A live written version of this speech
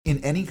In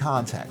any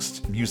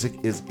context, music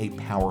is a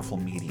powerful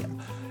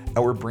medium.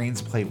 Our brains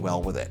play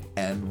well with it,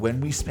 and when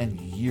we spend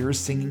years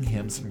singing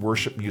hymns and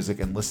worship music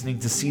and listening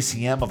to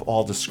CCM of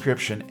all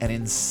description, an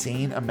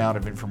insane amount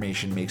of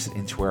information makes it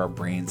into our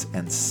brains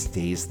and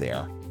stays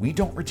there. We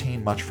don't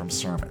retain much from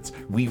sermons.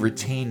 We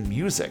retain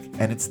music,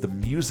 and it's the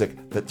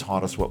music that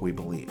taught us what we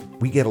believe.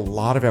 We get a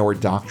lot of our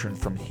doctrine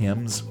from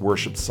hymns,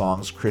 worship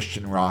songs,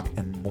 Christian rock,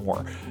 and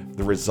more.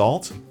 The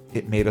result?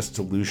 It made us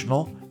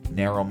delusional,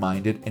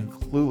 narrow-minded, and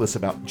clueless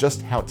about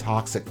just how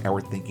toxic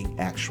our thinking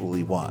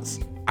actually was.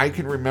 I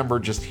can remember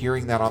just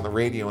hearing that on the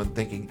radio and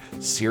thinking,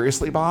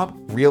 seriously, Bob?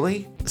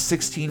 Really?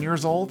 16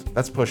 years old?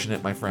 That's pushing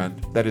it, my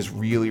friend. That is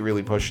really,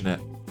 really pushing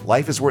it.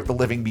 Life is worth the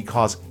living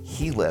because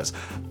he lives.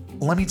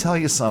 Let me tell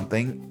you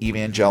something,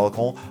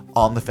 evangelical,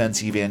 on the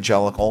fence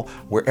evangelical,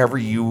 wherever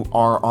you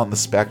are on the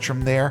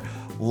spectrum there,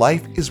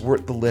 life is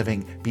worth the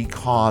living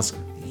because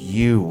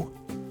you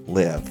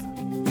live.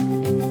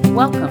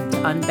 Welcome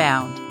to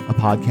Unbound, A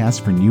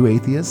podcast for new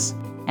atheists,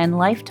 and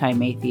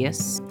lifetime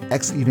atheists,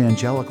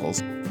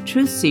 ex-evangelicals.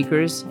 truth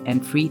seekers,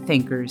 and free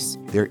thinkers.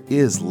 There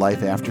is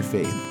life after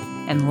faith.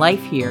 And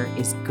life here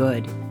is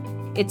good.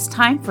 It's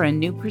time for a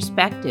new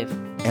perspective.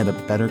 And a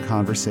better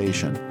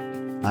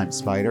conversation. I'm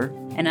Spider.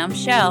 And I'm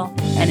Shell,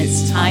 and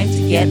it's time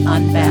to get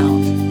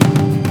unbound.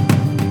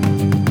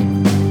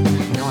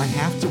 You know, I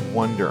have to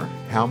wonder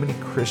how many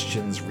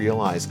Christians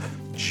realize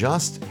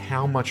just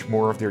how much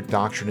more of their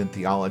doctrine and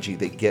theology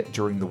they get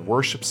during the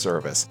worship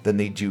service than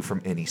they do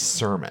from any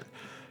sermon.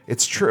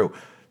 It's true.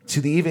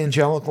 To the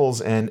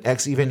evangelicals and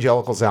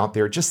ex-evangelicals out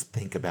there, just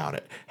think about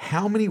it.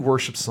 How many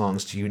worship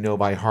songs do you know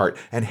by heart?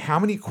 And how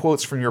many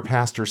quotes from your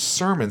pastor's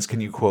sermons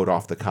can you quote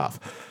off the cuff?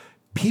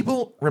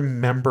 People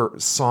remember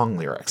song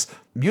lyrics.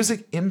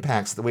 Music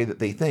impacts the way that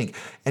they think,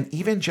 and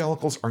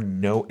evangelicals are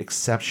no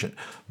exception.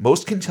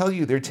 Most can tell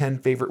you their 10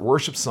 favorite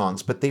worship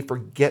songs, but they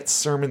forget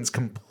sermons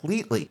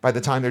completely by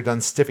the time they're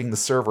done stiffing the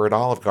server at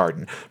Olive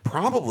Garden.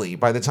 Probably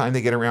by the time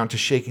they get around to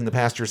shaking the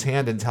pastor's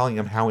hand and telling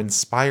him how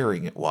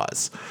inspiring it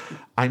was.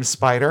 I'm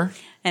Spider.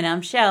 And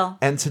I'm Shell.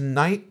 And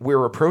tonight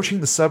we're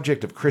approaching the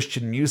subject of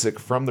Christian music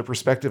from the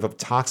perspective of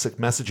toxic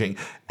messaging,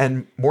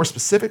 and more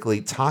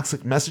specifically,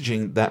 toxic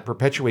messaging that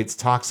perpetuates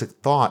toxic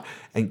thought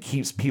and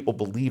keeps people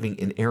believing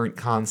in errant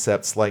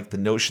concepts like the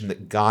notion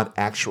that God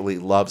actually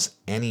loves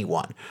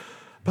anyone.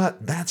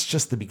 But that's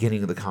just the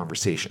beginning of the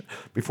conversation.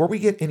 Before we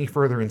get any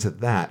further into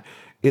that,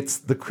 it's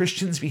the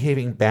Christians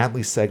behaving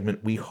badly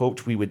segment we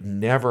hoped we would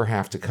never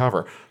have to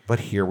cover, but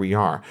here we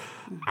are.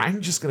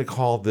 I'm just going to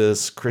call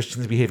this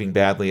Christians Behaving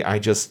Badly, I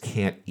Just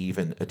Can't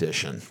Even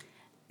edition.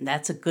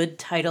 That's a good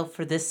title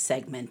for this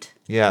segment.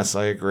 Yes,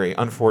 I agree,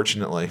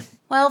 unfortunately.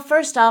 Well,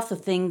 first off, the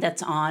thing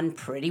that's on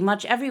pretty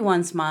much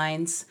everyone's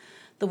minds.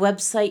 The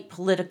website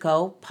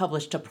Politico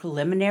published a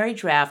preliminary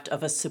draft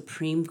of a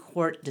Supreme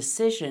Court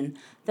decision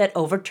that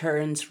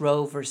overturns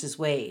Roe v.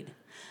 Wade.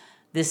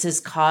 This has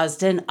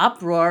caused an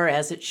uproar,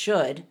 as it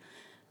should.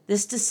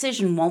 This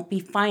decision won't be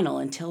final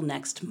until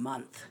next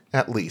month.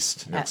 At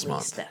least next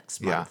month.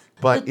 Yeah, month.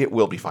 but it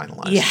will be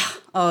finalized. Yeah.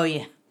 Oh,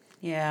 yeah.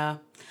 Yeah.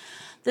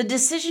 The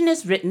decision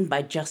is written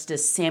by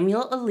Justice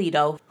Samuel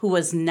Alito, who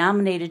was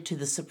nominated to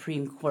the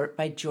Supreme Court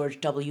by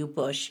George W.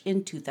 Bush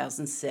in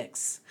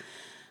 2006.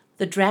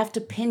 The draft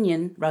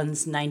opinion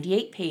runs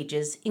 98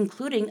 pages,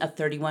 including a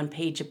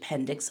 31-page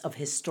appendix of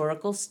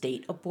historical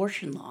state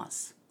abortion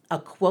laws. A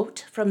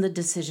quote from the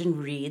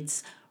decision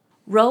reads,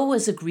 "Roe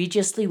was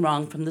egregiously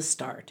wrong from the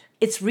start.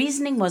 Its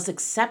reasoning was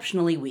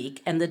exceptionally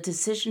weak, and the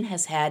decision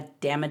has had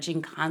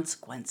damaging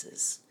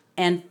consequences.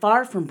 And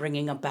far from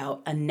bringing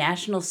about a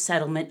national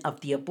settlement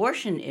of the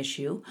abortion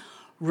issue,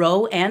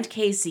 Roe and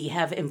Casey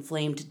have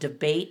inflamed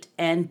debate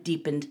and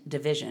deepened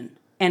division."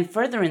 And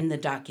further in the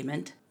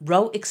document,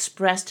 Roe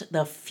expressed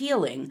the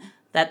feeling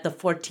that the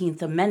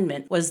 14th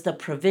Amendment was the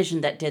provision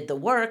that did the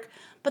work,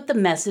 but the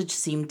message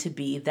seemed to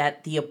be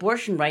that the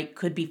abortion right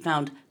could be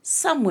found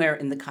somewhere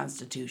in the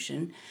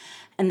Constitution,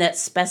 and that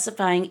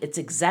specifying its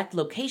exact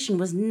location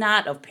was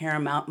not of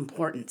paramount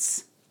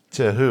importance.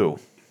 To who?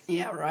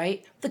 Yeah,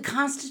 right. The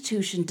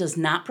Constitution does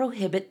not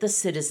prohibit the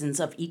citizens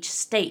of each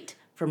state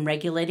from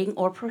regulating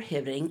or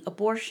prohibiting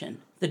abortion.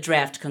 The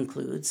draft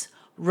concludes,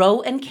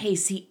 Roe and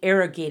Casey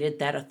arrogated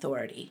that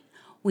authority.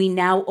 We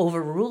now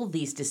overrule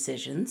these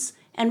decisions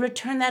and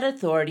return that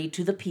authority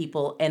to the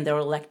people and their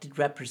elected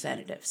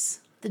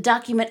representatives. The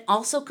document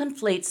also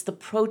conflates the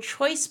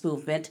pro-choice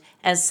movement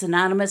as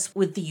synonymous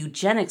with the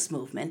eugenics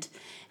movement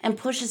and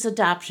pushes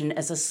adoption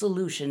as a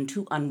solution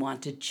to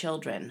unwanted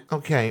children.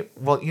 Okay,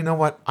 well, you know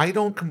what? I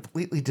don't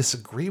completely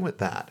disagree with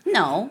that.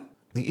 No.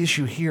 The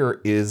issue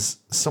here is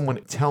someone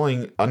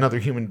telling another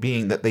human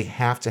being that they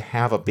have to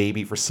have a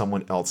baby for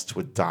someone else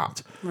to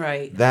adopt.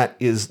 Right. That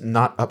is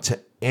not up to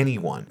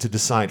anyone to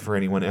decide for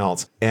anyone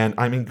else. And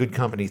I'm in good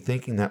company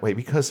thinking that way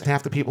because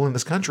half the people in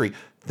this country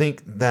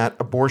think that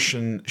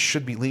abortion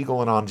should be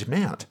legal and on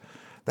demand.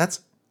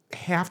 That's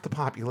half the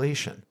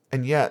population.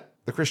 And yet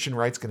the Christian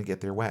right's going to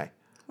get their way.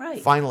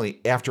 Right.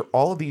 Finally, after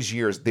all of these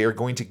years, they're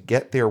going to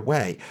get their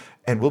way.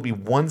 and we'll be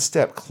one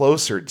step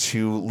closer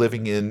to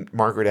living in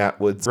Margaret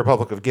Atwood's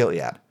Republic of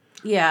Gilead.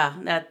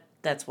 Yeah,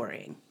 that's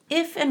worrying.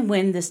 If and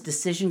when this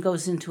decision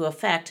goes into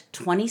effect,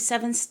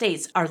 27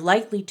 states are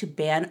likely to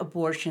ban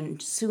abortion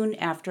soon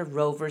after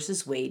Roe v.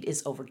 Wade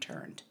is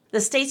overturned.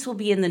 The states will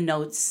be in the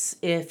notes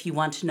if you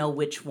want to know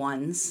which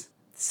ones.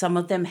 Some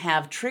of them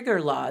have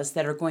trigger laws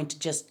that are going to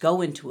just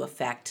go into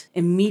effect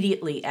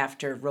immediately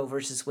after Roe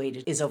v.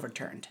 Wade is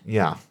overturned.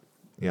 Yeah,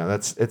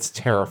 it's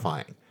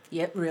terrifying.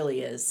 It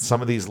really is.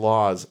 Some of these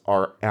laws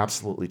are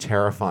absolutely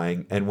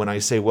terrifying. And when I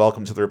say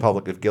welcome to the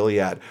Republic of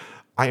Gilead,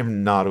 I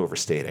am not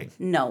overstating.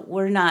 No,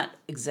 we're not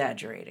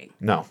exaggerating.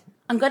 No.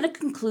 I'm going to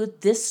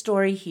conclude this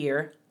story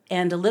here,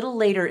 and a little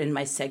later in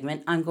my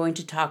segment, I'm going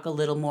to talk a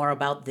little more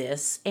about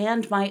this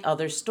and my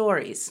other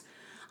stories.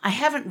 I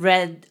haven't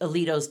read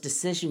Alito's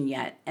decision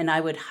yet, and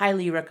I would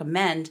highly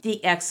recommend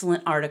the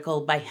excellent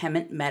article by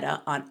Hemant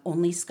Mehta on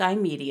Only Sky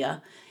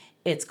Media.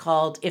 It's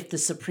called If the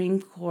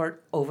Supreme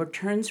Court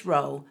Overturns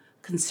Roe,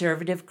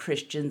 Conservative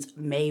Christians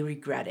May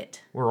Regret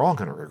It. We're all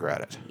going to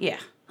regret it. Yeah.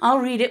 I'll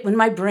read it when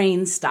my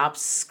brain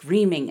stops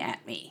screaming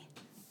at me.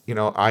 You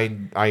know,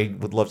 I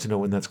would love to know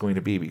when that's going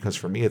to be, because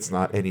for me, it's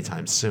not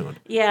anytime soon.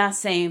 Yeah,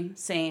 same.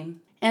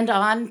 And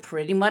on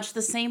pretty much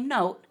the same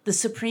note, the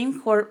Supreme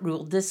Court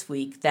ruled this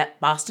week that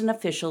Boston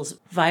officials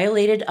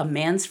violated a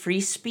man's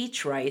free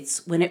speech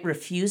rights when it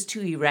refused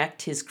to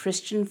erect his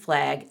Christian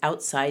flag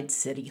outside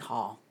City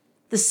Hall.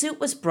 The suit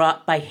was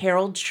brought by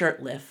Harold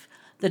Shurtleff,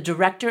 the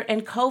director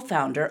and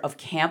co-founder of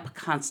Camp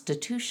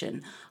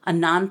Constitution, a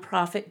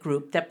nonprofit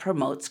group that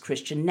promotes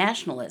Christian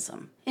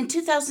nationalism. In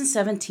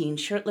 2017,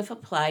 Shurtleff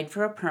applied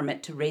for a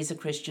permit to raise a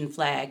Christian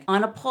flag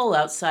on a pole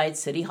outside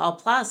City Hall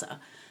Plaza.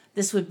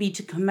 This would be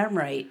to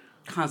commemorate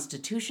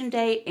Constitution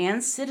Day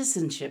and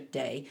Citizenship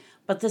Day,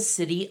 but the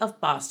city of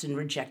Boston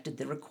rejected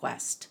the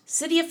request.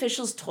 City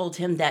officials told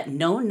him that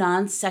no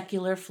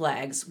non-secular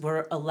flags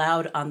were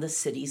allowed on the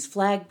city's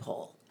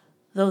flagpole,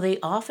 though they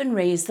often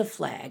raise the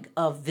flag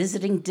of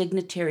visiting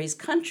dignitaries'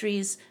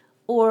 countries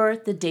or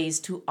the days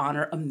to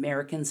honor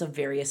Americans of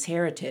various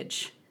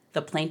heritage.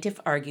 The plaintiff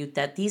argued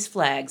that these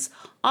flags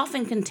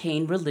often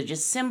contain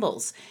religious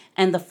symbols,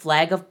 and the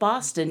flag of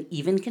Boston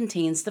even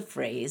contains the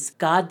phrase,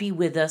 "God be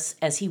with us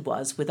as he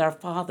was with our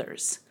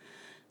fathers."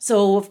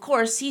 So, of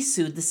course, he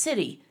sued the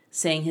city,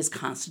 saying his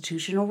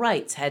constitutional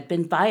rights had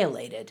been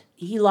violated.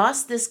 He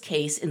lost this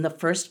case in the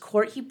first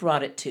court he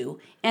brought it to,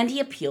 and he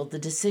appealed the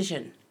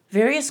decision.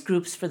 Various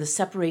groups for the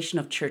separation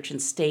of church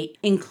and state,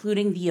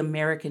 including the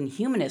American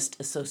Humanist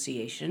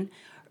Association,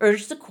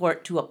 urged the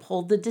court to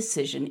uphold the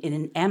decision in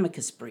an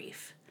amicus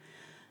brief.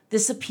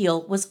 This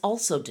appeal was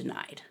also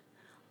denied.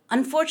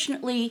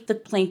 Unfortunately, the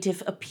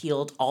plaintiff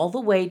appealed all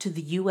the way to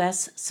the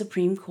U.S.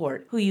 Supreme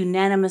Court, who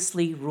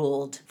unanimously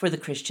ruled for the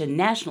Christian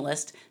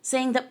nationalist,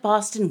 saying that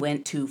Boston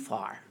went too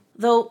far.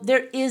 Though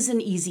there is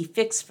an easy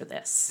fix for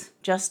this.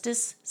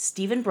 Justice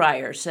Stephen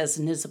Breyer says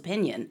in his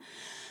opinion,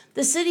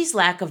 the city's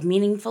lack of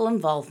meaningful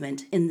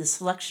involvement in the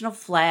selection of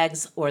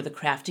flags or the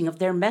crafting of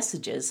their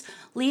messages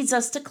leads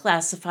us to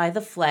classify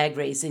the flag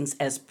raisings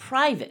as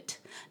private,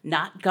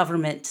 not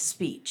government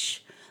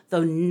speech,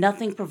 though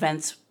nothing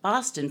prevents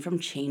Boston from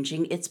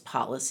changing its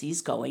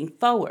policies going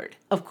forward.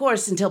 Of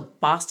course, until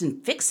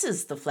Boston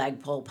fixes the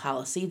flagpole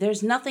policy,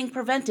 there's nothing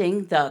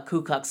preventing the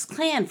Ku Klux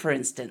Klan, for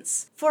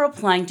instance, for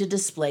applying to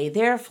display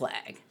their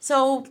flag.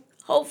 So,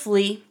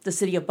 hopefully, the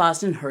city of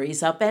Boston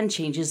hurries up and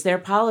changes their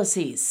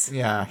policies.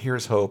 Yeah,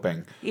 here's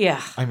hoping.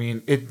 Yeah. I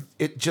mean,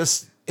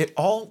 it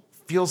all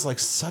feels like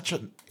such a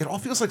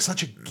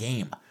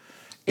game.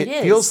 It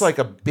is. feels like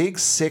a big,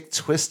 sick,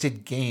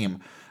 twisted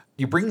game.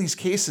 You bring these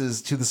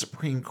cases to the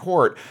Supreme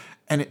Court,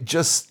 and it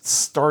just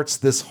starts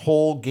this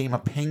whole game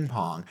of ping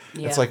pong.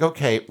 Yeah. It's like,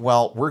 okay,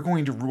 well, we're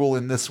going to rule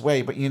in this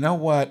way, but you know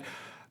what?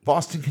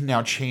 Boston can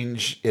now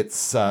change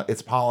its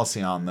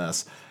policy on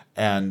this,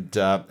 and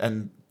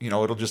you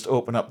know, it'll just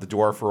open up the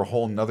door for a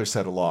whole nother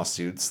set of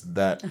lawsuits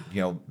that,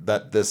 you know,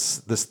 that this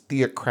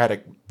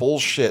theocratic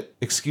bullshit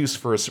excuse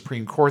for a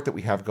Supreme Court that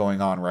we have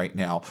going on right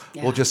now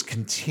will just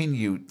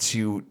continue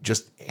to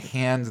just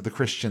hand the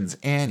Christians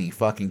any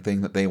fucking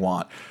thing that they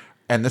want.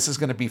 And this is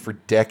going to be for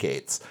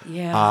decades.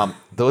 Yeah.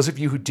 Those of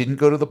you who didn't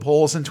go to the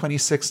polls in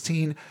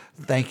 2016,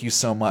 thank you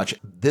so much.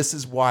 This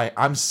is why,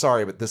 I'm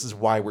sorry, but this is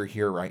why we're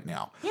here right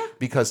now. Yeah.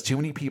 Because too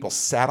many people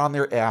sat on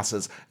their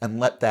asses and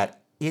let that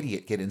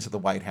idiot get into the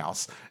White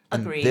House.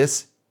 And Agreed.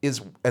 this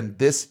is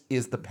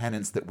the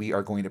penance that we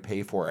are going to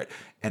pay for it.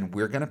 And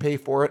we're going to pay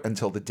for it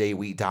until the day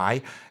we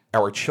die.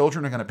 Our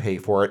children are going to pay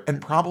for it,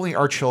 and probably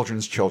our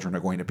children's children are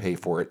going to pay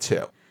for it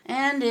too.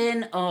 And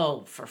in,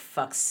 for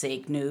fuck's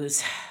sake,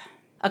 news.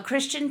 A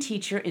Christian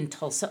teacher in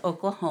Tulsa,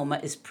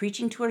 Oklahoma is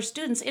preaching to her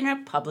students in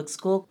her public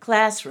school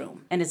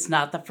classroom. And it's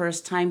not the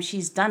first time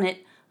she's done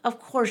it. Of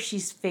course,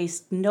 she's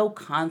faced no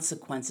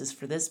consequences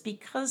for this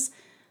because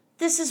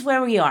this is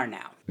where we are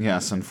now.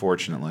 Yes,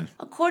 unfortunately.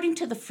 According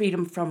to the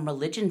Freedom from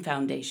Religion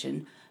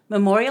Foundation,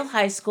 Memorial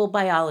High School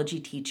biology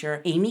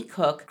teacher Amy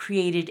Cook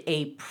created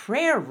a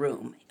prayer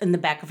room in the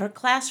back of her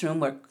classroom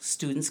where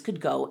students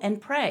could go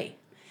and pray.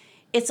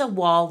 It's a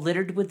wall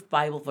littered with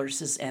Bible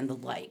verses and the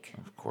like.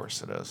 Of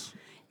course it is.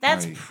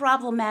 That's Right.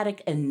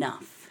 problematic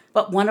enough.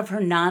 But one of her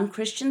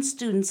non-Christian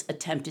students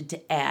attempted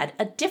to add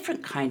a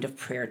different kind of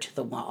prayer to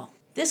the wall.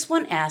 This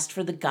one asked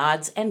for the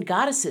gods and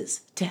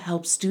goddesses to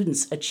help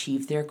students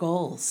achieve their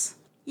goals.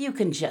 You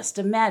can just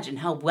imagine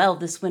how well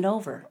this went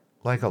over.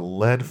 Like a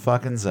lead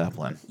fucking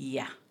Zeppelin.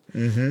 Yeah.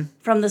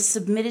 From the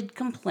submitted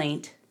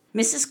complaint,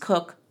 Mrs.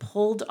 Cook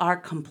pulled our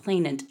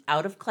complainant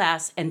out of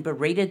class and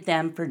berated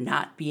them for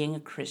not being a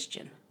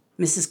Christian.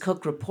 Mrs.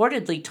 Cook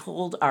reportedly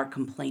told our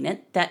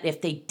complainant that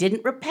if they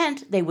didn't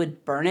repent, they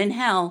would burn in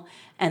hell,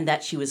 and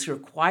that she was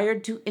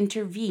required to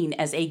intervene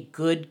as a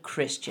good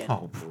Christian.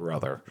 Oh,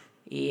 brother.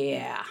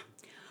 Yeah.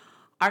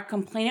 Our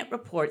complainant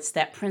reports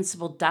that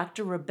Principal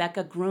Dr.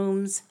 Rebecca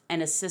Grooms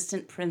and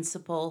Assistant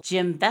Principal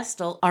Jim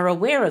Vestal are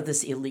aware of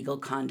this illegal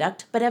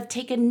conduct, but have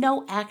taken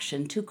no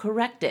action to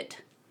correct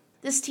it.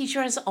 This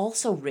teacher has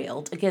also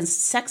railed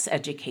against sex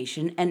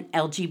education and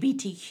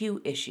LGBTQ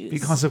issues.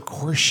 Because of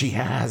course she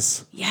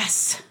has.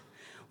 Yes.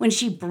 When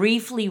she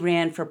briefly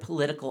ran for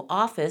political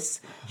office,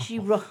 she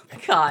wrote...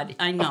 God,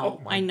 I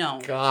know, I know.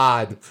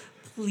 God.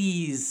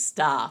 Please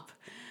stop.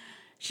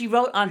 She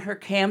wrote on her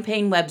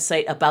campaign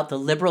website about the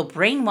liberal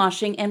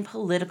brainwashing and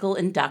political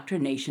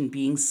indoctrination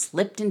being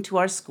slipped into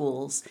our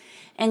schools,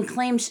 and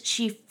claims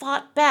she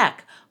fought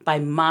back by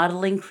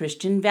modeling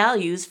Christian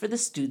values for the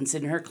students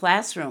in her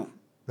classroom.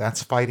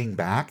 That's fighting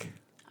back?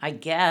 I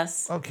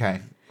guess.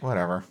 Okay,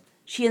 whatever.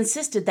 She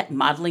insisted that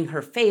modeling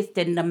her faith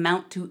didn't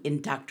amount to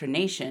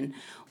indoctrination,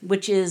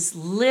 which is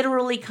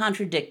literally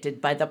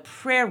contradicted by the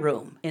prayer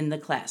room in the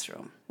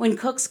classroom. When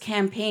Cook's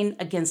campaign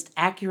against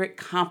accurate,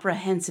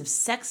 comprehensive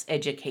sex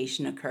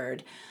education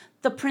occurred,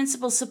 the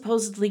principal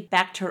supposedly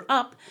backed her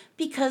up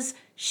because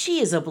she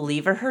is a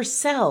believer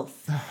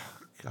herself.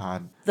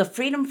 God. The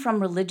Freedom from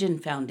Religion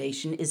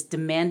Foundation is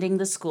demanding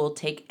the school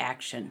take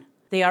action.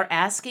 They are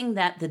asking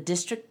that the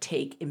district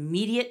take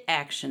immediate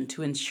action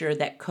to ensure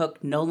that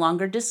Cook no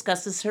longer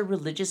discusses her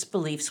religious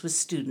beliefs with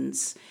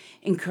students,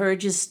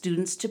 encourages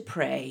students to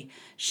pray,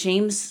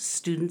 shames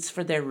students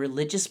for their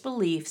religious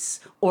beliefs,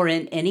 or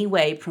in any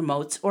way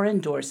promotes or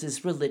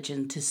endorses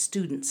religion to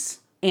students.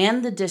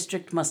 And the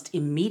district must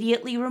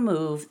immediately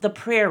remove the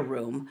prayer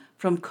room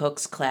from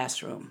Cook's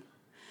classroom.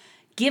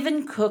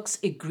 Given Cook's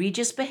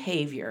egregious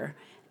behavior,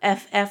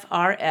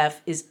 FFRF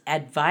is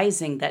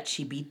advising that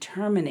she be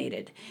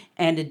terminated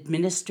and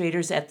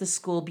administrators at the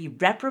school be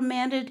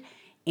reprimanded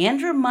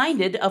and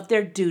reminded of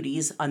their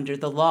duties under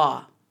the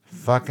law.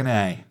 Fucking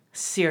A.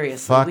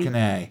 Seriously, Fucking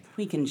A.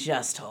 we can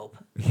just hope.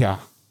 Yeah.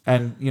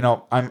 And, you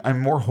know, I'm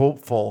more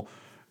hopeful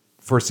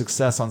for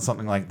success on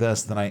something like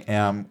this than I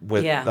am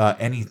with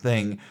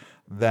anything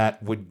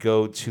that would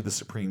go to the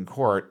Supreme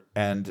Court.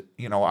 And,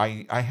 you know,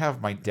 I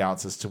have my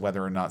doubts as to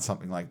whether or not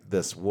something like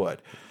this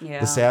would. Yeah.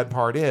 The sad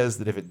part is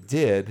that if it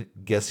did,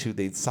 guess who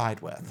they'd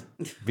side with?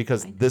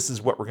 Because this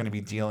is what we're going to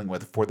be dealing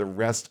with for the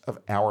rest of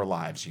our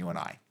lives, you and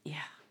I. Yeah,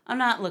 I'm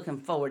not looking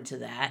forward to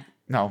that.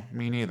 No,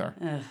 me neither.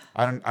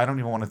 I don't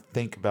even want to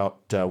think about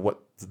what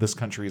this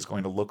country is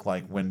going to look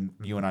like when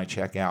you and I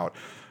check out,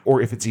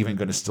 or if it's even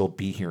going to still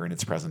be here in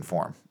its present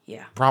form.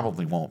 Yeah.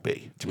 Probably won't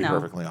be, to be No.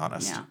 perfectly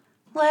honest. Yeah.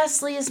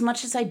 Lastly, as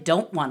much as I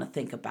don't want to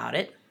think about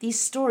it, these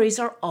stories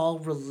are all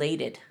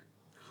related.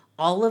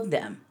 All of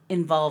them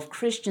involve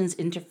Christians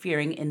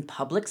interfering in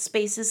public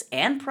spaces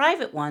and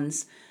private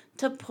ones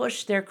to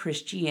push their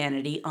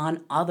Christianity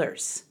on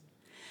others.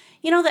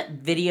 You know that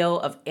video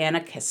of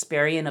Anna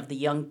Kasparian of the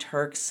Young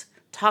Turks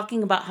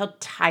talking about how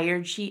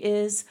tired she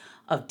is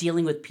of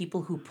dealing with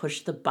people who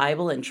push the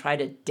Bible and try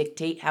to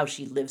dictate how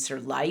she lives her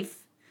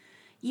life?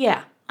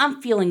 Yeah,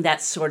 I'm feeling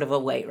that sort of a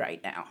way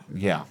right now.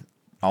 Yeah,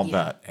 I'll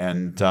bet.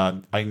 And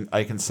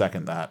I can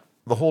second that.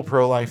 The whole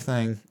pro-life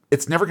thing,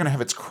 it's never going to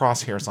have its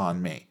crosshairs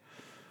on me.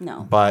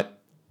 No.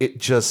 But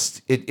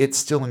it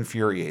still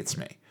infuriates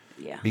me.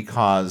 Yeah.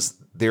 Because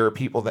there are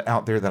people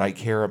out there that I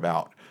care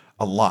about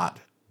a lot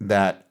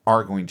that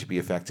are going to be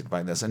affected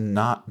by this, and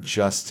not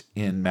just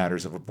in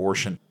matters of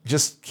abortion.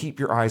 Just keep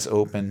your eyes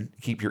open,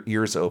 keep your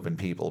ears open,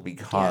 people,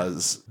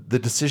 because the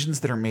decisions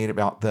that are made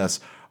about this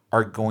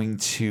are going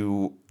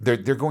to, they're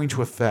going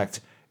to affect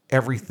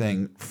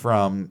everything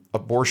from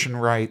abortion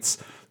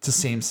rights to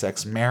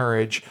same-sex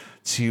marriage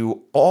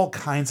to all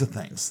kinds of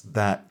things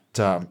that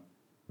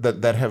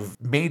that have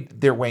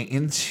made their way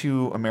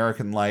into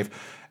American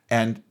life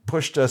and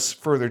pushed us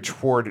further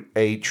toward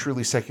a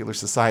truly secular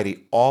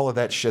society. All of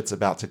that shit's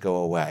about to go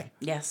away.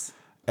 Yes.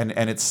 And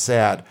it's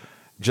sad,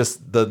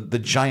 just the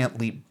giant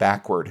leap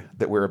backward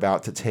that we're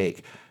about to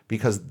take,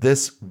 because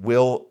this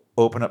will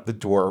open up the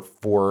door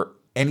for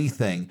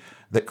anything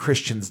that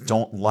Christians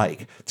don't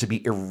like to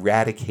be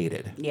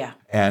eradicated. Yeah.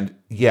 And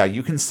yeah,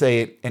 you can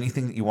say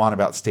anything that you want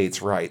about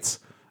states' rights.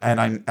 And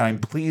I'm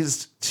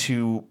pleased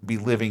to be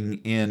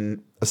living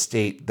in a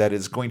state that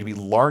is going to be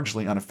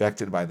largely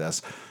unaffected by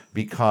this,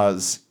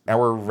 because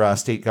our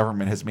state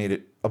government has made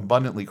it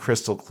abundantly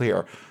crystal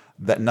clear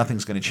that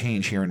nothing's going to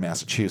change here in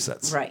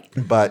Massachusetts. Right.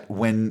 But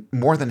when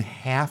more than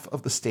half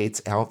of the states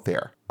out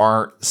there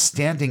are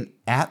standing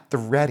at the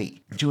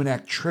ready to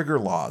enact trigger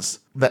laws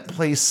that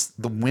place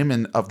the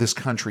women of this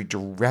country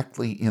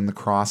directly in the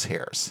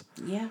crosshairs,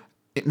 Yeah.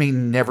 it may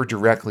never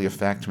directly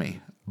affect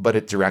me, but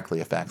it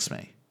directly affects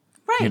me.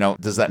 Right.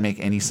 Does that make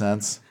any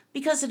sense?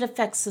 Because it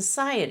affects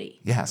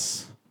society.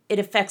 Yes. It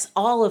affects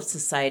all of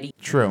society.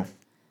 True.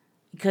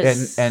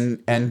 Because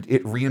And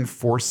it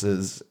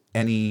reinforces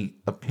any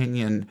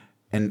opinion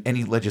and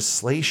any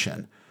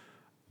legislation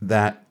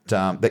that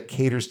that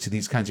caters to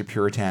these kinds of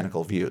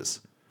puritanical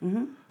views.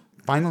 Mm-hmm.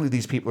 Finally,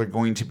 these people are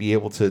going to be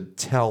able to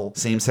tell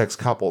same-sex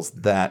couples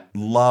that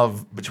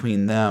love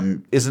between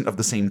them isn't of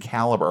the same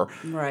caliber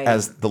Right.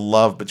 as the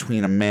love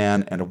between a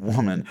man and a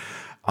woman.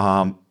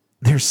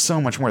 There's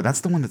so much more.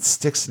 That's the one that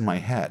sticks in my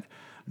head.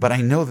 But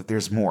I know that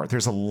there's more.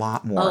 There's a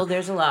lot more. Oh,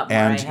 there's a lot more.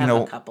 And, I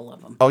have a couple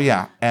of them. Oh,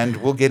 yeah. And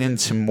we'll get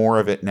into more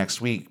of it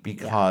next week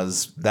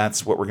because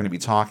that's what we're going to be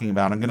talking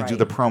about. I'm going to do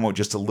the promo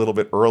just a little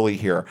bit early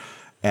here.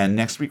 And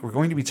next week, we're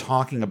going to be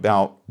talking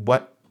about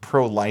what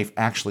pro-life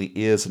actually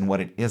is and what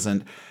it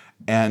isn't.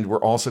 And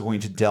we're also going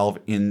to delve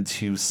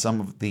into some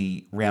of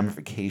the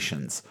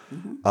ramifications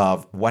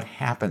of what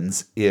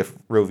happens if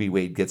Roe v.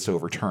 Wade gets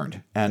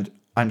overturned. And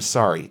I'm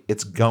sorry,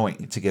 it's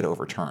going to get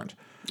overturned.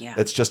 Yeah.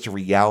 It's just a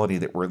reality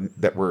that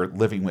we're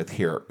living with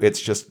here.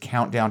 It's just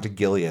countdown to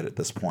Gilead at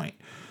this point.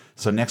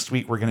 So next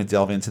week we're going to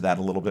delve into that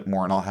a little bit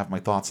more, and I'll have my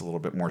thoughts a little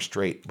bit more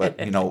straight. But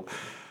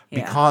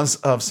because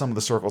of some of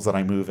the circles that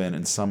I move in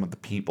and some of the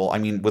people, I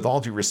mean, with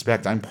all due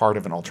respect, I'm part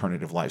of an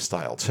alternative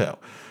lifestyle too.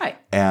 Right.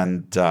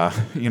 And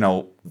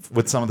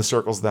with some of the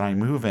circles that I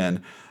move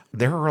in,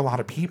 there are a lot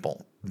of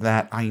people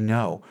that I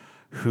know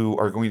who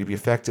are going to be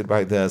affected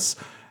by this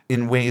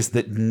in ways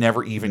that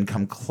never even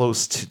come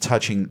close to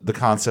touching the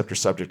concept or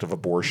subject of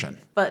abortion.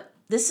 But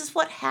this is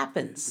what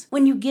happens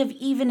when you give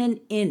even an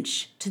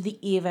inch to the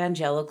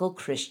evangelical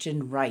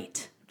Christian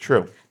right.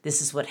 True.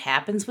 This is what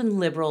happens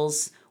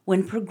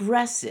when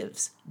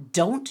progressives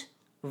don't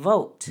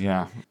vote.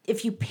 Yeah.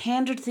 If you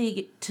pander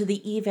to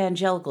the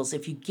evangelicals,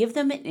 if you give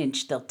them an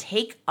inch, they'll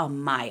take a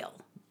mile.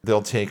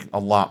 They'll take a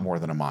lot more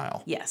than a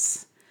mile.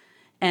 Yes.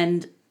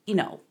 And,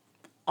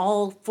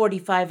 all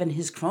 45 and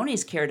his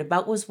cronies cared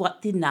about was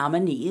what the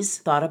nominees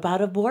thought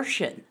about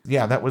abortion.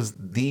 Yeah, that was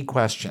the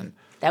question.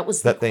 That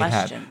was the that they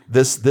question. had.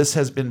 This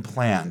has been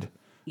planned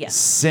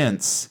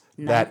since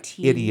 19 that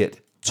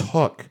idiot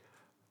took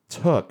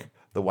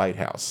the White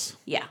House.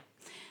 Yeah.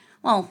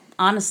 Well,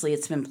 honestly,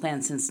 it's been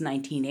planned since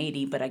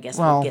 1980, but I guess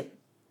we'll get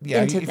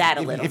into that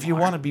a little if you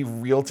more. want to be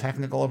real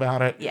technical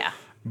about it. Yeah.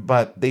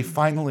 But they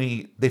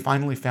finally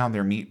found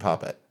their meat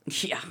puppet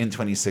in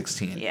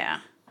 2016.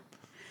 Yeah.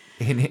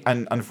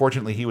 And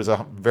unfortunately, he was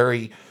a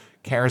very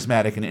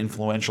charismatic and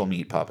influential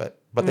meat puppet.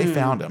 But they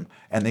found him,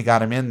 and they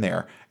got him in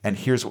there, and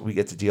here's what we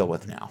get to deal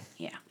with now.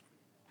 Yeah.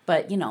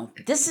 But,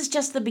 this is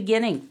just the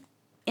beginning.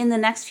 In the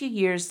next few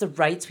years, the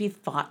rights we've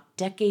fought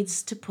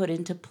decades to put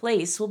into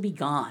place will be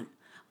gone,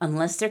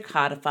 unless they're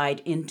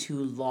codified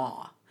into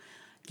law.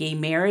 Gay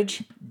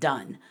marriage,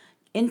 done.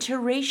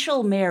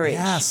 Interracial marriage,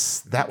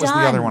 Yes, that was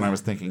done. the other one I was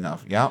thinking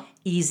of. Yep.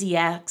 Easy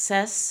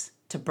access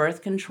to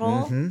birth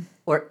control,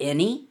 or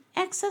any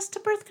access to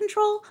birth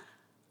control,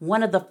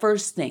 one of the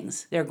first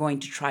things they're going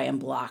to try and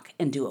block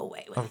and do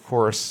away with. Of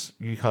course,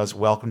 because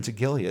welcome to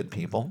Gilead,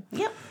 people.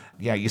 Yep.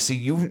 Yeah, you see,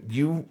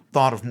 you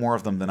thought of more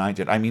of them than I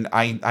did. I mean,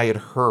 I had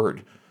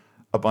heard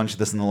a bunch of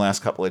this in the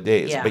last couple of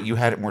days, but you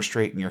had it more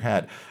straight in your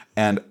head.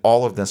 And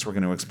all of this we're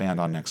going to expand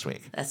on next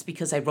week. That's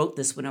because I wrote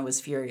this when I was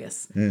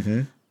furious.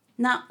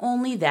 Not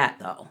only that,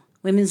 though,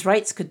 women's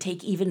rights could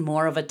take even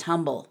more of a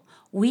tumble.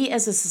 We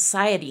as a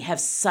society have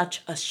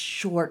such a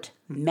short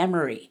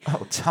memory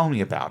Oh, tell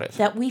me about it.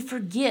 that we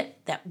forget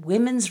that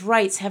women's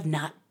rights have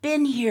not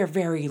been here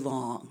very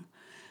long.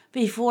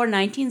 Before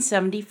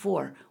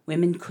 1974,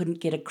 women couldn't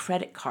get a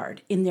credit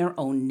card in their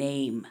own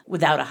name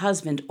without a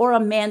husband or a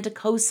man to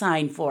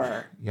co-sign for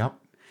her. Yep.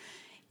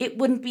 It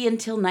wouldn't be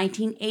until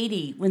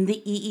 1980 when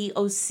the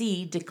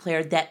EEOC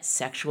declared that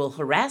sexual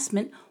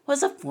harassment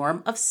was a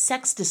form of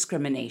sex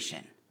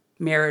discrimination.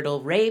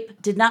 Marital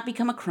rape did not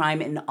become a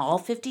crime in all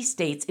 50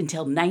 states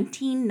until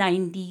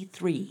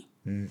 1993.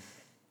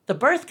 The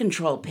birth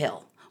control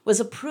pill was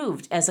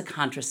approved as a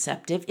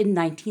contraceptive in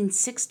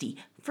 1960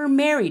 for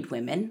married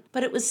women,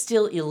 but it was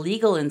still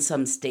illegal in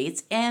some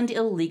states and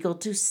illegal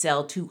to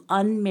sell to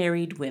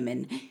unmarried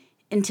women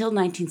until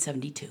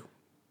 1972.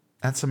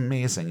 That's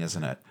amazing,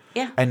 isn't it?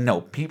 Yeah. And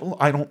no, people,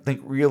 I don't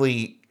think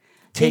really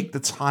take the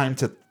time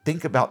to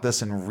think about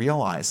this and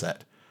realize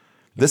it.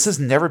 This has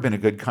never been a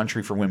good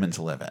country for women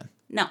to live in.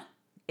 No,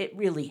 it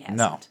really hasn't.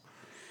 No.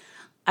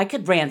 I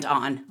could rant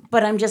on,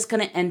 but I'm just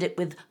going to end it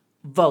with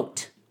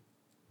vote.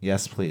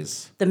 Yes,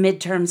 please. The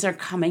midterms are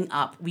coming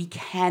up. We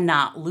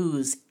cannot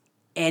lose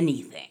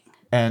anything.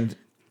 And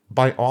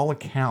by all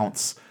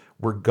accounts,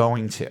 we're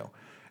going to.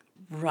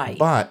 Right.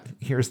 But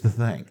here's the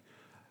thing.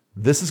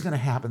 This is going to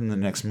happen in the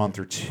next month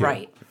or two.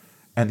 Right.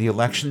 And the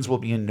elections will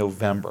be in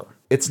November.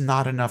 It's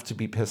not enough to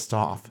be pissed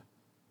off.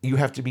 You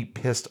have to be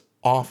pissed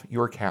off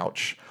your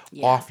couch,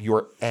 Yeah. off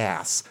your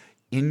ass,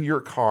 in your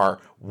car,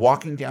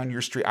 walking down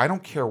your street. I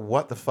don't care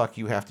what the fuck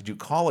you have to do.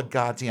 Call a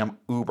goddamn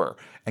Uber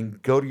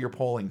and go to your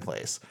polling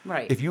place.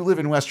 Right. If you live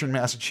in Western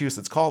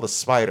Massachusetts, call the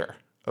Spider,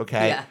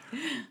 okay? Yeah.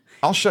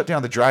 I'll shut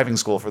down the driving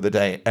school for the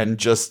day and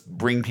just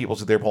bring people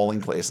to their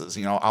polling places.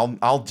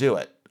 I'll do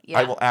it. Yeah.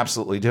 I will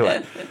absolutely do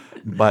it.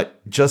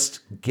 But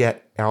just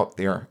get out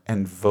there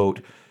and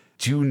vote.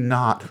 Do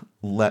not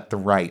let the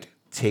right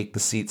take the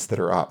seats that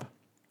are up.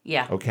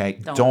 Yeah. Okay?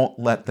 Don't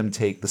let them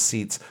take the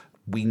seats.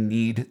 We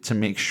need to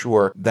make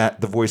sure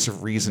that the voice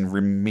of reason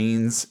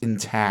remains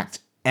intact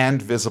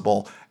and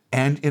visible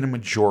and in a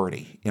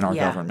majority in our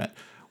government.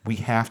 We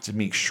have to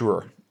make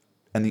sure.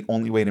 And the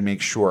only way to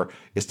make sure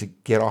is to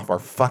get off our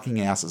fucking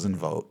asses and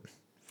vote.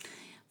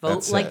 Vote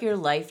That's like it. your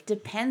life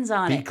depends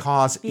on it.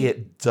 Because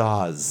it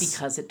does.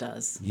 Because it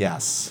does.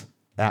 Yes,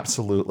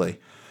 absolutely.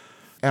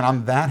 And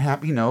on that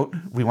happy note,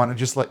 we want to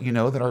just let you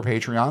know that our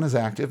Patreon is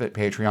active at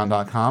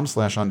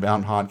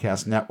patreon.com/Unbound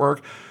Podcast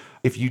Network.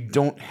 If you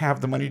don't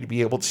have the money to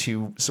be able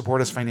to support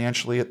us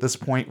financially at this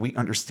point, we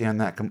understand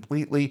that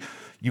completely.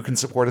 You can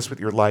support us with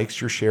your likes,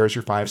 your shares,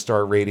 your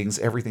 5-star ratings,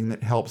 everything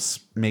that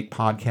helps make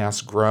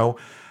podcasts grow.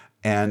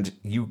 And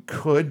you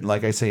could,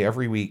 like I say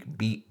every week,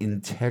 be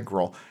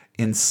integral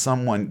in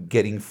someone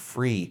getting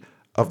free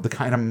of the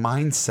kind of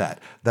mindset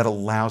that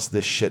allows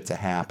this shit to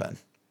happen.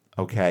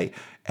 Okay?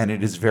 And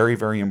it is very,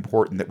 very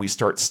important that we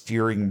start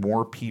steering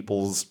more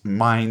people's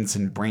minds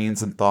and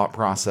brains and thought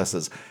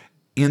processes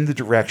in the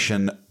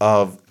direction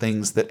of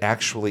things that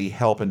actually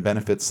help and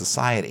benefit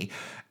society.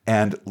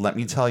 And let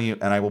me tell you,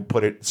 and I will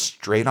put it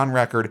straight on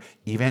record,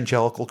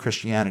 evangelical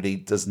Christianity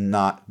does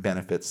not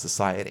benefit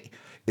society.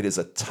 It is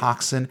a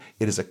toxin.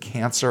 It is a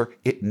cancer.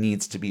 It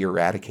needs to be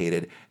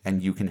eradicated,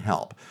 and you can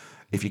help.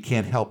 If you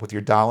can't help with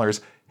your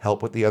dollars,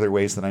 help with the other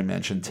ways that I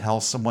mentioned.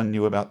 Tell someone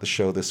new about the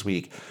show this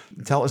week.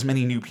 Tell as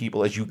many new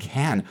people as you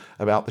can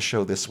about the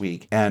show this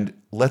week. And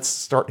let's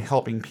start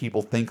helping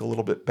people think a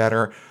little bit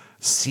better,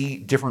 see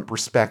different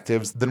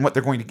perspectives than what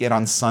they're going to get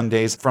on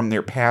Sundays from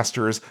their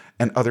pastors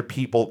and other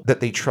people that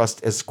they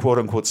trust as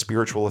quote-unquote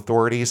spiritual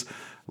authorities.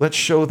 Let's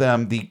show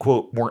them the,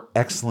 quote, more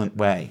excellent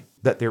way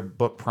that their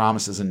book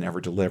promises and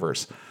never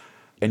delivers.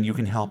 And you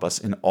can help us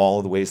in all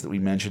of the ways that we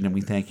mentioned, and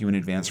we thank you in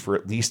advance for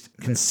at least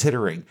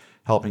considering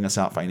helping us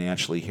out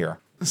financially here.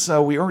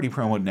 So we already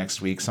promoted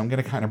next week, so I'm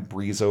going to kind of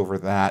breeze over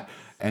that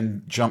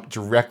and jump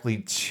directly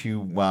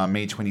to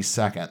May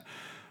 22nd,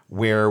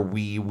 where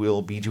we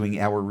will be doing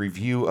our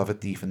review of A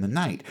Thief in the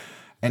Night.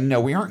 And no,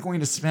 we aren't going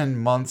to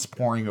spend months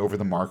poring over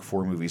the Mark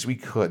IV movies. We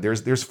could.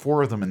 There's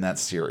 4 of them in that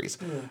series.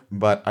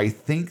 But I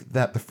think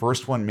that the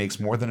first one makes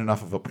more than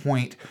enough of a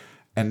point.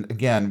 And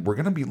again, we're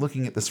going to be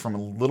looking at this from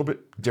a little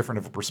bit different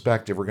of a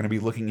perspective. We're going to be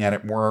looking at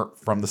it more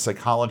from the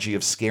psychology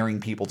of scaring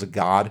people to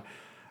God.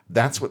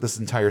 That's what this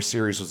entire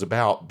series was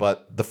about.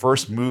 But the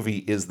first movie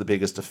is the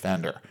biggest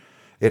offender.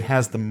 It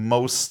has the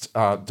most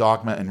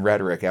dogma and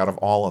rhetoric out of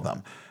all of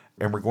them.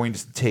 And we're going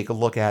to take a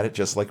look at it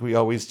just like we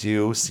always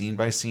do, scene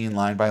by scene,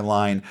 line by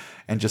line,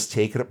 and just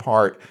take it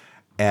apart.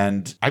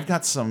 And I've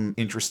got some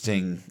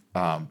interesting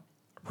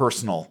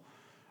personal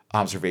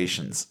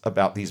observations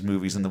about these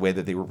movies and the way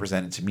that they were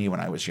presented to me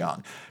when I was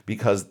young,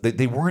 because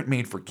they weren't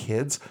made for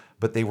kids,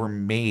 but they were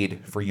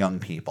made for young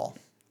people.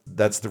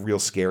 That's the real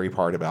scary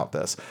part about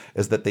this,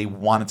 is that they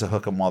wanted to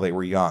hook them while they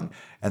were young,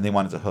 and they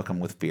wanted to hook them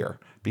with fear,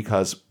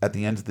 because at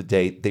the end of the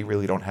day, they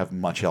really don't have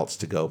much else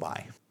to go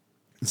by.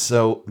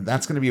 So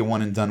that's going to be a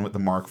one and done with the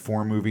Mark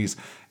IV movies,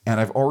 and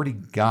I've already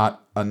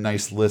got a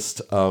nice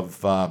list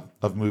of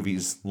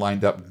movies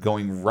lined up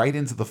going right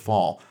into the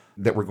fall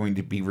that we're going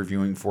to be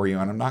reviewing for you,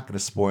 and I'm not going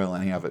to spoil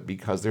any of it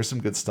because there's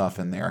some good stuff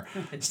in there,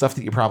 stuff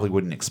that you probably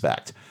wouldn't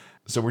expect.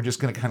 So we're just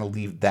going to kind of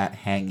leave that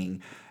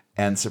hanging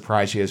and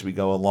surprise you as we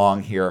go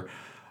along here.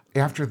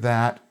 After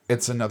that,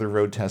 it's another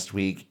road test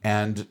week,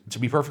 and to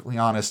be perfectly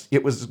honest,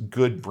 it was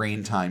good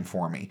brain time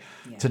for me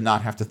to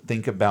not have to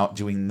think about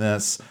doing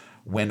this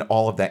when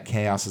all of that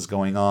chaos is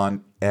going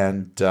on.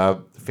 And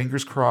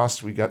fingers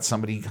crossed, we got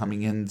somebody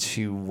coming in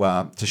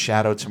to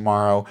shadow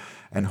tomorrow,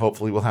 and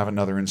hopefully we'll have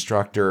another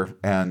instructor,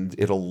 and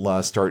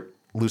it'll start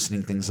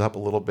loosening things up a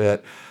little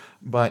bit.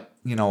 But,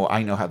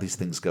 I know how these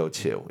things go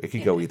too. It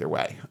could go either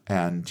way.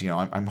 And,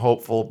 I'm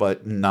hopeful,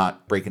 but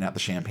not breaking out the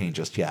champagne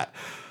just yet.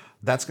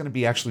 That's going to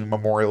be actually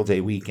Memorial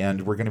Day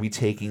weekend. We're going to be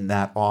taking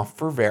that off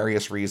for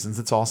various reasons.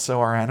 It's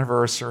also our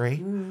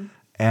anniversary.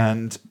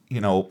 And,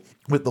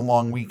 with the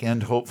long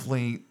weekend,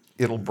 hopefully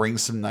it'll bring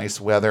some nice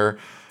weather.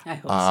 I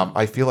hope so.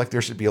 I feel like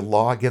there should be a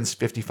law against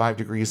 55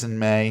 degrees in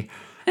May,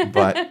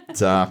 but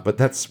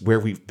that's where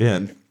we've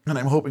been. And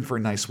I'm hoping for a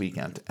nice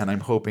weekend, and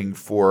I'm hoping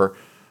for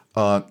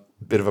a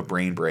bit of a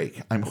brain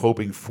break. I'm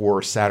hoping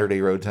for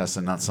Saturday road tests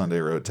and not Sunday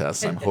road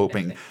tests. I'm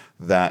hoping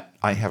that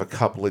I have a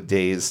couple of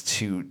days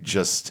to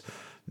just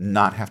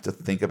not have to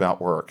think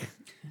about work,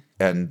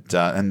 and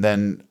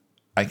then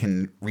I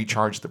can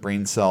recharge the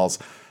brain cells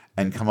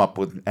and come up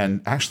with,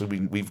 and actually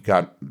we've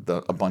got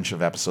a bunch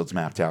of episodes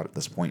mapped out at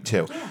this point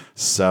too. Yeah.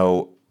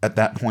 So At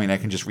that point, I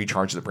can just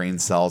recharge the brain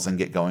cells and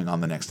get going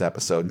on the next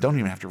episode. Don't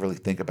even have to really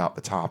think about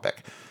the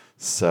topic.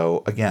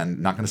 So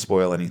again, not going to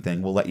spoil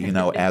anything. We'll let you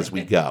know as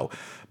we go.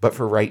 But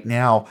for right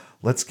now,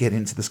 let's get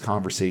into this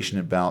conversation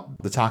about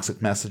the toxic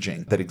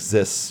messaging that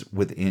exists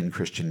within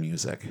Christian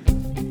music.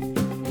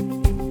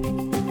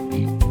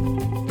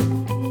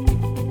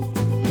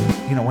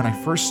 When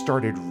I first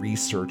started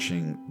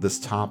researching this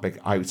topic,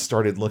 I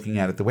started looking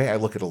at it the way I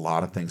look at a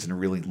lot of things in a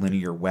really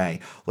linear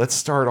way. Let's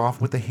start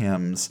off with the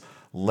hymns.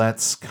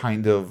 Let's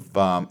kind of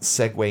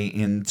segue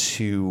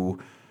into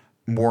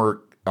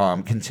more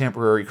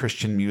contemporary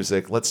Christian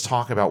music. Let's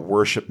talk about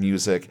worship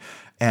music.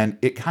 And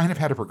it kind of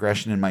had a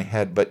progression in my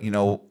head. But,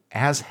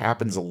 as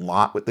happens a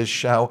lot with this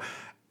show,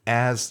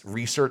 as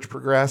research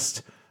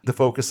progressed, the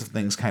focus of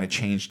things kind of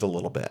changed a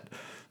little bit.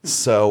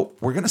 So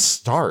we're going to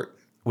start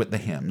with the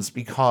hymns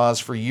because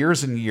for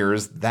years and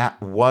years,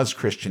 that was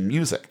Christian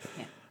music.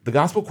 Yeah. The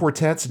gospel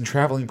quartets and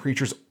traveling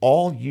preachers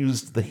all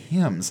used the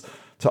hymns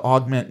to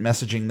augment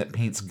messaging that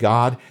paints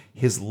God,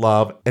 his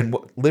love, and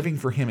what living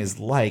for him is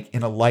like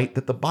in a light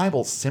that the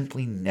Bible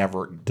simply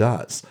never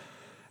does.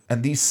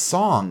 And these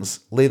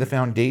songs lay the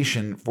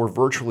foundation for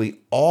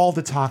virtually all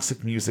the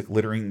toxic music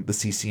littering the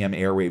CCM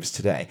airwaves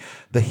today.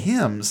 The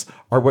hymns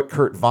are what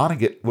Kurt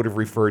Vonnegut would have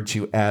referred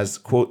to as,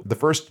 quote, the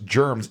first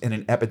germs in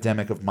an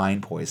epidemic of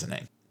mind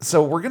poisoning.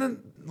 So we're going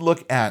to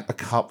look at a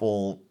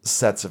couple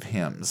sets of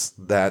hymns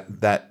that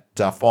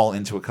fall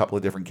into a couple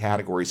of different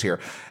categories here.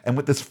 And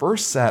with this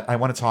first set, I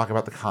want to talk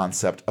about the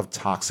concept of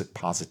toxic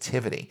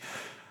positivity.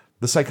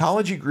 The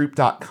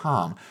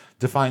psychologygroup.com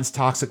defines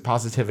toxic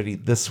positivity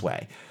this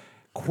way.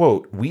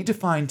 Quote, we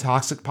define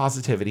toxic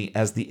positivity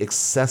as the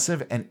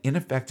excessive and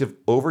ineffective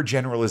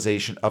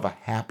overgeneralization of a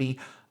happy,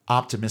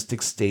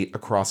 optimistic state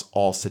across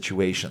all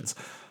situations.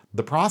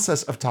 The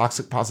process of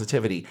toxic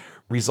positivity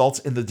results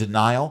in the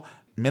denial,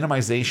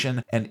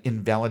 minimization, and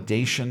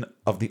invalidation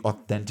of the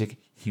authentic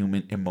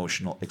human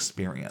emotional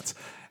experience.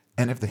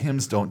 And if the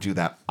hymns don't do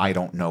that, I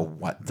don't know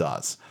what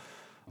does.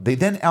 They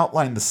then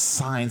outline the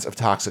signs of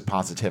toxic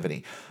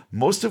positivity,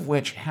 most of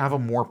which have a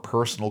more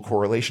personal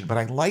correlation. But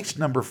I liked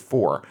number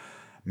 4,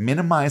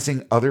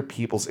 minimizing other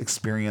people's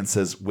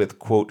experiences with,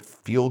 quote,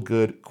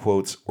 feel-good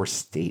quotes or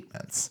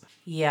statements.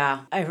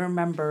 Yeah, I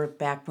remember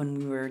back when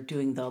we were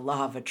doing the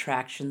law of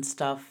attraction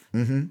stuff.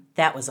 Mm-hmm.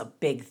 That was a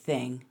big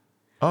thing.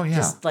 Oh, yeah.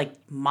 Just like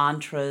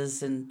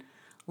mantras and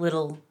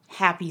little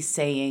happy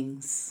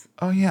sayings.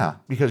 Oh, yeah,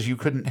 because you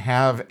couldn't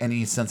have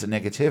any sense of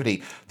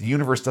negativity. The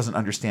universe doesn't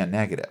understand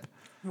negative.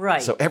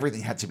 Right. So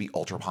everything had to be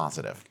ultra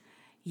positive.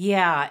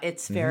 Yeah,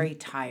 it's very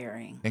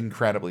tiring.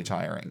 Incredibly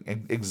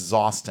tiring,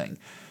 exhausting,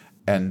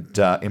 and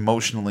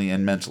emotionally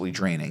and mentally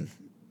draining.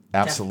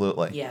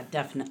 Absolutely. Yeah,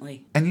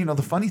 definitely. And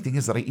the funny thing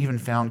is that I even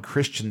found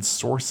Christian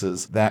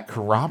sources that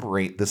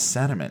corroborate this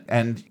sentiment.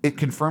 And it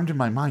confirmed in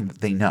my mind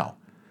that they know.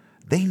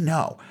 They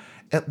know.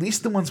 At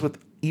least the ones with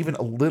even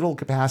a little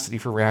capacity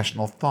for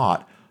rational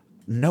thought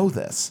know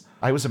this.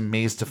 I was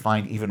amazed to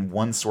find even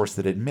one source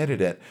that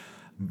admitted it.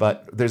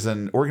 But there's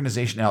an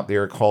organization out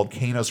there called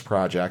Kanos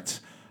Project,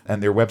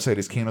 and their website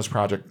is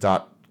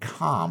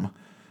kanosproject.com.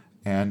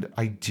 And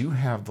I do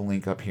have the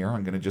link up here.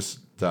 I'm going to just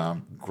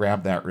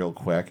grab that real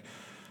quick.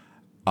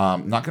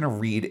 I'm not going to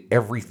read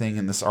everything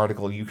in this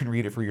article. You can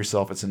read it for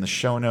yourself. It's in the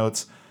show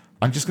notes.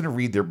 I'm just going to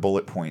read their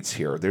bullet points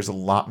here. There's a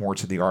lot more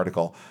to the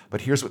article,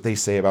 but here's what they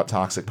say about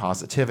toxic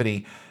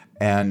positivity.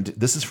 And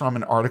this is from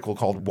an article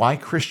called Why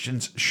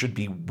Christians Should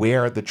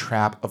Beware the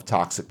Trap of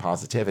Toxic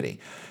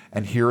Positivity.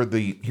 And here are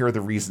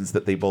the reasons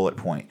that they bullet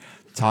point.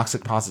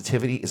 Toxic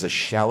positivity is a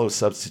shallow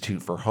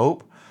substitute for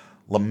hope.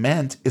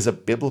 Lament is a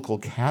biblical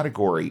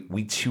category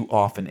we too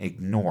often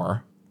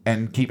ignore.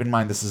 And keep in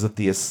mind, this is a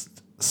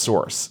theist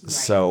source. Right.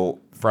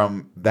 So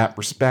from that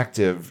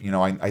perspective,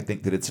 I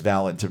think that it's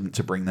valid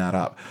to bring that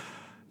up.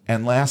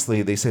 And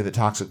lastly, they say that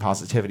toxic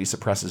positivity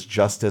suppresses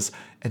justice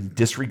and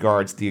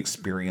disregards the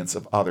experience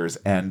of others.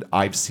 And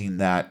I've seen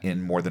that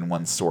in more than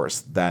one source,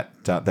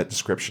 that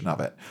description of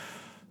it.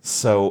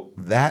 So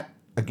that,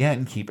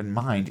 again, keep in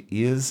mind,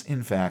 is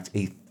in fact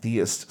a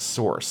theist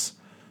source.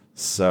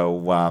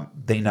 So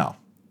they know.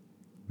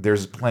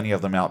 There's plenty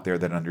of them out there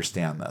that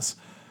understand this.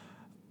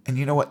 And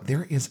you know what?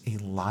 There is a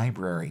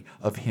library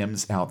of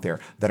hymns out there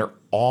that are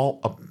all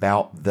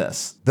about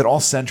this, that all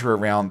center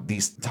around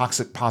these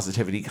toxic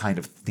positivity kind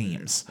of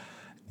themes.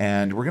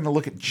 And we're going to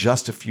look at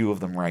just a few of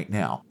them right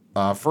now.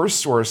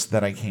 First source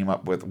that I came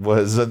up with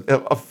was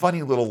a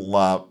funny little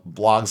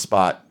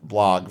blogspot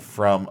blog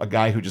from a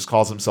guy who just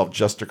calls himself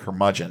Just a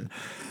Curmudgeon.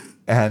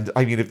 And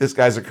I mean, if this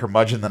guy's a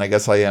curmudgeon, then I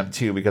guess I am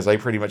too, because I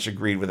pretty much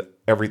agreed with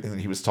everything that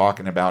he was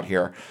talking about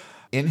here.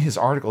 In his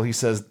article, he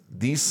says,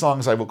 these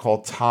songs I will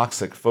call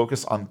toxic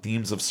focus on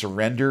themes of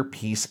surrender,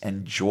 peace,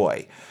 and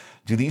joy.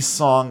 Do these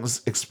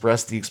songs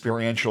express the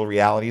experiential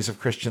realities of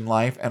Christian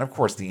life? And of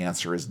course, the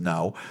answer is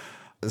no.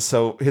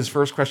 So his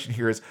first question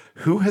here is,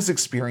 who has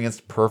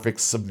experienced perfect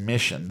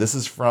submission? This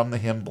is from the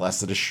hymn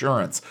Blessed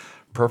Assurance.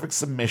 Perfect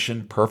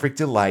submission, perfect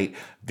delight,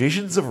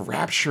 visions of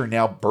rapture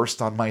now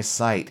burst on my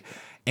sight.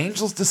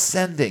 Angels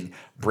descending,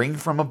 bring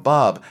from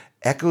above,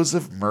 echoes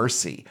of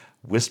mercy,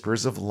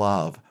 whispers of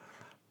love.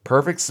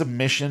 Perfect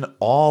submission,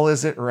 all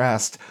is at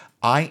rest.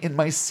 I in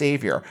my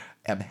Savior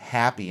am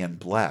happy and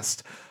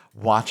blessed,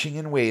 watching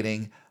and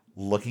waiting,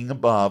 looking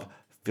above,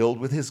 filled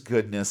with his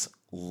goodness,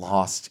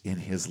 lost in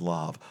his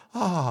love.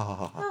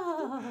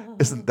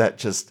 Isn't that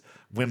just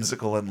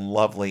whimsical and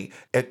lovely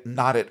and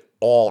not at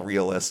all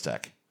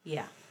realistic?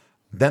 Yeah.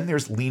 Then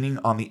there's leaning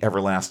on the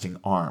everlasting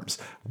arms.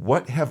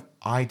 What have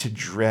I to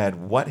dread?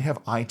 What have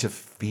I to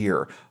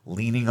fear?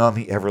 Leaning on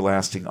the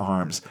everlasting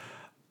arms.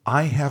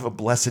 I have a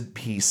blessed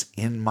peace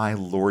in my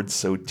Lord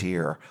so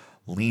dear,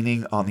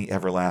 leaning on the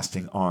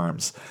everlasting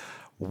arms.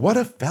 What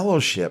a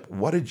fellowship,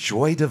 what a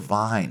joy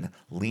divine,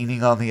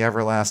 leaning on the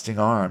everlasting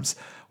arms.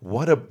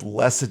 What a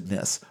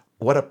blessedness,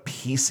 what a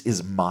peace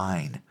is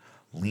mine,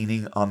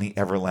 leaning on the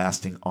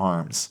everlasting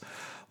arms.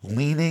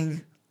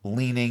 Leaning,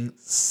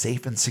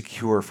 safe and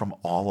secure from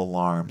all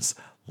alarms.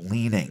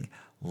 Leaning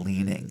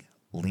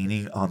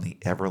on the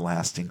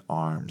everlasting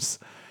arms.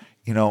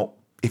 You know,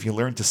 if you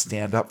learn to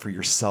stand up for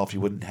yourself, you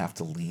wouldn't have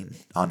to lean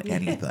on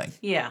anything.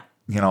 Yeah.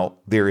 You know,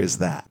 there is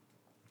that.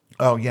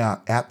 Oh, yeah,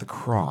 at the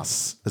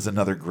cross is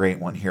another great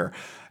one here.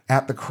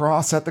 At the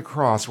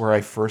cross, where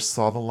I first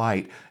saw the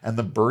light, and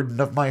the burden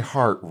of my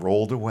heart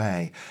rolled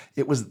away.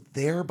 It was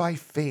there by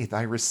faith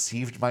I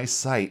received my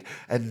sight,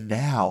 and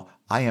now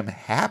I am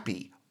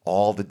happy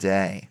all the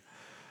day.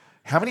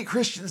 How many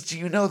Christians do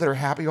you know that are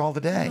happy all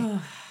the day?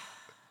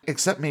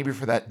 Except maybe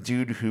for that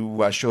dude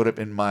who showed up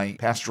in my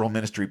pastoral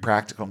ministry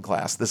practicum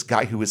class, this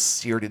guy who was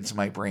seared into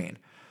my brain.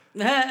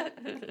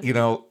 You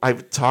know,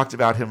 I've talked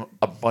about him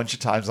a bunch of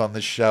times on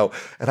this show,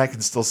 and I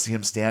can still see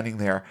him standing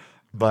there.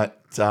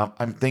 But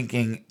I'm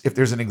thinking if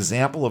there's an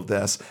example of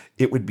this,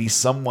 it would be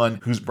someone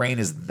whose brain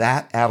is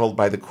that addled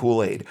by the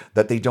Kool-Aid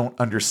that they don't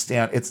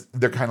understand.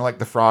 They're kind of like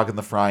the frog in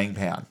the frying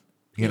pan,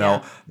 you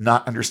know,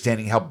 not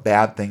understanding how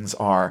bad things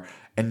are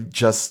and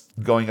just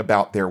going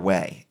about their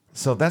way.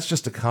 So that's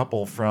just a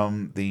couple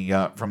from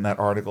that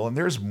article, and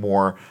there's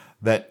more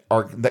that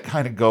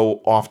kind of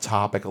go off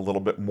topic a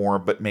little bit more,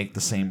 but make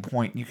the same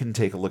point. You can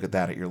take a look at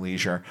that at your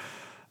leisure.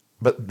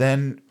 But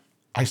then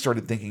I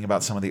started thinking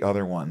about some of the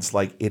other ones,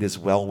 like "It is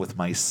well with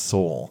my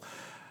soul."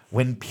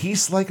 When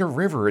peace like a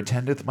river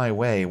attendeth my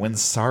way, when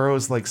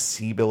sorrows like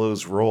sea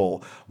billows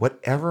roll,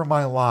 whatever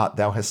my lot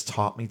thou hast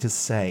taught me to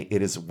say,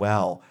 it is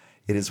well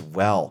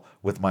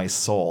with my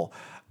soul.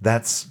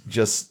 That's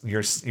just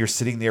you're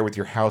sitting there with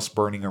your house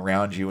burning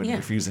around you and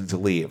refusing to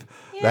leave.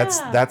 Yeah.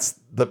 That's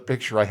the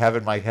picture I have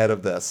in my head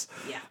of this.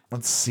 Yeah.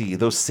 Let's see.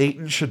 Though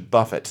Satan should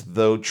buffet,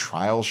 though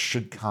trials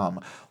should come,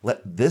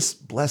 let this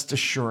blessed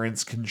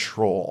assurance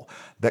control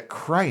that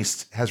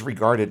Christ has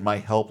regarded my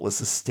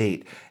helpless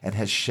estate and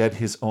has shed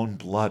his own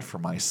blood for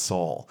my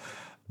soul.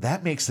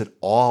 That makes it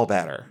all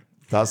better,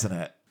 doesn't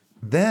it?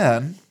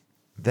 Then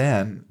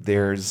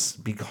there's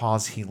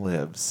because he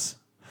lives.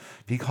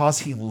 Because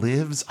he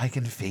lives, I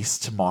can face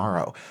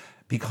tomorrow.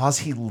 Because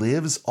he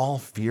lives, all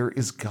fear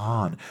is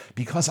gone.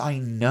 Because I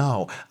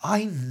know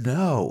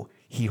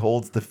he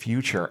holds the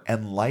future,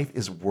 and life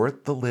is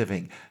worth the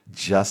living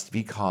just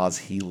because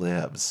he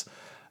lives.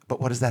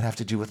 But what does that have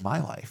to do with my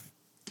life?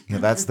 You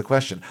know, that's the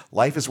question.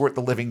 Life is worth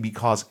the living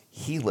because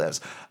he lives.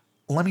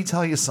 Let me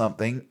tell you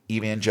something,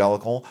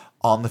 evangelical,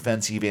 on the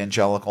fence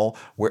evangelical,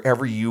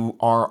 wherever you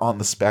are on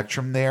the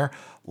spectrum there,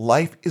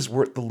 life is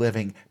worth the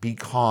living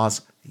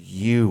because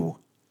you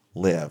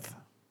live.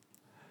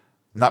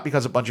 Not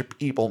because a bunch of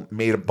people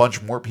made a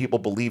bunch more people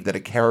believe that a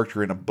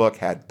character in a book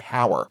had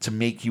power to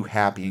make you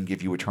happy and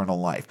give you eternal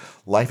life.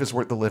 Life is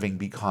worth the living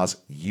because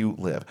you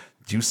live.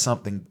 Do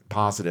something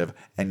positive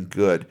and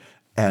good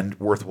and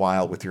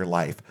worthwhile with your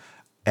life.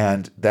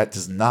 And that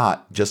does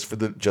not, just for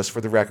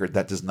the record,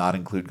 that does not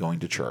include going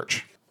to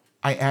church.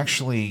 I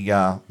actually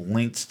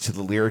linked to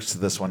the lyrics to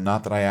this one,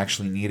 not that I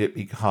actually need it,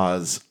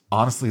 because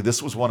honestly,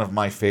 this was one of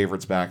my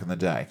favorites back in the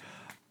day.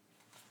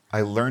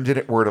 I learned it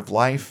at Word of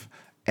Life,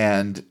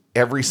 and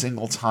every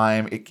single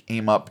time it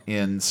came up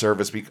in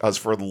service, because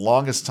for the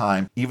longest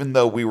time, even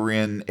though we were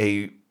in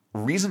a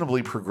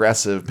reasonably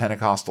progressive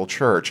Pentecostal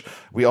church,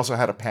 we also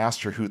had a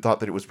pastor who thought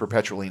that it was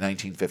perpetually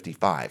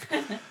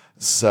 1955.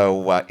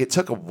 So it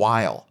took a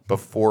while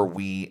before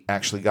we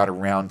actually got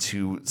around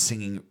to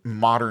singing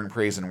modern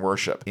praise and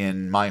worship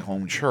in my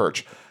home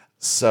church.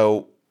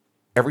 So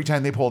every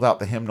time they pulled out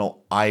the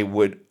hymnal, I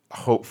would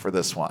hope for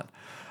this one.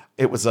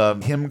 It was a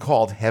hymn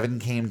called Heaven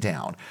Came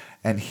Down,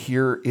 and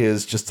here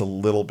is just a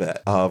little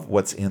bit of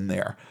what's in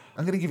there.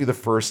 I'm going to give you the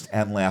first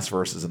and last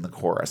verses in the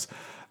chorus.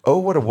 Oh,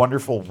 what a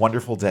wonderful,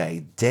 wonderful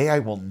day I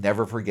will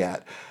never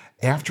forget.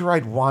 After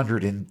I'd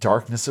wandered in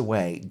darkness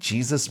away,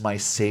 Jesus, my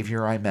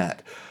Savior, I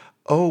met.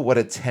 Oh, what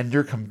a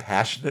tender,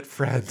 compassionate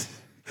friend.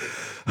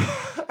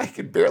 I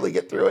can barely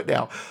get through it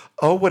now.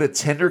 Oh, what a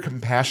tender,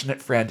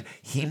 compassionate friend.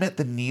 He met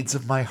the needs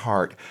of my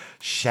heart.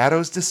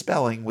 Shadows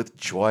dispelling, with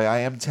joy I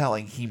am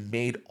telling, he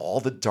made all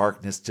the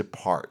darkness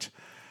depart.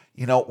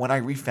 You know, when I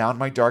refound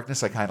my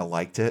darkness, I kind of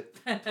liked it.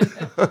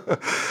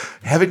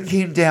 Heaven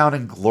came down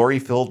and glory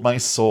filled my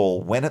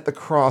soul. When at the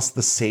cross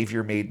the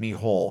Savior made me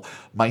whole.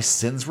 My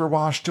sins were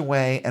washed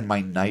away and my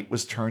night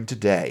was turned to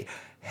day.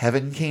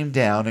 Heaven came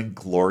down and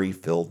glory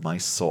filled my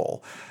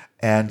soul.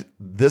 And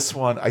this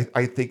one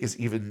I think is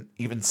even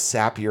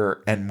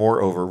sappier and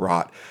more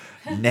overwrought.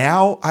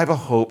 Now I've a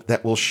hope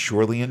that will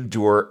surely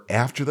endure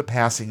after the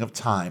passing of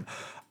time.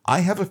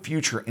 I have a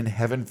future in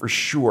heaven for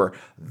sure,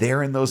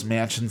 there in those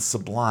mansions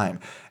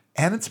sublime.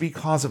 And it's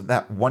because of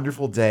that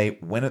wonderful day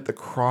when at the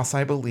cross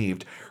I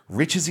believed,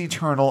 riches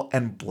eternal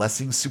and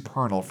blessings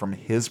supernal from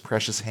his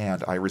precious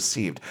hand I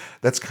received.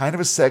 That's kind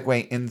of a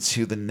segue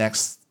into the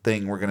next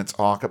thing we're going to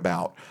talk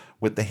about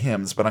with the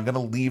hymns, but I'm going to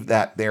leave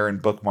that there and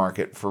bookmark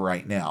it for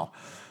right now.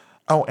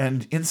 Oh,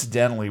 and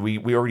incidentally,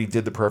 we already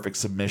did the perfect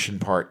submission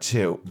part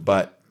too,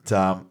 but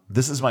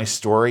this is my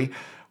story.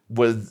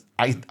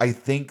 I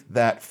think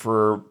that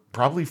for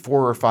probably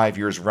 4 or 5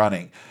 years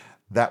running,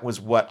 that was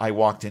what I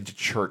walked into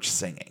church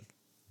singing.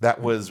 That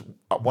was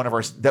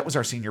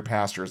our senior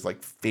pastor's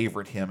like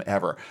favorite hymn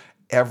ever.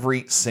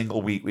 Every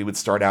single week we would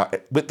start out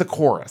with the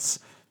chorus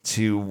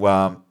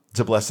to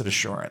Blessed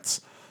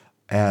Assurance.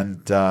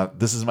 And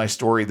this is my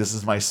story. This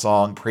is my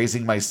song,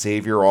 praising my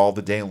Savior all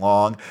the day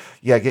long.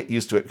 Yeah, get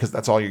used to it because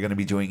that's all you're going to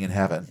be doing in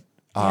heaven.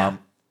 Yeah.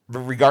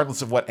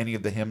 Regardless of what any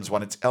of the hymns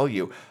want to tell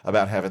you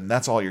about heaven,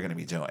 that's all you're going to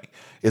be doing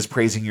is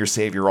praising your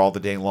Savior all the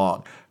day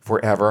long,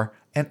 forever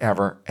and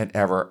ever and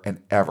ever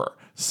and ever.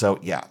 So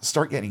yeah,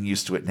 start getting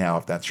used to it now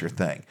if that's your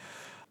thing.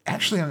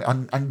 Actually,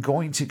 I'm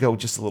going to go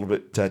just a little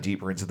bit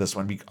deeper into this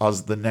one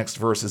because the next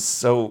verse is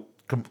so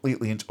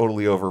completely and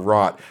totally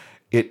overwrought.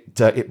 It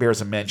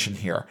bears a mention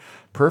here.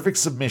 Perfect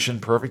submission,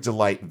 perfect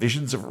delight,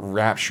 visions of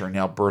rapture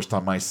now burst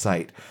on my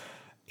sight.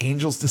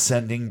 Angels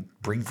descending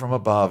bring from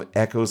above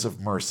echoes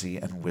of mercy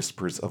and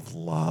whispers of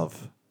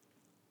love.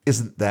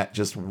 Isn't that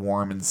just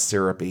warm and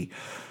syrupy?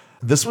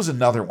 This was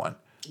another one.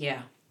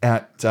 Yeah.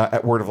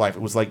 At Word of Life.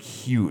 It was like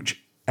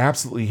huge,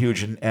 absolutely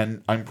huge.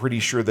 And I'm pretty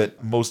sure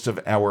that most of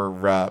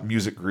our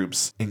music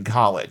groups in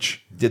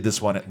college did this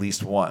one at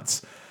least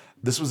once.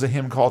 This was a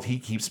hymn called He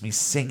Keeps Me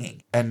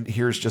Singing. And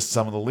here's just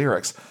some of the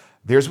lyrics.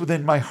 There's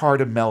within my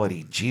heart a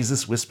melody.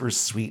 Jesus whispers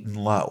sweet and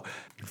low.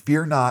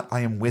 Fear not, I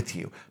am with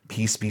you.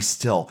 Peace be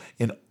still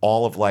in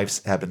all of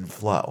life's ebb and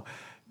flow.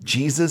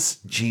 Jesus,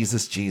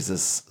 Jesus,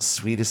 Jesus,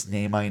 sweetest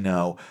name I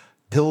know,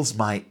 fills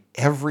my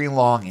every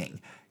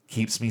longing,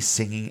 keeps me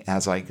singing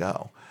as I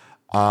go.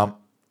 I'll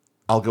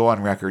go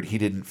on record. He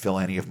didn't fill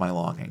any of my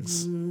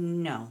longings.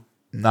 No.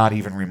 Not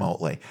even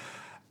remotely.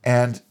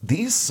 And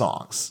these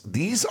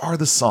are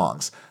the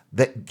songs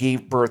that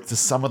gave birth to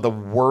some of the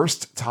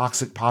worst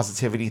toxic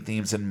positivity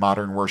themes in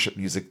modern worship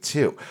music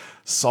too.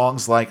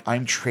 Songs like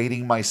I'm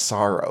Trading My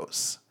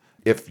Sorrows,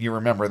 if you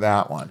remember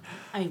that one.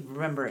 I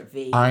remember it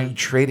vaguely. I'm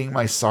trading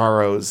my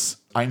sorrows.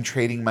 I'm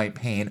trading my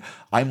pain.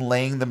 I'm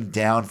laying them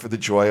down for the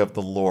joy of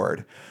the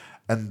Lord.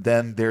 And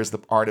then there's the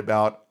part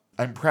about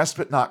I'm pressed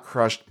but not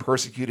crushed,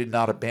 persecuted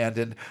not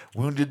abandoned,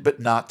 wounded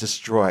but not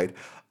destroyed.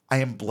 I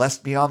am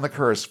blessed beyond the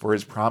curse, for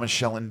his promise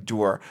shall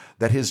endure,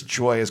 that his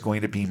joy is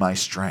going to be my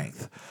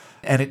strength.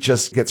 And it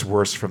just gets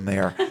worse from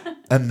there.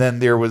 And then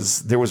there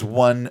was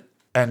one,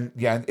 and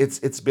yeah,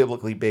 it's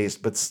biblically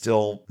based, but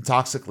still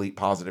toxically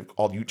positive,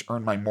 called You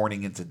Turn My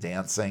Mourning into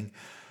Dancing.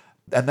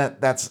 And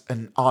that's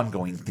an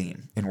ongoing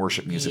theme in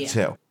worship music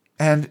too.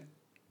 And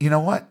you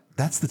know what?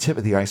 That's the tip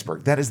of the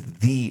iceberg. That is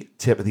the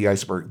tip of the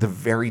iceberg, the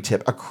very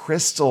tip, a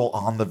crystal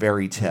on the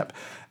very tip.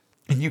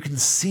 And you can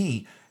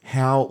see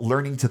how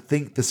learning to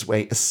think this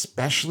way,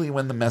 especially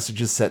when the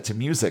message is set to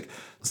music,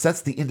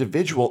 sets the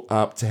individual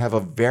up to have a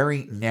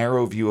very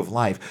narrow view of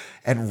life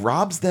and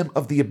robs them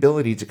of the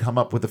ability to come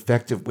up with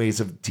effective ways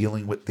of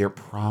dealing with their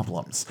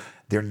problems,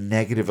 their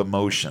negative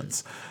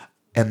emotions.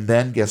 And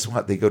then guess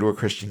what? They go to a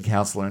Christian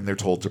counselor and they're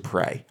told to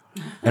pray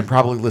and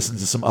probably listen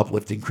to some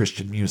uplifting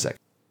Christian music.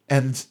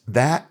 And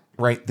that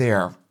right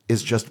there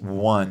is just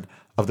one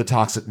of the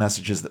toxic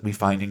messages that we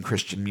find in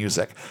Christian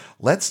music.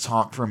 Let's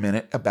talk for a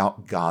minute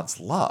about God's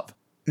love.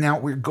 Now,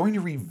 we're going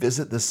to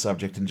revisit this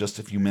subject in just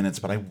a few minutes,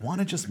 but I want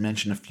to just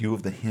mention a few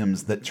of the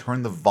hymns that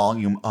turn the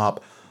volume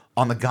up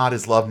on the God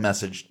is love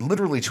message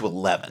literally to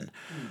 11.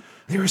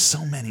 There are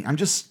so many. I'm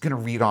just going to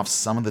read off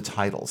some of the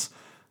titles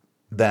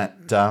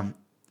that,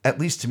 at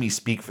least to me,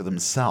 speak for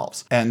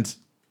themselves. And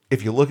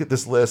if you look at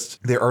this list,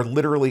 there are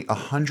literally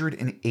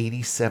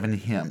 187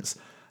 hymns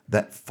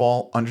that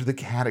fall under the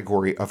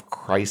category of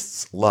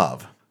Christ's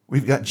love.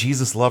 We've got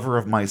Jesus, lover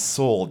of my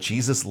soul.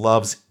 Jesus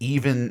loves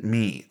even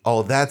me.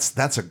 Oh,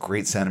 that's a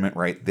great sentiment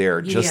right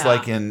there. Just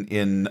like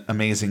in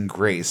Amazing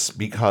Grace,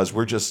 because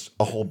we're just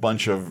a whole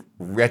bunch of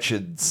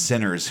wretched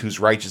sinners whose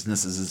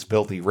righteousness is as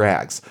filthy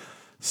rags.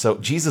 So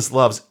Jesus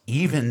loves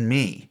even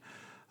me.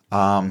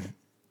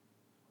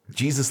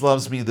 Jesus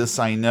loves me, this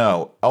I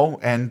know. Oh,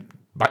 and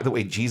by the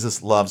way,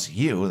 Jesus loves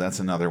you. That's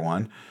another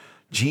one.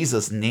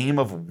 Jesus, name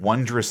of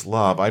wondrous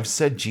love. I've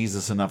said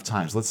Jesus enough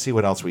times. Let's see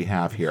what else we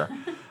have here.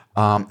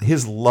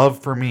 His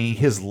love for me.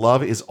 His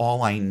love is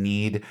all I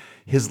need.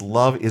 His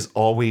love is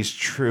always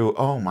true.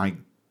 Oh my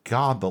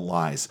God, the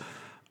lies.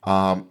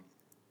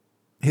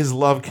 His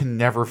love can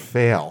never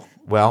fail.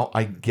 Well,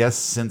 I guess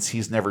since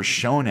he's never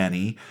shown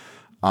any,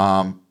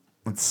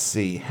 let's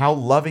see. How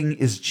loving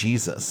is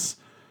Jesus?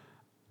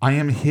 I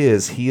am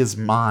his, he is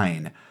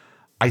mine.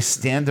 I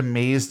stand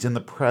amazed in the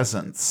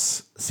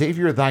presence.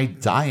 Savior, thy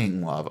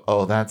dying love.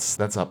 Oh, that's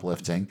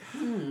uplifting.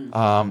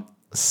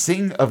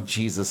 Sing of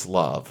Jesus'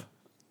 love.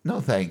 No,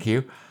 thank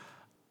you.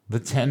 The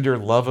tender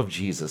love of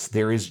Jesus.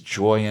 There is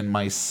joy in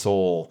my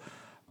soul.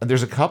 And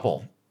there's a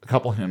couple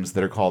hymns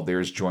that are called There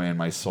is Joy in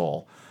My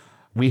Soul.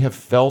 We have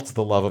felt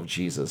the love of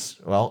Jesus.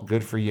 Well,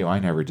 good for you. I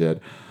never did.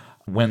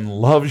 When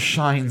love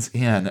shines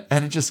in,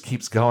 and it just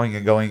keeps going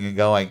and going and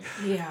going.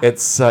 Yeah.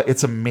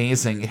 It's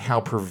amazing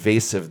how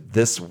pervasive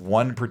this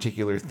one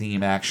particular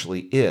theme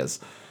actually is.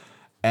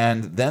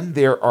 And then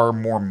there are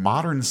more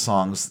modern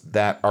songs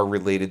that are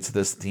related to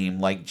this theme,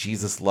 like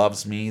Jesus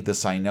Loves Me,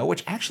 This I Know,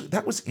 which actually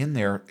that was in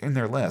their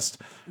list.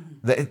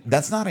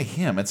 That's not a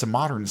hymn, it's a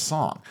modern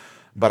song,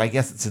 but I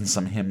guess it's in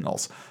some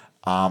hymnals.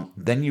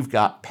 Then you've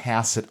got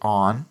Pass It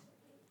On.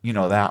 You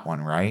know that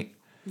one, right?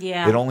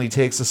 Yeah. It only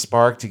takes a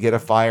spark to get a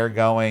fire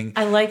going.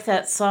 I like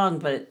that song,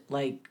 but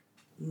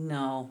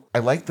no. I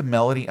like the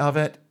melody of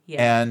it.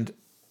 Yeah. And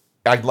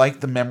I like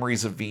the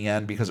Memories of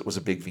VN because it was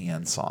a big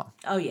VN song.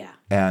 Oh, yeah.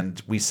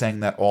 And we sang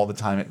that all the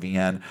time at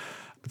VN.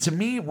 To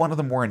me, one of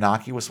the more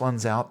innocuous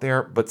ones out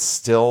there, but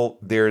still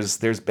there's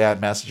bad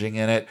messaging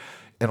in it.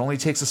 It only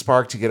takes a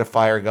spark to get a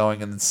fire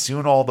going, and then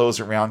soon all those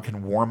around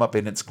can warm up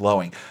and it's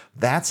glowing.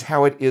 That's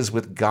how it is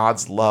with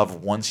God's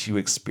love once you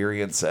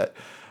experience it.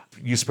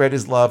 You spread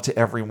his love to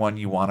everyone,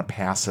 you want to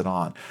pass it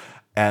on.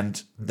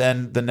 And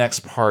then the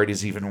next part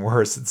is even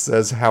worse. It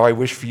says, how I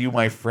wish for you,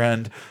 my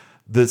friend,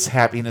 this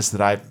happiness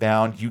that I've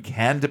found. You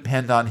can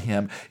depend on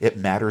him. It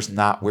matters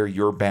not where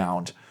you're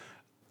bound.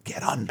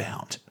 Get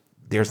unbound.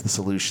 There's the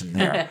solution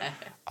there.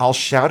 I'll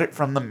shout it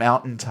from the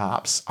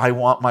mountaintops. I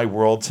want my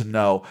world to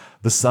know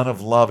the Son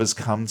of Love has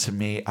come to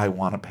me. I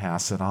want to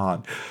pass it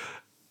on.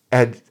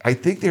 And I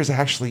think there's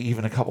actually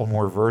even a couple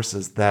more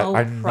verses that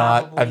I'm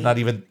not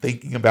even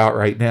thinking about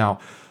right now.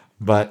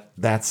 But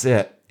that's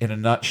it in a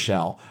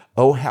nutshell.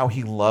 Oh, how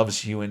he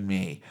loves you and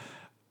me.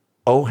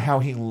 Oh, how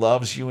he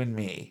loves you and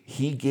me.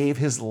 He gave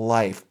his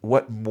life.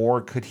 What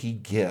more could he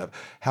give?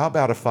 How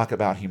about a fuck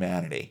about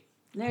humanity?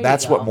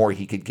 That's what more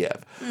he could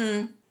give.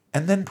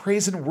 And then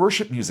praise and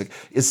worship music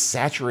is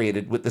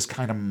saturated with this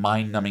kind of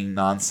mind-numbing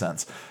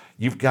nonsense.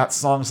 You've got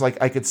songs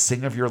like I Could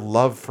Sing of Your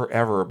Love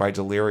Forever by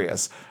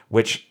Delirious,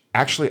 which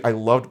actually I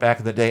loved back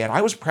in the day. And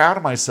I was proud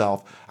of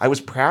myself. I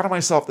was proud of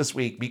myself this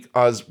week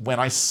because when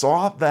I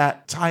saw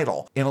that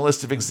title in a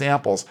list of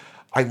examples,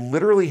 I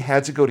literally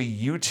had to go to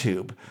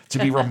YouTube to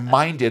be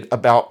reminded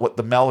about what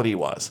the melody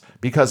was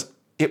because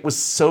it was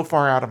so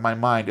far out of my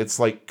mind. It's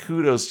like,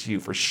 kudos to you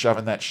for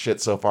shoving that shit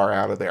so far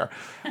out of there.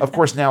 Of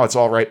course, now it's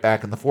all right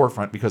back in the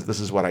forefront because this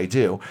is what I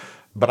do,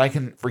 but I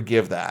can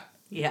forgive that.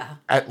 Yeah.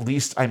 At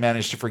least I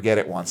managed to forget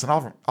it once,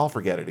 and I'll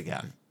forget it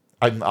again.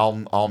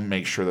 I'll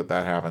make sure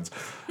that happens.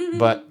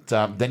 But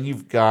then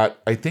you've got,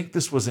 I think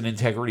this was an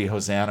Integrity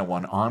Hosanna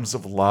one, Arms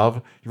of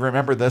Love. You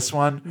remember this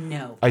one?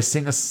 No. I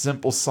sing a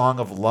simple song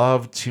of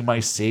love to my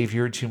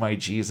Savior, to my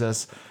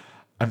Jesus.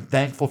 I'm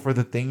thankful for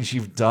the things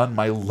you've done,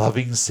 my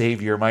loving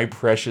Savior, my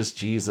precious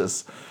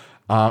Jesus.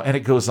 And it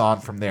goes on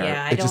from there.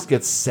 Yeah, it just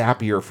gets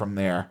sappier from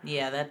there.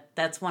 Yeah,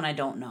 that's one I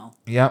don't know.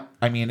 Yeah,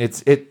 I mean,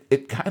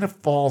 it kind of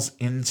falls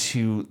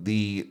into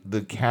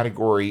the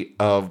category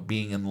of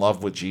being in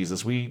love with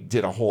Jesus. We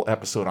did a whole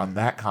episode on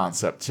that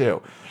concept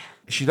too.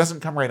 She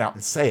doesn't come right out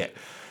and say it,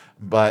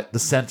 but the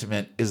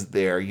sentiment is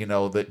there,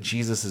 that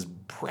Jesus is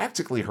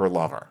practically her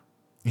lover.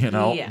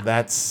 Yeah.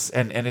 That's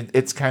and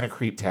it's kind of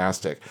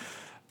creeptastic.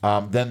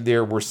 Then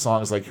there were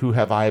songs like Who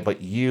Have I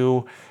But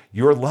You?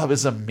 Your love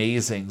is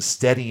amazing,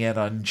 steady and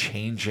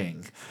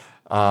unchanging.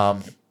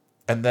 And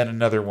then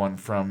another one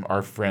from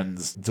our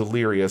friends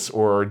Delirious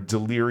or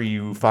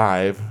Deliriu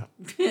 5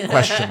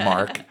 question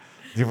mark.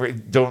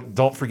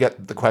 Don't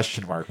forget the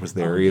question mark was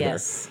there either.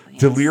 Yes.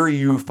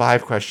 Deliriu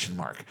 5 question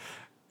mark.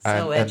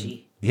 So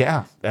edgy.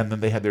 And then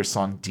they had their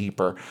song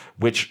Deeper,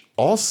 which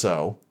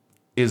also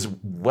is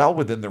well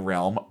within the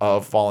realm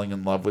of falling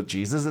in love with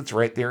Jesus. It's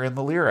right there in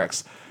the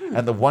lyrics.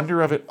 And the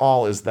wonder of it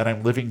all is that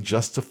I'm living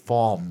just to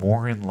fall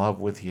more in love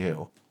with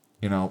you.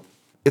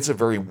 It's a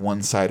very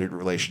one-sided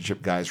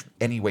relationship, guys,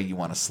 any way you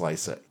want to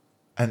slice it.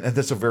 And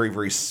that's a very,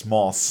 very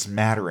small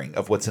smattering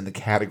of what's in the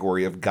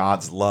category of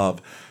God's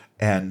love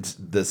and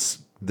this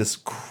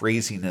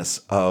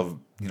craziness of,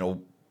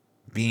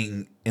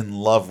 being in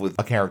love with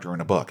a character in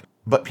a book.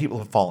 But people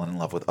have fallen in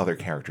love with other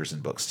characters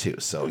in books too.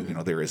 So,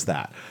 there is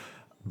that.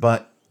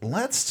 But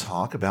let's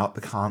talk about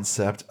the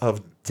concept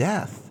of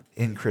death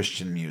in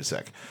Christian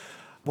music.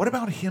 What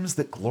about hymns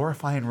that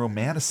glorify and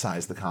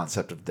romanticize the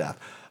concept of death?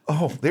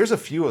 Oh, there's a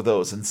few of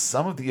those, and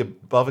some of the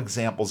above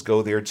examples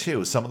go there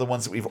too. Some of the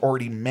ones that we've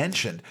already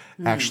mentioned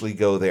actually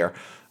go there.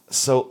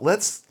 So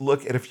let's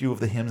look at a few of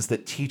the hymns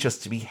that teach us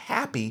to be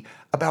happy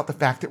about the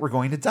fact that we're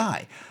going to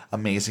die.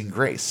 Amazing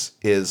Grace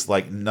is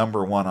like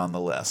number one on the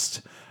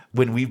list.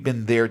 When we've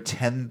been there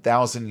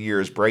 10,000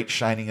 years, bright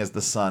shining as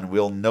the sun,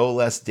 we'll no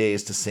less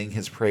days to sing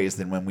his praise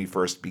than when we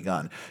first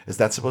begun. Is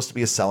that supposed to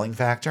be a selling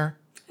factor?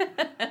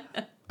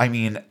 I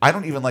mean, I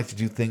don't even like to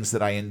do things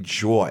that I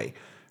enjoy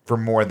for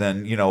more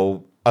than,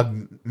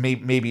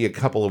 maybe a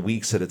couple of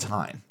weeks at a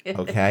time.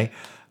 Okay?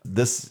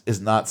 This is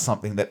not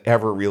something that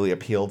ever really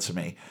appealed to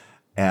me.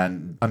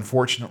 And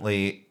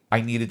unfortunately,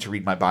 I needed to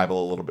read my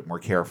Bible a little bit more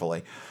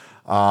carefully.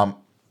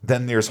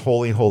 Then there's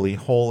Holy, Holy,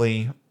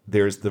 Holy.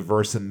 There's the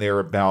verse in there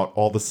about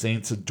all the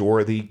saints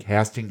adore thee,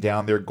 casting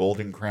down their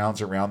golden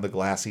crowns around the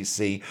glassy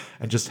sea,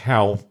 and just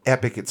how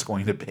epic it's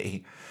going to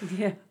be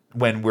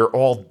when we're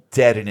all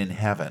dead and in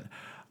heaven.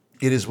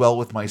 It is well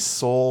with my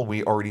soul.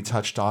 We already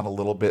touched on a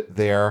little bit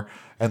there.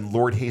 And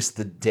Lord, haste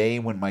the day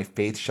when my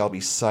faith shall be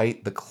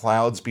sight. The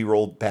clouds be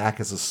rolled back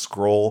as a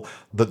scroll.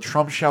 The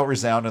trump shall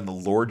resound and the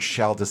Lord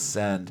shall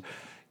descend.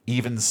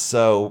 Even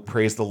so,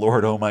 praise the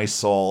Lord, O my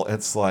soul.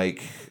 It's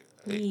like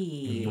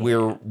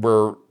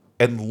we're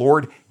and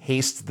Lord,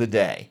 haste the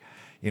day.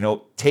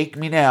 Take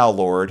me now,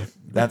 Lord.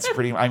 That's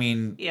pretty. I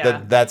mean,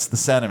 that's the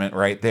sentiment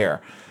right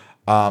there.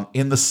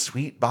 In the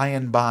sweet by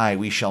and by,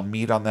 we shall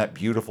meet on that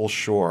beautiful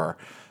shore.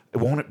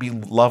 Won't it be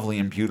lovely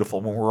and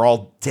beautiful when we're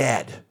all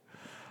dead?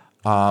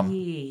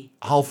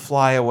 I'll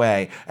fly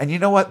away. And you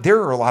know what? There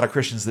are a lot of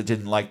Christians that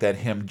didn't like that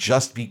hymn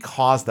just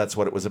because that's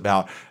what it was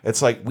about.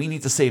 It's like, we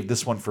need to save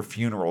this one for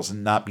funerals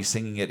and not be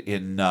singing it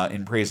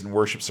in praise and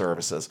worship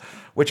services,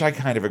 which I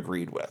kind of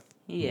agreed with.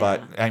 Yeah.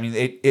 But I mean,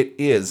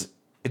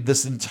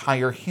 this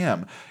entire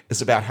hymn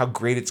is about how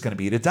great it's going to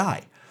be to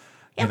die.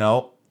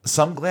 Yep.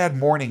 Some glad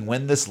morning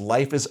when this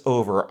life is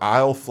over,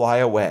 I'll fly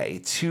away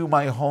to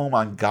my home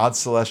on God's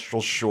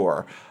celestial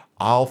shore.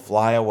 I'll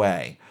fly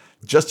away.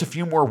 Just a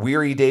few more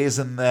weary days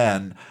and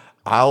then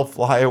I'll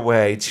fly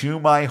away to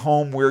my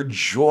home where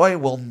joy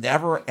will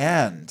never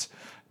end.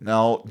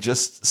 No,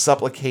 just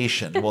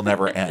supplication will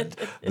never end.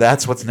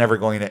 That's what's never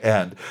going to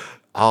end.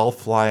 I'll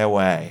fly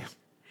away.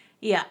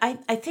 Yeah,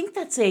 I think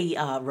that's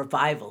a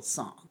revival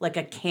song, like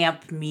a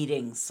camp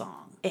meeting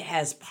song. It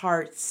has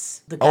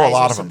parts. The guys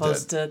are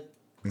supposed to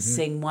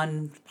sing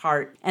one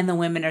part, and the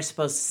women are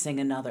supposed to sing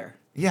another.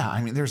 Yeah,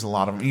 I mean, there's a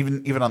lot of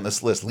them. Even on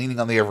this list, Leaning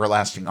on the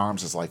Everlasting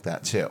Arms is like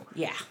that too.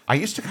 Yeah. I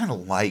used to kind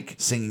of like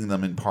singing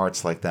them in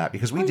parts like that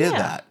because we did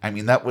that. I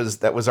mean, that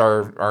was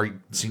our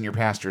senior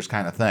pastor's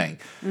kind of thing.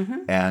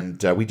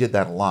 And we did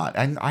that a lot.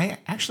 And I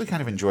actually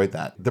kind of enjoyed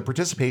that. The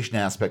participation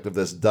aspect of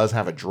this does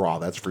have a draw,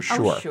 that's for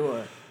sure. Oh,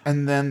 sure.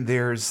 And then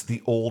there's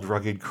the Old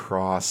Rugged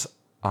Cross.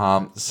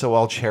 So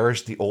I'll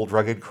cherish the old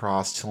rugged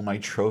cross till my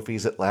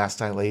trophies at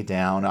last I lay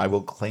down. I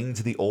will cling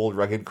to the old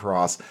rugged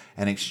cross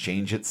and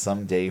exchange it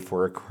someday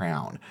for a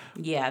crown.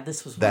 Yeah,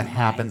 this was that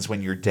happens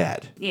when you're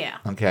dead. Yeah.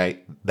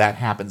 Okay, that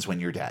happens when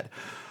you're dead.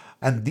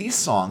 And these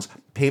songs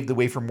paved the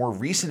way for more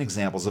recent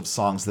examples of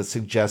songs that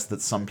suggest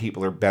that some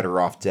people are better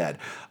off dead.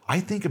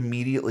 I think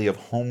immediately of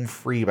Home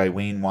Free by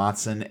Wayne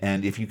Watson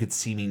and If You Could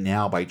See Me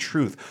Now by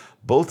Truth,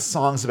 both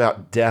songs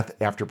about death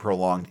after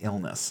prolonged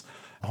illness.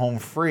 Home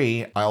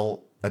Free,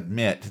 I'll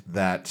admit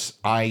that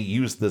I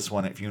used this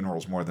one at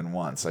funerals more than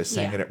once. I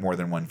sang it at more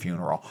than one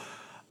funeral.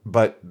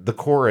 But the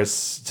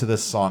chorus to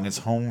this song is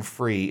home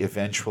free.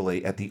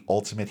 Eventually, at the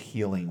ultimate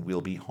healing,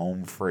 we'll be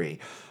home free.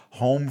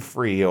 Home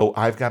free. Oh,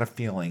 I've got a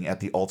feeling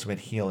at the ultimate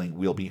healing,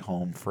 we'll be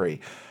home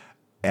free.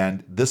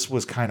 And this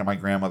was kind of my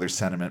grandmother's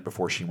sentiment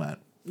before she went.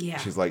 Yeah.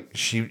 She's like,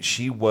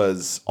 she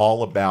was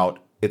all about,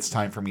 it's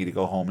time for me to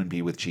go home and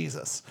be with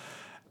Jesus.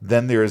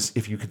 Then there's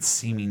If You Could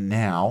See Me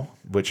Now,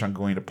 which I'm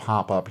going to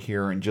pop up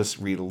here and just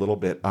read a little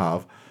bit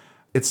of.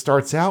 It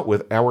starts out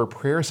with, our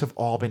prayers have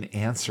all been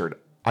answered.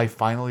 I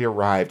finally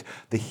arrived.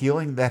 The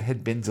healing that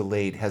had been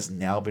delayed has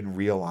now been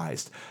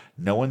realized.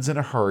 No one's in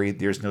a hurry.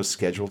 There's no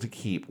schedule to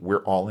keep.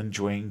 We're all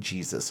enjoying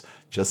Jesus,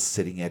 just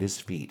sitting at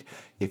his feet.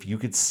 If you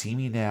could see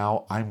me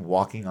now, I'm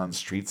walking on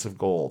streets of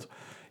gold.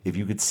 If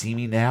you could see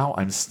me now,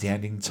 I'm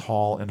standing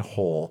tall and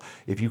whole.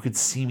 If you could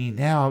see me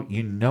now,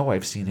 you know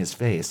I've seen his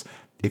face.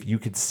 If you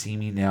could see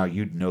me now,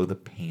 you'd know the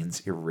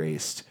pain's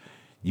erased.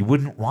 You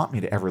wouldn't want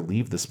me to ever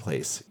leave this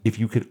place if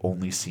you could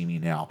only see me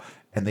now.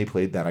 And they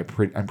played that.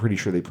 I'm pretty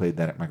sure they played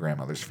that at my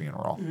grandmother's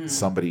funeral.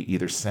 Somebody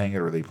either sang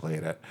it or they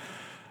played it.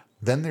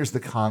 Then there's the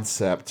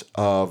concept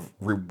of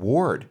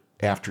reward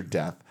after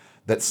death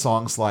that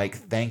songs like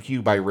Thank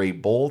You by Ray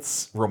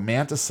Boltz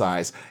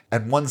romanticize,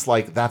 and ones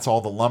like That's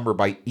All the Lumber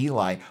by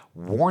Eli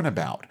warn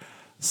about.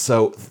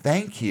 So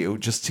Thank You,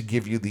 just to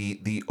give you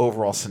the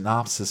overall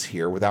synopsis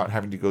here without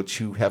having to go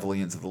too heavily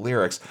into the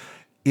lyrics,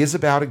 is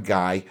about a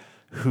guy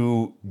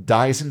who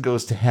dies and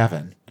goes to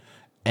heaven,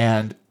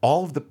 and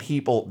all of the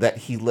people that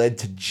he led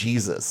to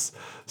Jesus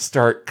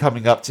start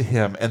coming up to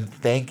him and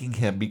thanking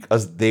him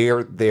because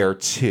they're there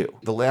too.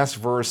 The last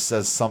verse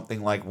says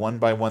something like, one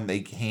by one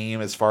they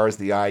came as far as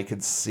the eye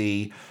could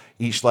see,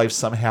 each life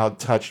somehow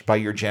touched by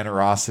your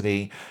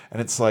generosity.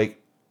 And it's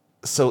like,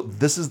 so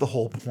this is the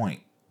whole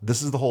point.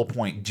 This is the whole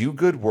point. Do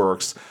good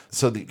works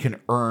so that you can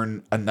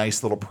earn a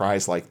nice little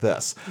prize like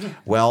this. Yeah.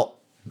 Well,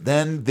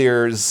 then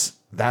there's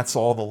That's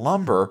All the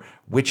Lumber,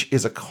 which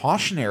is a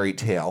cautionary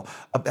tale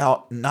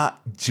about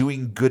not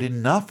doing good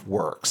enough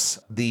works.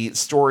 The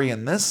story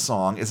in this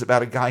song is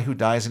about a guy who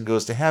dies and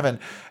goes to heaven,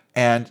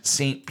 and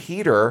St.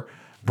 Peter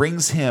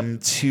brings him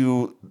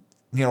to,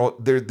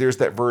 there's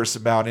that verse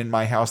about in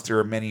my house there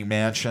are many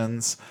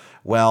mansions.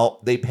 Well,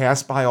 they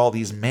pass by all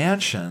these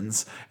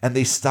mansions and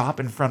they stop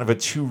in front of a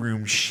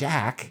 2-room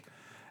shack.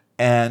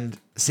 And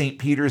St.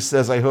 Peter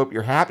says, I hope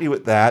you're happy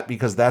with that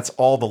because that's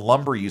all the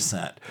lumber you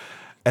sent.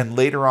 And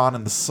later on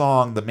in the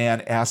song, the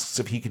man asks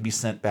if he can be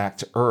sent back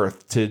to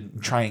earth to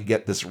try and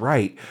get this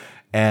right.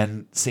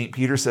 And St.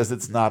 Peter says,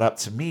 it's not up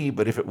to me,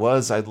 but if it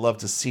was, I'd love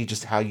to see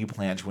just how you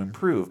plan to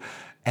improve.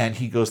 And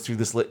he goes through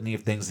this litany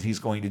of things that he's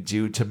going to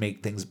do to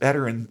make things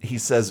better. And he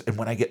says, and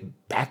when I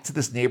get back to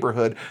this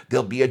neighborhood,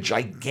 there'll be a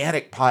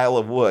gigantic pile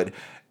of wood.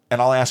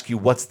 And I'll ask you,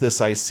 what's this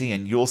I see?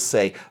 And you'll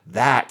say,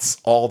 that's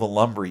all the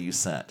lumber you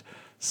sent.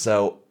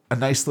 So a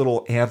nice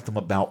little anthem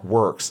about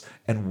works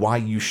and why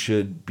you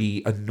should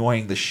be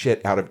annoying the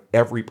shit out of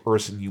every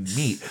person you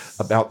meet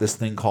about this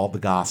thing called the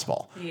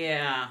gospel.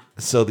 Yeah.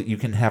 So that you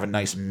can have a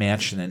nice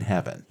mansion in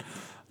heaven.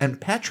 And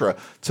Petra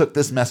took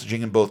this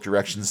messaging in both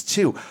directions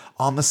too,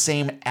 on the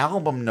same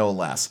album no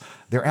less.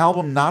 Their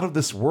album Not of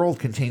This World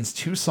contains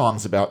 2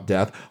 songs about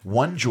death,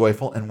 one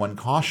joyful and one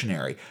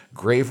cautionary,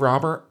 Grave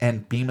Robber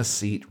and Bema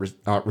Seat,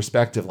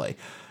 respectively.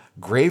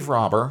 Grave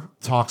Robber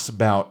talks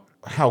about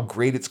how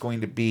great it's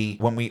going to be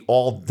when we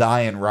all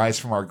die and rise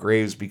from our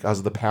graves because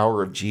of the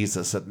power of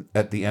Jesus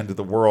at the end of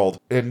the world.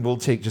 And we'll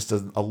take just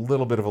a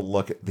little bit of a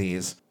look at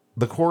these.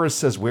 The chorus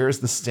says, where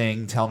is the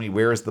sting? Tell me,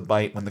 where is the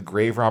bite when the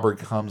grave robber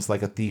comes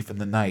like a thief in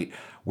the night?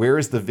 Where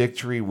is the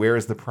victory? Where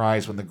is the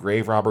prize when the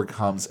grave robber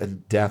comes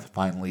and death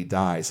finally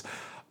dies?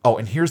 Oh,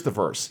 and here's the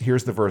verse.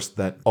 Here's the verse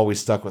that always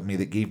stuck with me,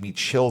 that gave me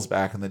chills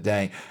back in the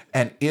day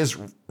and is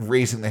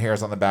raising the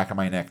hairs on the back of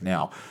my neck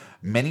now.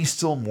 Many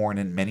still mourn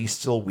and many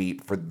still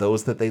weep for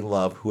those that they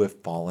love who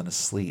have fallen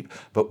asleep.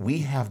 But we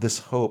have this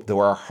hope, though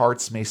our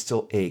hearts may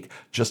still ache,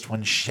 just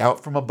one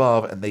shout from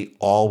above and they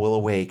all will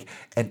awake.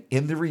 And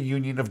in the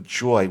reunion of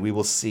joy we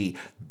will see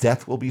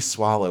death will be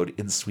swallowed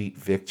in sweet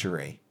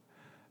victory.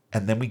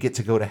 And then we get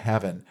to go to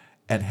heaven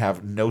and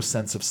have no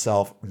sense of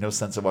self, no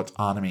sense of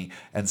autonomy,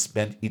 and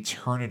spend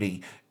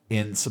eternity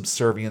in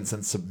subservience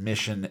and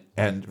submission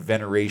and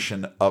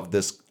veneration of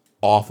this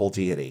awful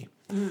deity.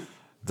 Mm.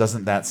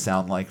 Doesn't that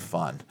sound like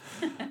fun?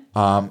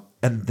 And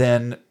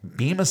then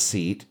Bema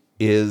Seat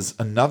is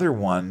another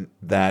one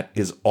that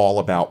is all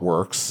about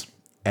works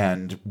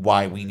and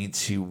why we need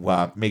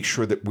to make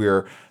sure that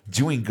we're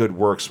doing good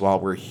works while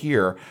we're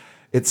here.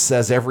 It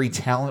says every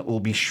talent will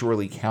be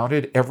surely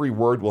counted. Every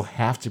word will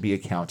have to be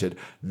accounted.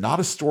 Not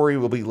a story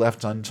will be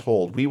left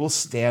untold. We will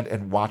stand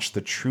and watch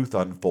the truth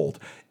unfold.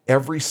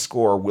 Every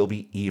score will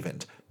be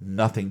evened.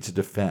 Nothing to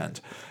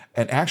defend.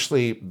 And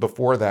actually,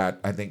 before that,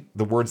 I think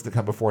the words that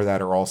come before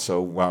that are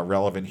also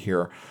relevant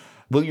here.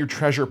 Will your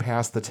treasure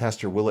pass the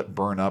test, or will it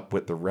burn up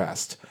with the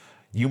rest?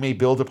 You may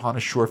build upon a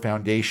sure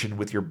foundation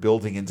with your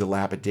building in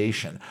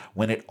dilapidation.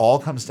 When it all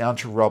comes down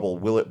to rubble,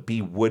 will it be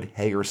wood,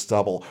 hay, or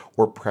stubble,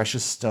 or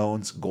precious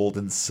stones, gold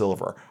and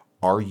silver?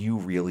 Are you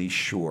really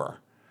sure?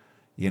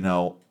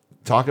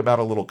 Talk about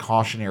a little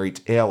cautionary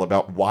tale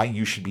about why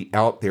you should be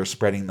out there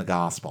spreading the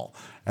gospel.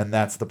 And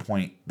that's the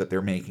point that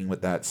they're making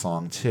with that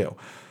song too.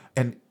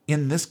 And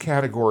in this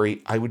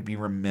category, I would be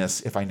remiss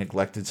if I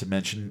neglected to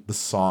mention the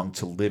song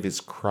To Live is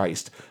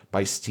Christ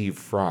by Steve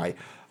Fry.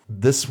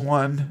 This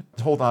one,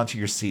 hold on to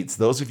your seats.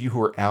 Those of you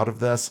who are out of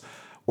this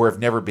or have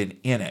never been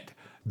in it,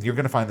 you're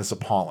going to find this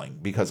appalling,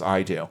 because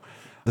I do.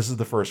 This is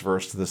the first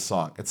verse to this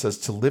song. It says,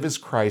 to live is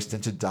Christ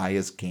and to die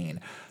is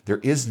gain. There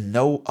is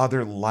no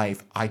other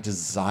life I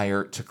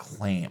desire to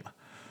claim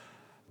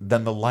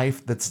than the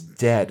life that's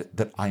dead,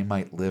 that I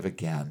might live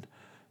again.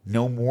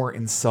 No more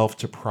in self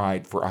to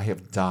pride, for I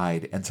have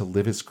died, and to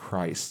live is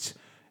Christ,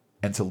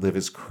 and to live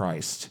is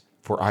Christ,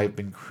 for I have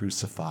been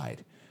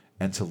crucified,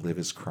 and to live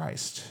is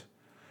Christ.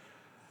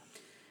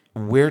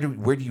 Where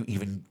do you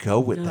even go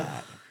with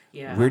that?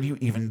 Yeah. Where do you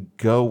even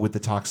go with the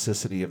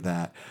toxicity of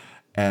that?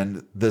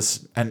 And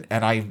this, and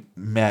I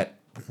met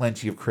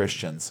plenty of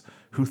Christians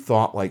who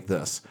thought like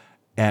this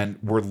and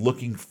were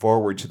looking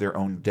forward to their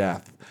own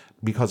death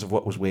because of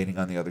what was waiting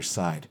on the other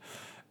side.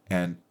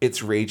 And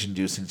it's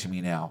rage-inducing to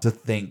me now to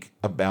think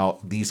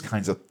about these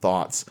kinds of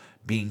thoughts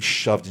being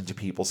shoved into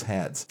people's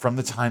heads from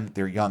the time that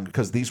they're young,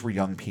 because these were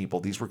young people.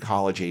 These were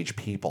college-age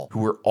people who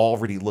were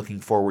already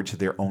looking forward to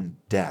their own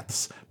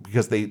deaths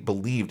because they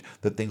believed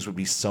that things would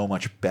be so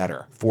much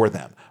better for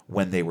them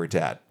when they were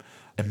dead.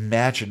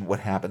 Imagine what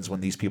happens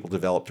when these people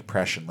develop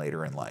depression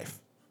later in life.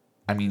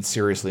 I mean,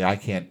 seriously, I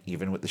can't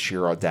even with the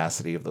sheer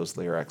audacity of those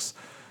lyrics.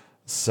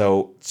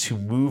 So to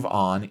move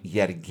on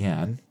yet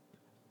again,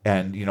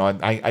 and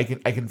I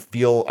can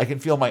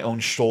feel my own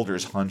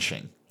shoulders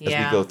hunching as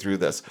we go through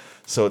this.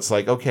 So it's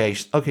like, okay,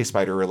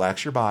 Spider,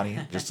 relax your body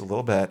just a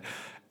little bit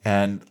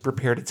and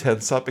prepare to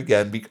tense up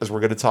again, because we're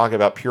going to talk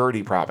about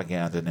purity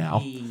propaganda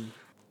now.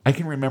 I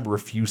can remember a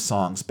few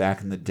songs back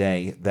in the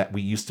day that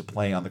we used to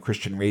play on the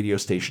Christian radio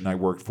station I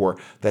worked for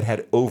that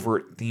had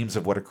overt themes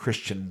of what a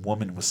Christian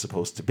woman was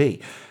supposed to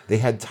be. They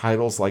had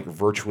titles like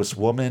Virtuous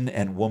Woman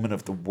and Woman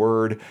of the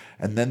Word,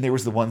 and then there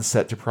was the one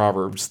set to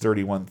Proverbs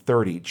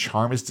 31:30,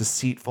 Charm is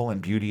deceitful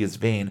and beauty is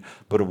vain,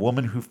 but a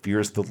woman who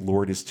fears the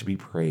Lord is to be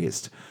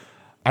praised.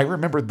 I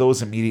remembered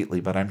those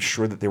immediately, but I'm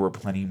sure that there were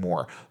plenty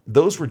more.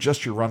 Those were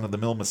just your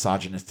run-of-the-mill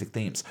misogynistic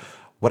themes.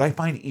 What I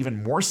find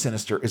even more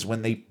sinister is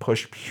when they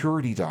push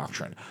purity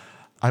doctrine.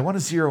 I want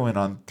to zero in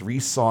on 3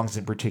 songs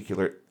in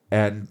particular,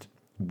 and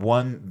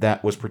one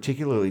that was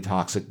particularly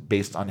toxic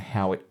based on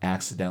how it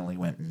accidentally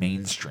went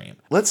mainstream.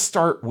 Let's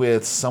start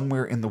with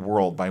Somewhere in the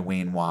World by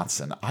Wayne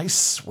Watson. I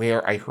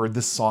swear I heard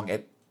this song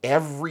at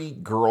every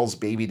girl's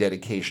baby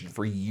dedication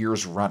for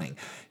years running.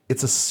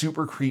 It's a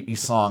super creepy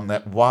song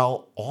that,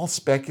 while all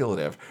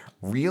speculative,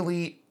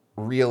 really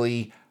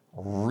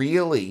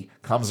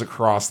comes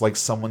across like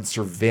someone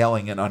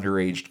surveilling an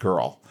underage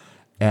girl.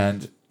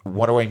 And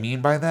what do I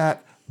mean by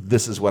that?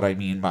 This is what I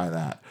mean by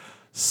that.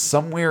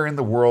 Somewhere in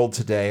the world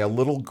today, a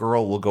little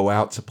girl will go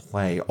out to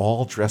play,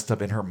 all dressed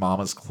up in her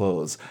mama's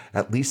clothes.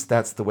 At least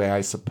that's the way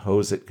I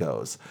suppose it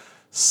goes.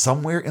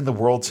 Somewhere in the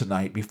world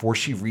tonight, before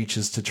she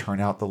reaches to turn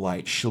out the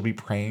light, she'll be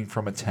praying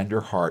from a tender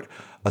heart,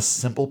 a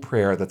simple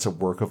prayer that's a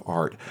work of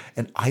art.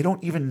 And I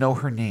don't even know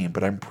her name,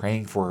 but I'm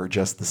praying for her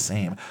just the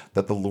same,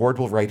 that the Lord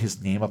will write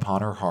his name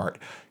upon her heart.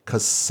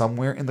 'Cause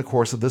somewhere in the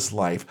course of this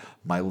life,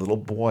 my little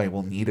boy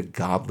will need a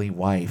godly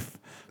wife.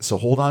 So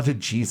hold on to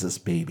Jesus,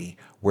 baby,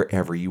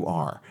 wherever you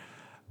are.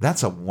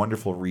 That's a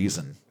wonderful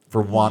reason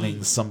for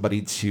wanting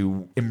somebody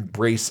to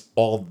embrace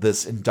all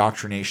this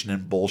indoctrination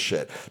and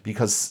bullshit,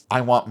 because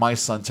I want my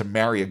son to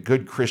marry a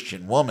good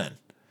Christian woman.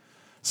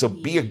 So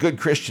be a good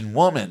Christian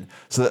woman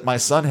so that my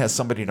son has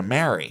somebody to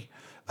marry.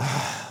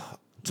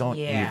 Don't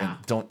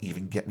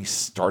even get me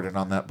started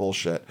on that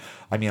bullshit.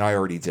 I mean, I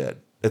already did.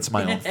 It's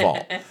my own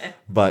fault.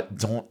 But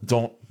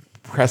don't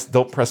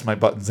press my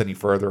buttons any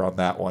further on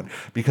that one,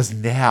 because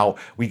now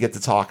we get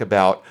to talk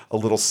about a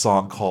little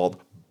song called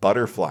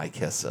Butterfly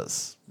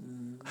Kisses.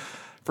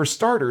 For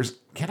starters,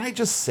 can I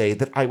just say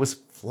that I was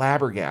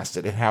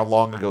flabbergasted at how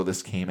long ago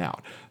this came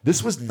out.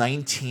 This was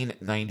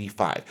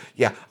 1995.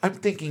 Yeah, I'm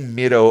thinking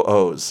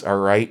mid-00s, all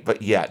right?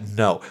 But yeah,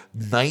 no,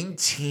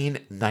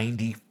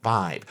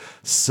 1995.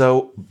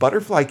 So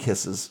Butterfly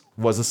Kisses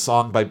was a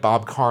song by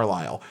Bob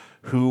Carlyle,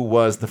 who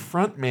was the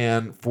front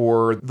man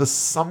for the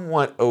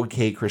somewhat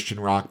okay Christian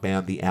rock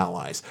band The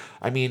Allies.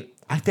 I mean,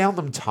 I found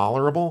them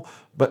tolerable,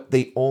 but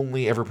they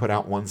only ever put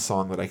out one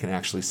song that I can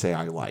actually say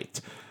I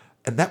liked.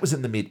 And that was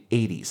in the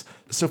mid-80s.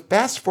 So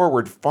fast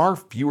forward far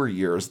fewer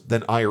years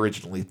than I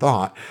originally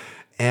thought,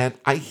 and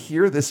I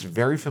hear this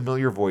very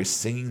familiar voice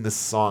singing this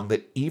song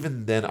that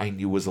even then I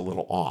knew was a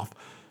little off.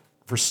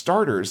 For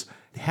starters,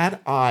 had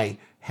I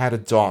had a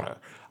daughter,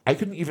 I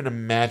couldn't even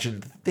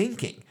imagine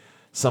thinking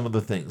some of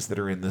the things that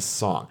are in this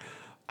song.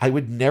 I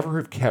would never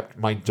have kept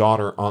my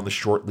daughter on the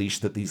short leash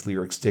that these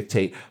lyrics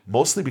dictate,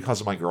 mostly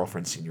because of my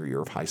girlfriend's senior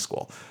year of high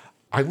school.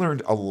 I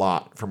learned a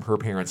lot from her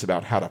parents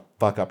about how to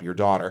fuck up your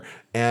daughter.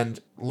 And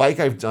like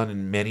I've done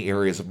in many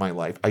areas of my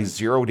life, I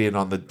zeroed in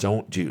on the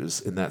don't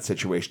do's in that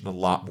situation a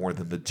lot more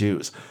than the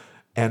do's.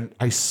 And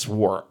I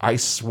swore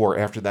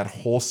after that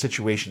whole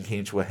situation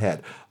came to a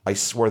head, I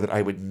swore that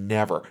I would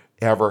never,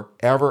 ever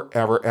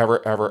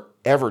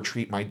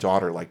treat my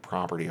daughter like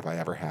property if I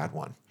ever had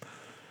one.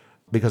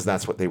 Because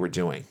that's what they were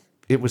doing.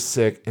 It was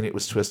sick and it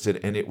was twisted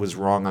and it was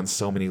wrong on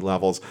so many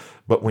levels.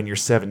 But when you're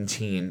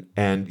 17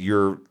 and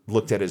you're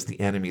looked at as the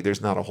enemy, there's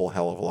not a whole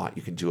hell of a lot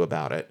you can do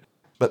about it.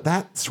 But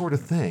that sort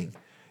of thing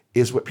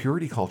is what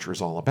purity culture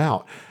is all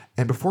about.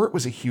 And before it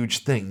was a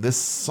huge thing, this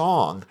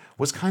song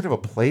was kind of a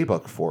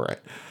playbook for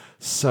it.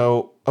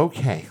 So,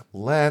 okay,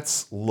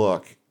 let's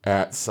look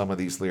at some of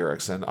these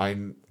lyrics. And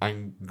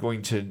I'm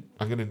going to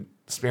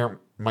spare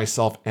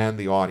myself and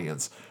the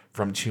audience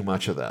from too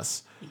much of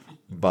this.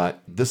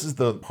 But this is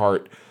the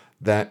part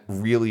that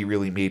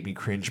really made me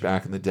cringe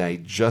back in the day.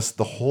 Just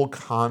the whole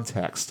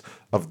context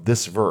of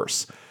this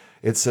verse.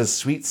 It says,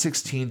 sweet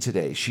 16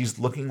 today. She's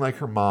looking like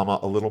her mama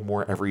a little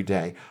more every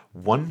day.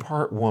 One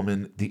part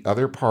woman, the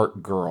other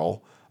part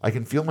girl. I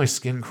can feel my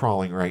skin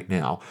crawling right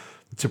now.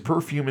 To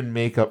perfume and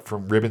makeup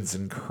from ribbons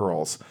and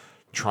curls.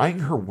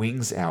 Trying her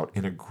wings out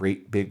in a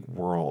great big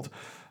world.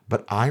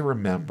 But I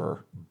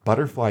remember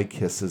butterfly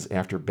kisses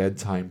after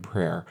bedtime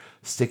prayer,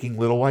 sticking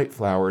little white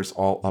flowers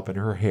all up in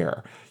her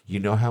hair. You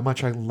know how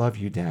much I love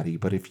you, Daddy,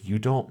 but if you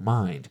don't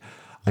mind,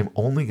 I'm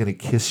only going to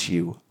kiss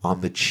you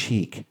on the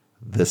cheek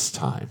this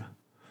time.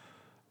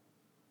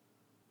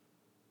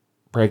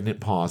 Pregnant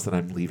pause that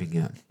I'm leaving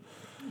in.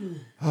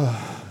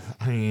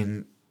 I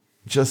mean,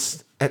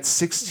 just at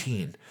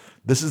 16,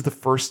 this is the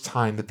first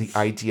time that the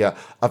idea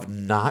of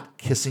not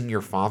kissing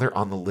your father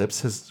on the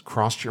lips has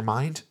crossed your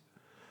mind?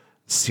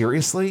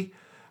 Seriously?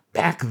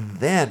 Back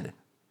then,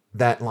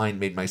 that line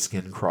made my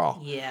skin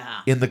crawl.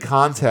 Yeah. In the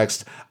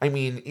context, I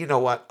mean, you know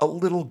what? A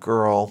little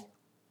girl,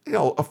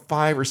 a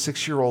 5 or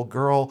 6 year old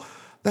girl,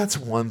 That's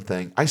one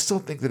thing. I still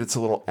think that it's a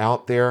little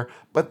out there,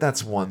 but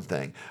that's one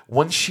thing.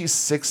 Once she's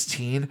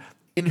 16,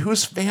 in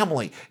whose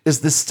family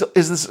is this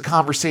a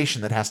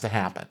conversation that has to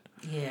happen?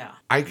 Yeah.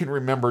 I can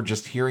remember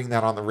just hearing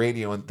that on the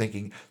radio and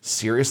thinking,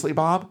 seriously,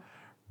 Bob?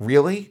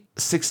 Really?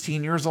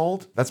 16 years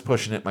old? That's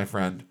pushing it, my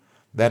friend.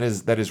 That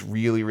is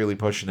really, really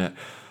pushing it.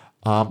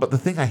 But the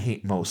thing I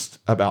hate most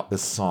about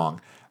this song,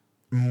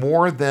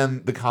 more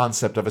than the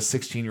concept of a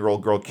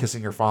 16-year-old girl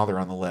kissing her father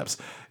on the lips,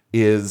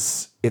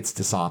 is its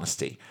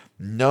dishonesty.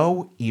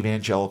 No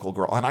evangelical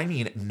girl, and I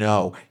mean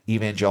no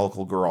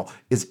evangelical girl,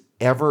 is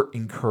ever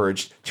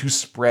encouraged to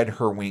spread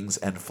her wings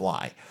and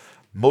fly.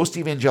 Most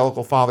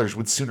evangelical fathers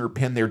would sooner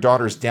pin their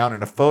daughters down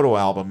in a photo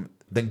album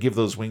than give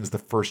those wings the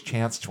first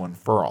chance to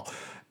unfurl.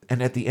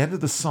 And at the end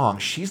of the song,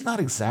 she's not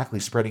exactly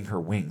spreading her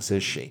wings,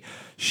 is she?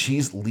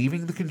 She's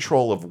leaving the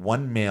control of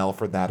one male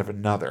for that of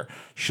another.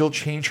 She'll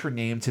change her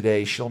name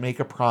today. She'll make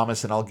a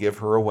promise and I'll give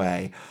her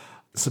away.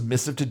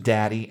 Submissive to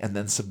daddy and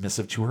then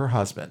submissive to her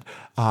husband.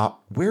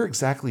 Where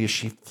exactly is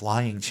she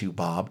flying to,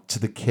 Bob? To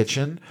the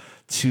kitchen?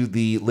 To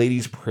the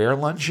ladies' prayer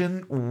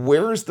luncheon?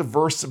 Where is the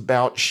verse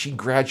about she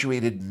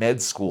graduated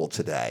med school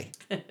today?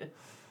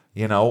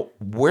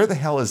 Where the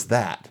hell is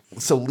that?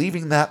 So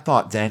leaving that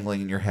thought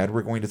dangling in your head,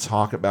 we're going to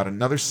talk about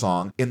another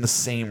song in the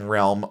same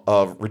realm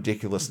of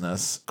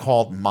ridiculousness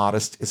called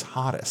Modest is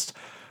Hottest.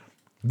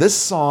 This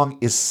song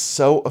is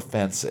so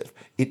offensive,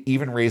 it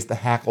even raised the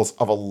hackles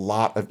of a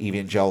lot of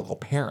evangelical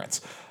parents.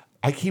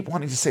 I keep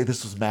wanting to say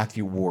this was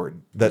Matthew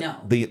Ward,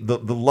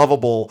 the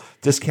lovable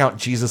discount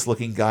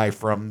Jesus-looking guy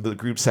from the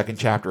group second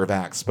chapter of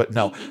Acts. But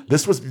no,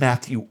 this was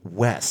Matthew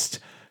West,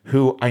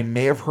 who I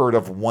may have heard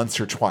of once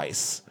or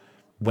twice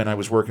when I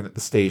was working at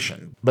the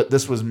station. But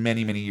this was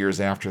many, many years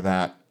after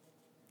that.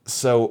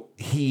 So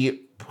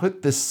he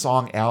put this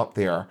song out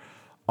there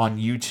on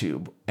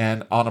YouTube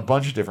and on a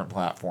bunch of different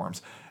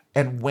platforms.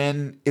 And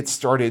when it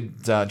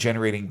started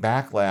generating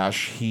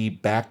backlash, he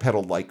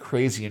backpedaled like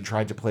crazy and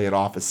tried to play it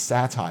off as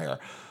satire.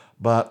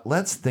 But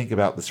let's think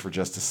about this for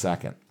just a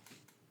second.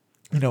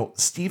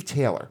 Steve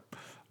Taylor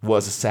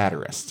was a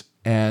satirist.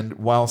 And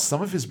while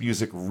some of his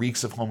music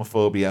reeks of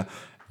homophobia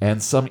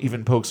and some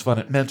even pokes fun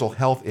at mental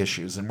health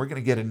issues, and we're going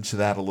to get into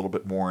that a little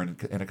bit more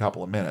in a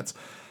couple of minutes,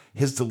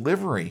 his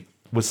delivery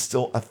was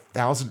still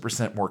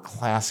 1,000% more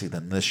classy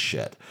than this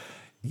shit.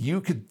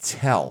 You could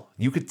tell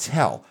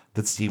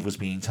that Steve was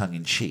being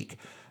tongue-in-cheek.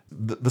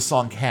 The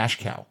song Cash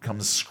Cow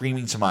comes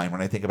screaming to mind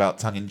when I think about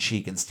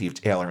tongue-in-cheek and Steve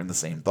Taylor in the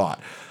same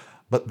thought.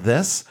 But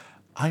this,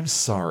 I'm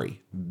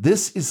sorry,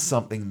 this is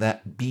something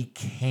that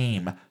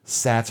became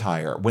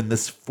satire when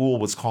this fool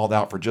was called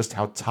out for just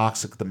how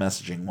toxic the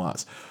messaging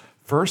was.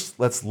 First,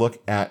 let's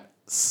look at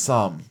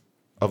some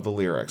of the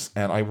lyrics,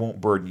 and I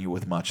won't burden you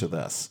with much of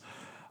this.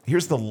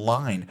 Here's the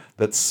line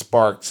that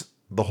sparked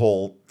the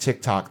whole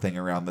TikTok thing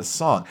around this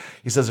song.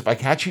 He says, if I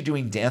catch you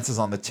doing dances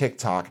on the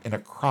TikTok in a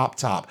crop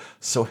top,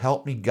 so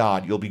help me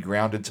God, you'll be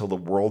grounded till the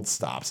world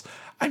stops.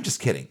 I'm just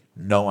kidding.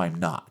 No, I'm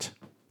not.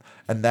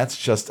 And that's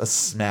just a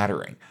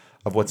smattering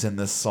of what's in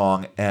this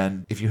song.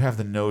 And if you have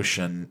the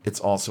notion, it's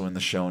also in the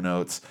show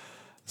notes.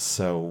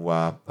 So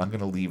I'm going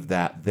to leave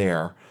that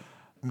there.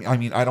 I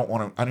mean, I don't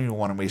even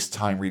want to waste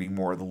time reading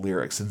more of the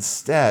lyrics.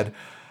 Instead,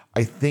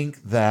 I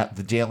think that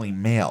the Daily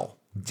Mail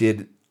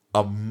did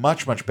a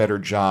much, much better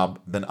job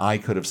than I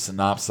could of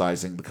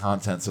synopsizing the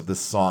contents of this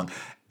song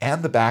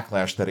and the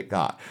backlash that it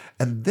got.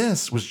 And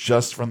this was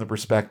just from the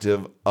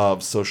perspective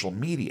of social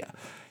media.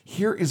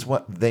 Here is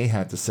what they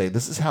had to say.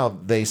 This is how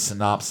they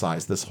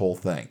synopsized this whole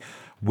thing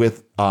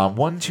with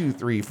 1, 2,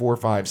 3, 4,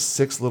 5,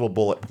 6 little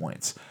bullet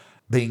points.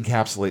 They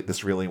encapsulate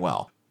this really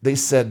well. They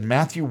said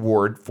Matthew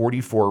Ward,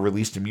 44,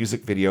 released a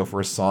music video for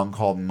a song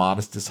called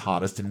Modest is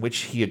Hottest, in which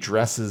he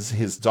addresses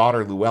his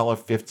daughter Luella,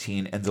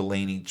 15, and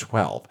Delaney,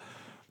 12.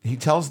 He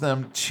tells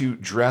them to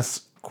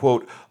dress,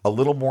 quote, a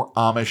little more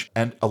Amish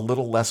and a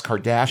little less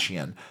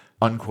Kardashian,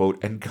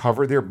 unquote, and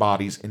cover their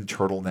bodies in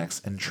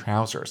turtlenecks and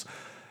trousers.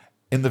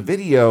 In the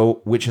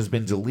video, which has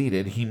been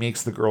deleted, he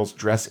makes the girls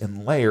dress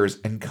in layers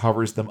and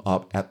covers them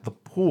up at the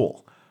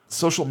pool.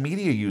 Social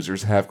media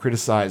users have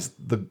criticized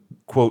the,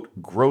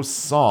 quote, gross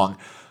song,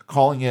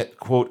 calling it,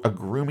 quote, a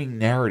grooming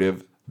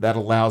narrative that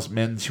allows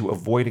men to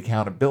avoid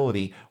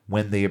accountability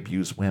when they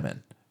abuse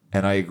women.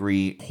 And I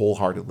agree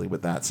wholeheartedly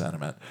with that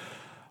sentiment.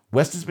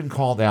 West has been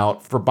called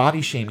out for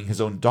body shaming his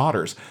own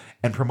daughters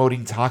and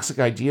promoting toxic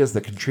ideas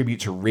that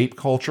contribute to rape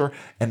culture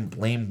and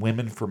blame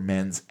women for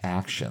men's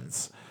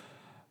actions.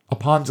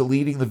 Upon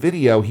deleting the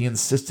video, he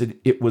insisted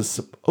it was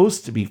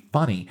supposed to be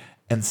funny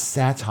and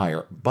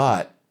satire,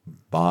 but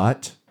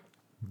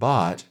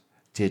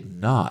did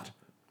not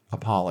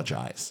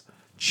apologize.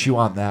 Chew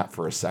on that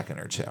for a second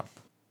or two.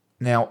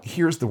 Now,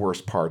 here's the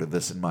worst part of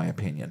this, in my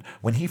opinion.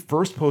 When he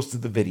first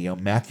posted the video,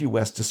 Matthew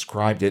West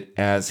described it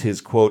as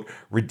his, quote,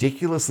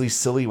 ridiculously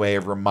silly way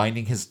of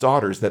reminding his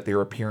daughters that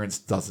their appearance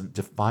doesn't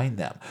define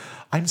them.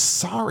 I'm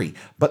sorry,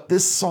 but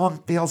this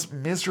song fails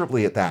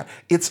miserably at that.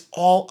 It's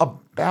all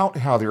about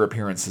how their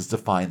appearances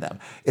define them.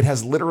 It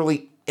has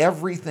literally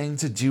everything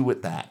to do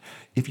with that.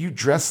 If you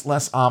dress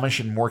less Amish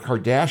and more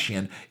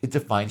Kardashian, it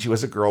defines you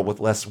as a girl with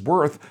less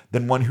worth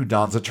than one who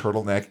dons a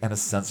turtleneck and a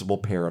sensible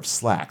pair of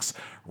slacks.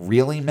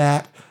 Really,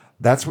 Matt?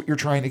 That's what you're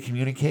trying to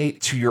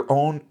communicate to your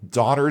own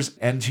daughters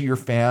and to your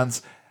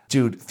fans?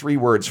 Dude, 3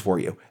 words for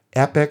you.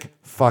 Epic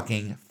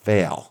fucking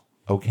fail.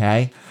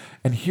 Okay?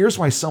 And here's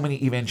why so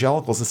many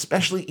evangelicals,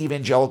 especially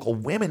evangelical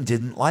women,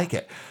 didn't like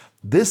it.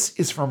 This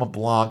is from a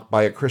blog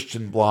by a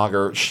Christian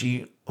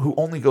blogger, who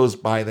only goes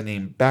by the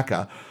name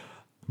Becca,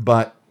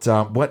 but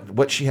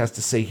what she has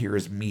to say here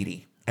is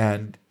meaty.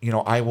 And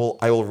I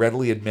will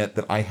readily admit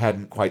that I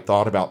hadn't quite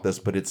thought about this,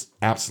 but it's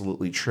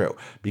absolutely true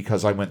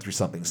because I went through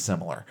something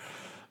similar.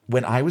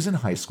 When I was in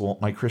high school,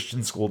 my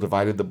Christian school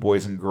divided the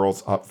boys and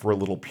girls up for a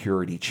little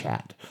purity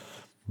chat.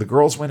 The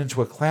girls went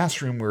into a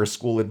classroom where a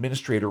school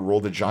administrator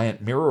rolled a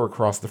giant mirror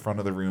across the front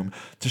of the room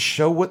to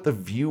show what the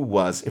view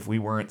was if we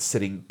weren't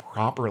sitting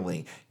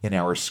properly in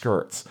our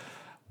skirts.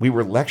 We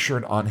were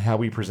lectured on how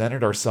we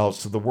presented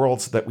ourselves to the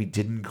world so that we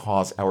didn't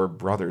cause our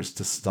brothers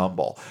to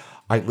stumble.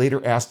 I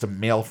later asked a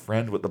male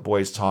friend what the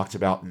boys talked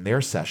about in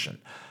their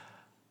session.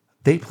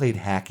 They played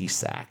hacky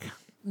sack.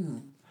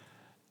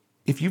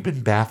 If you've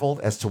been baffled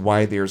as to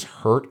why there's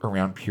hurt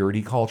around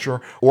purity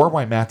culture or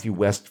why Matthew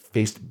West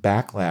faced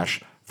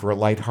backlash for a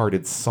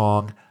lighthearted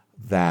song,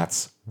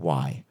 that's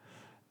why.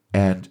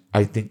 And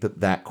I think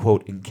that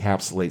quote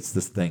encapsulates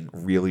this thing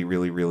really,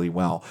 really, really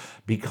well.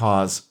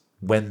 Because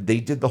when they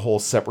did the whole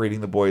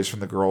separating the boys from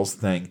the girls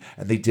thing,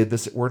 and they did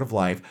this at Word of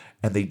Life,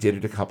 and they did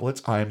it a couple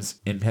of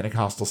times in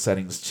Pentecostal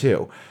settings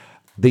too,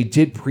 they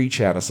did preach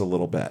at us a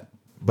little bit.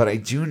 But I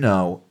do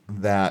know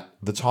that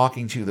the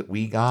talking to that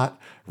we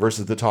got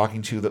versus the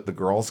talking to that the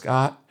girls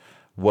got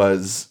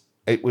was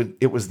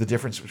the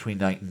difference between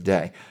night and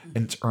day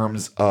in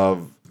terms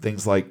of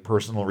things like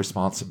personal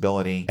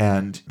responsibility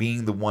and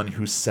being the one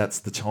who sets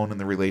the tone in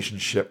the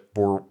relationship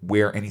for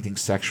where anything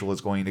sexual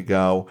is going to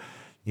go.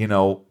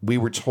 We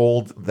were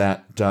told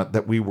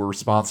that we were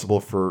responsible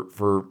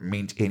for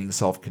maintaining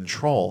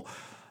self-control,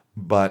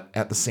 but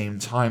at the same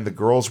time, the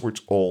girls were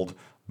told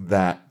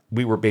that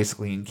we were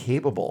basically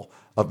incapable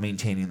of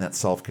maintaining that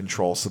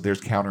self-control. So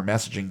there's counter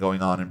messaging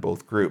going on in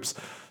both groups.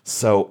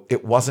 So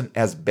it wasn't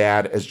as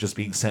bad as just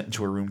being sent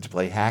into a room to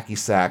play hacky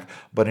sack,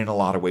 but in a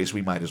lot of ways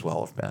we might as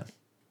well have been.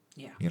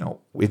 Yeah.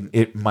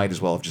 It might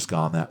as well have just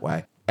gone that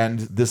way. And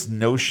this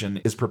notion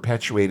is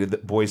perpetuated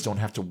that boys don't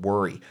have to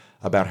worry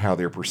about how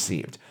they're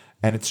perceived.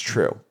 And it's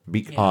true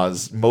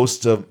because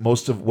most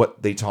of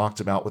what they talked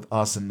about with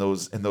us in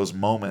those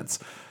moments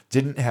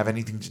didn't have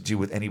anything to do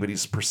with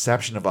anybody's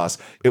perception of us.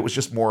 It was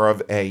just more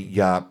of a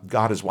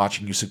God is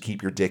watching you, so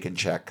keep your dick in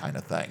check kind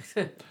of thing.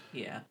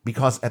 Yeah.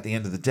 Because at the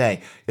end of the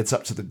day, it's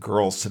up to the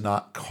girls to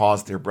not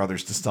cause their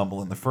brothers to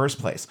stumble in the first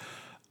place.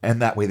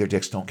 And that way their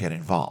dicks don't get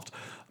involved.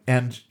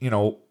 And,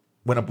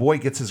 when a boy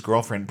gets his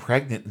girlfriend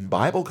pregnant in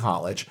Bible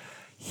college,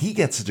 he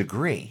gets a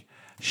degree.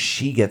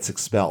 She gets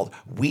expelled.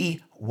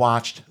 We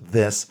watched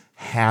this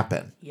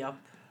happen. Yep.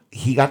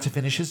 He got to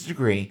finish his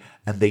degree,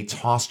 and they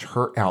tossed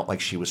her out like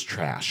she was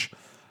trash.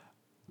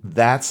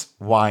 That's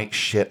why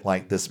shit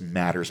like this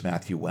matters,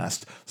 Matthew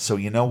West. So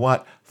you know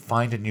what?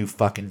 Find a new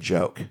fucking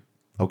joke.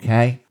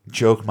 Okay?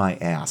 Joke my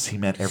ass. He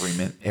meant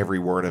every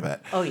word of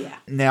it. Oh, yeah.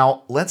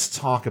 Now, let's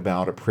talk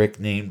about a prick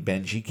named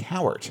Benji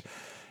Cowart.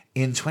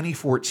 In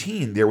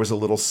 2014, there was a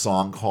little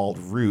song called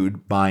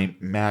Rude by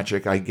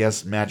Magic. I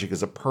guess Magic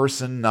is a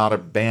person, not a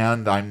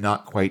band. I'm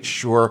not quite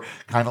sure.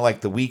 Kind of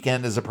like The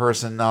Weeknd is a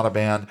person, not a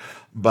band.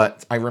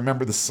 But I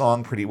remember the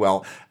song pretty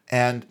well.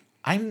 And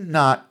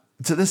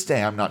to this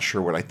day, I'm not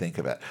sure what I think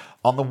of it.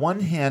 On the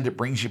one hand, it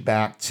brings you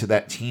back to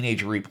that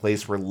teenagery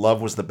place where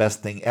love was the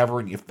best thing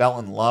ever and you fell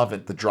in love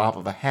at the drop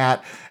of a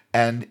hat.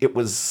 And it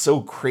was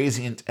so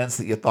crazy intense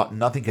that you thought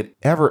nothing could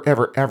ever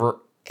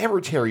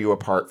tear you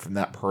apart from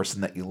that person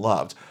that you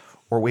loved.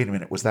 Or wait a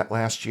minute, was that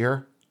last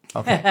year?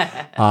 Okay.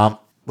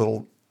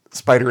 Little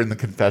spider in the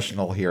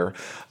confessional here.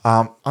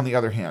 On the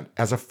other hand,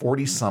 as a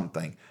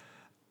 40-something,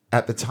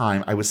 at the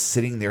time, I was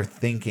sitting there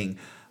thinking,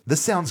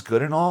 this sounds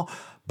good and all,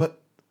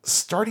 but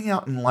starting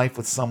out in life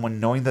with someone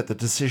knowing that the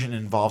decision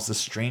involves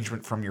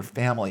estrangement from your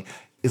family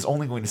is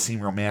only going to seem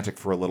romantic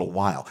for a little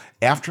while.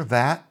 After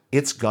that,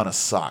 it's gonna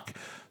suck.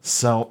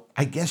 So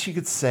I guess you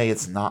could say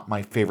it's not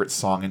my favorite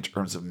song in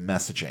terms of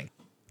messaging.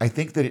 I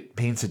think that it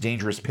paints a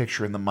dangerous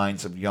picture in the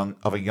minds of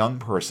a young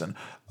person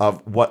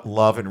of what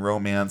love and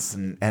romance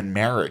and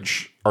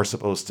marriage are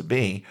supposed to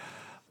be.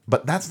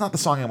 But that's not the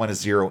song I want to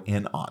zero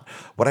in on.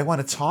 What I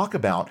want to talk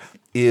about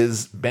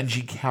is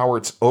Benji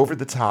Cowart's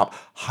over-the-top,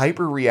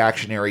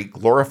 hyper-reactionary,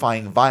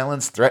 glorifying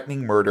violence,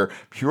 threatening murder,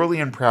 purely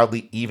and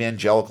proudly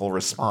evangelical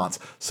response.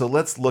 So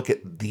let's look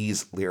at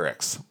these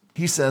lyrics.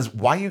 He says,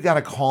 "Why you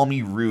gotta call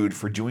me rude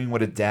for doing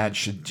what a dad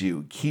should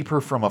do? Keep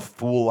her from a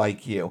fool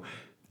like you.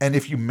 And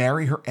if you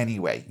marry her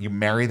anyway, you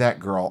marry that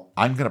girl,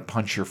 I'm going to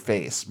punch your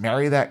face.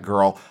 Marry that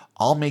girl,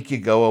 I'll make you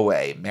go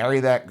away.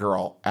 Marry that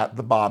girl at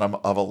the bottom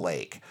of a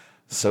lake."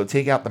 So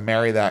take out the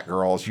marry that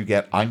girls, you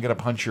get I'm going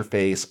to punch your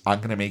face, I'm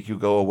going to make you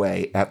go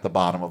away at the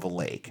bottom of a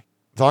lake.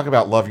 Talk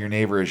about love your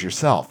neighbor as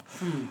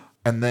yourself.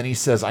 And then he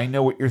says, I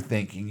know what you're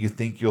thinking. You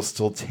think you'll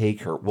still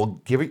take her.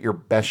 Well, give it your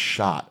best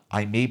shot.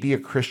 I may be a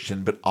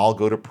Christian, but I'll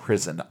go to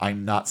prison.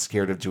 I'm not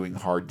scared of doing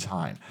hard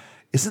time.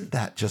 Isn't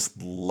that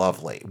just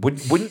lovely?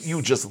 Wouldn't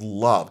you just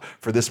love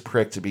for this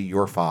prick to be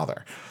your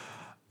father?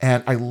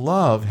 And I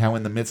love how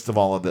in the midst of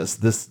all of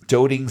this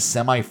doting,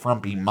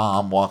 semi-frumpy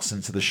mom walks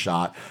into the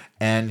shot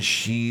and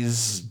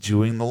she's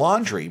doing the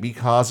laundry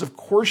because of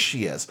course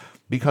she is.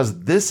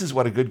 Because this is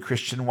what a good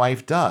Christian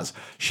wife does.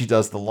 She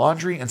does the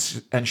laundry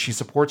and she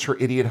supports her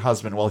idiot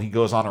husband while he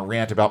goes on a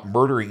rant about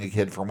murdering a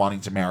kid for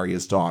wanting to marry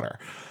his daughter.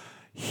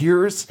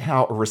 Here's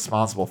how a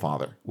responsible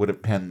father would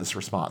have penned this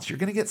response. You're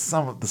going to get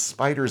some of the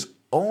Spider's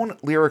own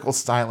lyrical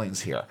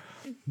stylings here.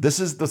 This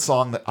is the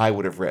song that I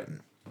would have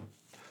written.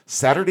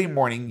 Saturday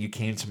morning, you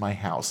came to my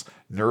house,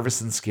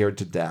 nervous and scared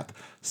to death,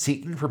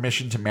 seeking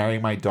permission to marry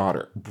my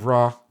daughter.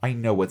 Bruh, I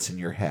know what's in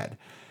your head.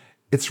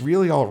 It's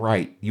really all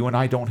right. You and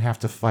I don't have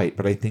to fight,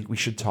 but I think we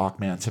should talk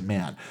man to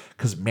man,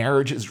 because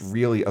marriage is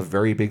really a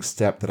very big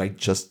step that I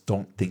just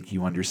don't think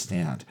you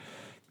understand.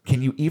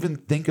 Can you even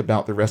think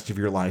about the rest of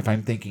your life?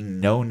 I'm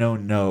thinking,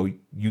 no,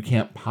 you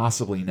can't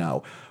possibly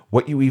know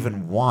what you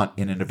even want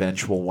in an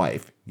eventual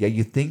wife. Yeah,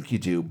 you think you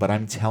do, but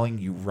I'm telling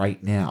you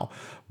right now,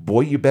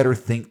 boy, you better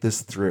think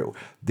this through.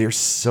 There's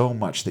so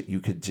much that you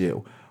could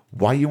do.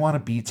 Why you want to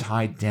be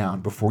tied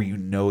down before you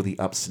know the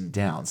ups and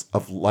downs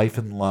of life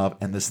and love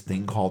and this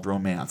thing called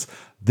romance.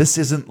 This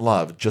isn't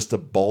love, just a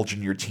bulge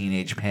in your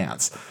teenage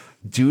pants.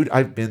 Dude,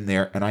 I've been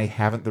there and I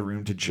haven't the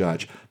room to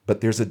judge,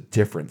 but there's a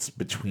difference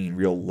between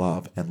real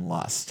love and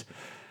lust.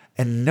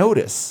 And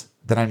notice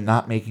that I'm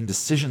not making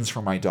decisions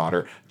for my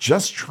daughter,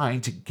 just trying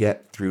to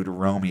get through to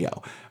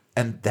Romeo.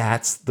 And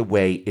that's the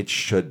way it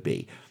should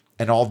be.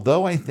 And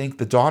although I think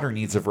the daughter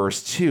needs a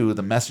verse too,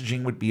 the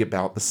messaging would be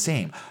about the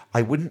same.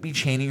 I wouldn't be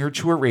chaining her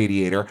to a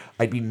radiator.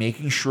 I'd be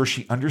making sure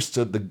she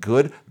understood the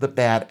good, the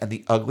bad, and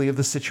the ugly of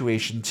the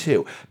situation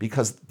too,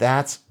 because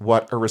that's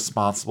what a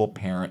responsible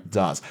parent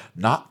does.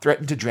 Not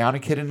threaten to drown a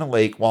kid in a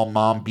lake while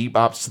mom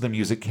bebops to the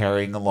music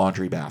carrying a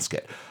laundry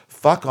basket.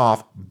 Fuck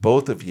off,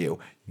 both of you.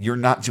 You're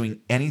not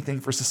doing anything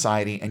for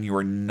society, and you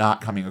are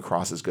not coming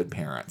across as good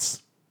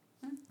parents.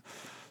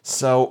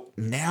 So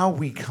now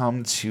we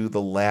come to the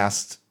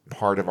last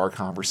part of our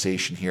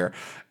conversation here.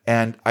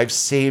 And I've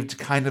saved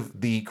kind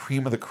of the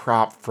cream of the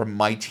crop from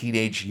my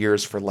teenage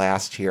years for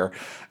last here.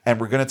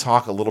 And we're going to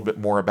talk a little bit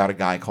more about a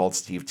guy called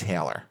Steve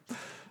Taylor.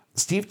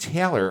 Steve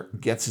Taylor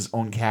gets his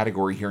own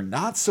category here,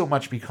 not so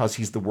much because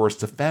he's the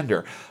worst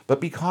offender,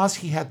 but because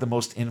he had the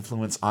most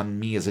influence on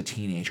me as a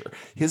teenager.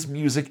 His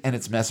music and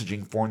its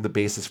messaging formed the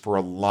basis for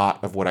a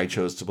lot of what I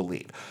chose to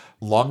believe.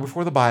 Long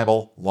before the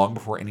Bible, long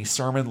before any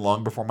sermon,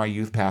 long before my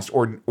youth past,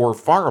 or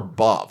far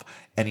above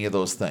any of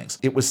those things.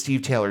 It was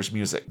Steve Taylor's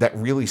music that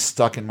really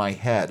stuck in my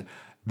head,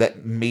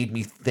 that made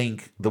me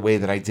think the way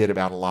that I did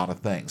about a lot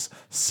of things.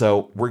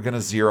 So we're going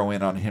to zero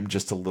in on him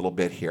just a little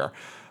bit here.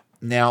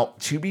 Now,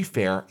 to be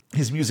fair,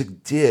 his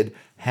music did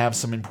have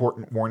some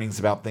important warnings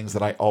about things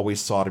that I always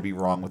saw to be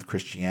wrong with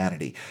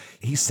Christianity.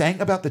 He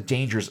sang about the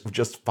dangers of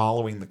just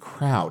following the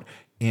crowd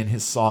in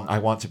his song, I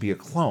Want to Be a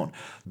Clone.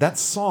 That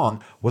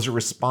song was a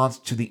response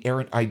to the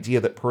errant idea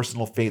that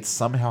personal faith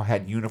somehow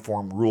had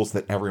uniform rules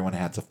that everyone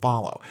had to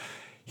follow.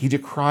 He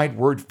decried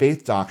word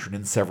faith doctrine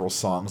in several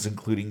songs,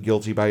 including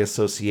Guilty by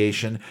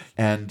Association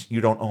and You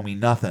Don't Owe Me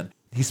Nothing.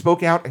 He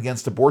spoke out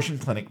against abortion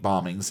clinic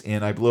bombings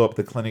in I Blew Up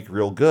the Clinic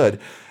Real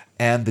Good,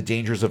 and the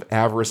dangers of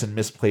avarice and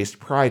misplaced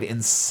pride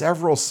in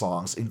several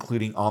songs,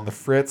 including On the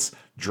Fritz,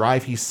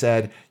 Drive, He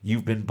Said,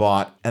 You've Been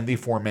Bought, and the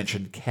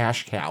aforementioned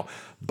Cash Cow.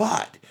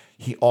 But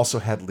he also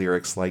had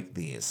lyrics like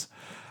these.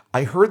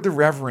 I heard the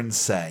Reverend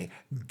say,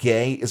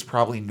 gay is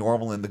probably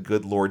normal in the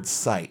good Lord's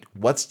sight.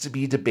 What's to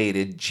be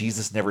debated?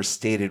 Jesus never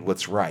stated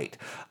what's right.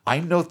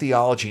 I'm no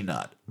theology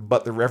nut,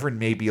 but the Reverend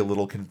may be a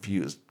little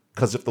confused,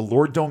 because if the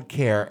Lord don't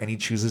care and he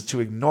chooses to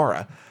ignore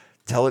it,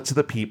 tell it to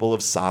the people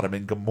of Sodom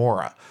and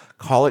Gomorrah.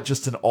 Call it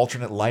just an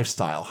alternate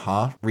lifestyle,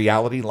 huh?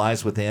 Reality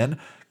lies within.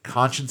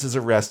 Conscience is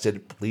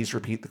arrested. Please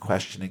repeat the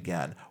question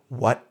again.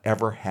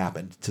 Whatever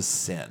happened to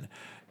sin?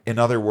 In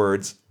other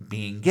words,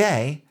 being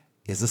gay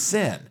is a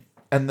sin.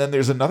 And then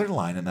there's another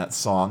line in that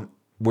song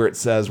where it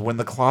says, when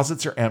the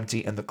closets are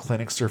empty and the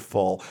clinics are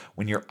full,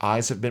 when your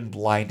eyes have been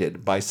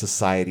blinded by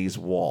society's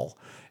wool.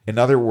 In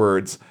other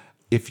words,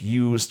 if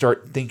you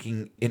start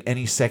thinking in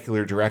any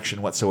secular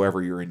direction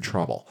whatsoever, you're in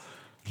trouble.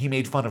 He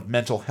made fun of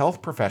mental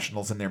health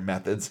professionals and their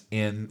methods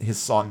in his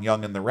song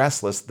Young and the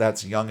Restless.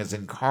 That's Young as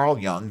in Carl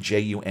Jung,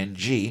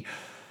 Jung.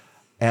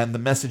 And the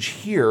message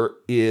here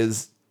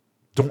is,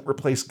 don't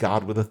replace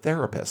God with a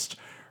therapist.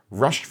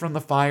 Rushed from the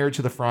fire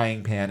to the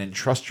frying pan and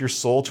trust your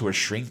soul to a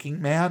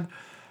shrinking man?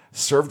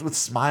 Served with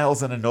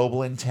smiles and a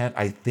noble intent,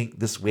 I think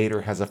this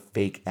waiter has a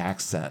fake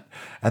accent.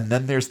 And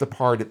then there's the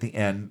part at the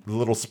end, the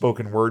little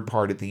spoken word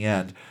part at the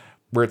end,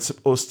 where it's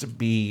supposed to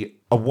be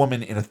a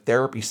woman in a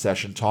therapy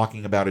session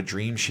talking about a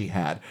dream she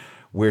had,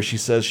 where she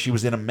says she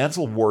was in a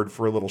mental ward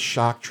for a little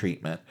shock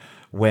treatment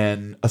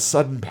when a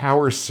sudden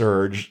power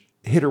surge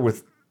hit her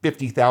with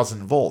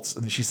 50,000 volts.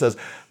 And she says,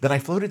 then I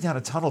floated down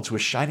a tunnel to a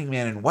shining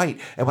man in white,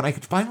 and when I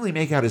could finally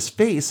make out his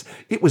face,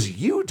 it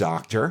was you,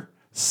 doctor.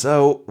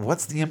 So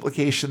what's the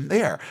implication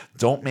there?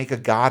 Don't make a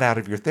god out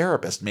of your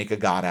therapist, make a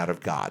god out of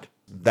God.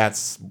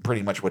 That's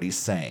pretty much what he's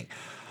saying.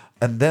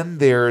 And then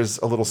there's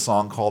a little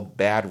song called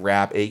Bad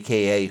Rap,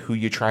 aka Who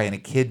You Tryin' a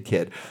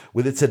Kid,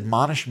 with its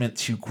admonishment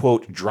to,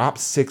 quote, drop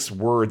 6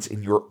 words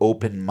in your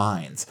open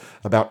minds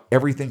about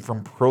everything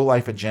from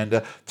pro-life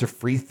agenda to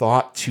free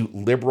thought to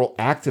liberal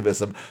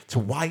activism to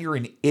why you're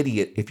an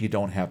idiot if you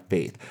don't have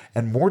faith.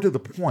 And more to the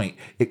point,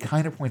 it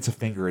kind of points a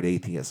finger at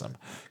atheism.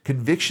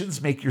 Convictions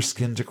make your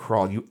skin to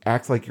crawl. You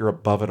act like you're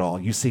above it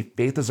all. You say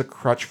faith is a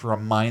crutch for a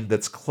mind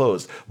that's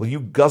closed. Well, you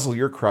guzzle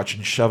your crutch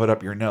and shove it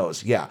up your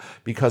nose. Yeah,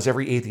 because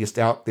every atheist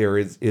out there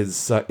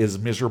is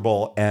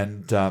miserable,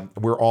 and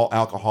we're all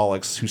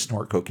alcoholics who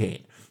snort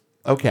cocaine.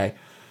 Okay,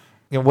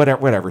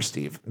 whatever,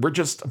 Steve. We're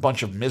just a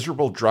bunch of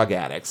miserable drug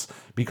addicts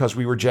because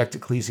we reject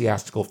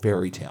ecclesiastical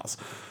fairy tales.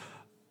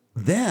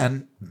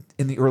 Then,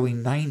 in the early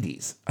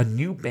 90s, a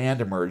new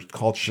band emerged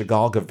called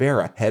Chagall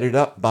Guevara, headed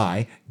up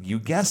by, you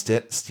guessed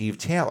it, Steve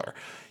Taylor.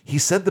 He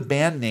said the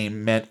band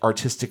name meant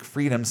artistic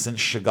freedom since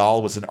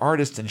Chagall was an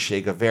artist and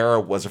Che Guevara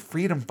was a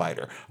freedom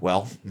fighter.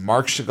 Well,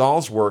 Marc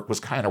Chagall's work was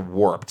kind of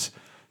warped,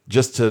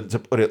 just to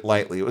put it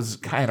lightly. It was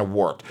kind of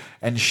warped.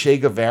 And Che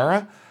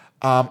Guevara,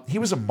 he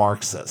was a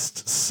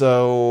Marxist,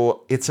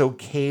 so it's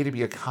okay to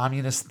be a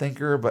communist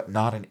thinker, but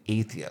not an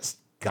atheist.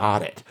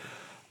 Got it.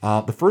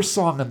 The first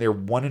song on their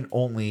one and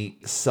only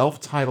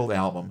self-titled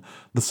album,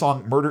 the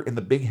song Murder in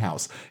the Big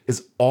House,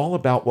 is all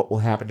about what will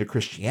happen to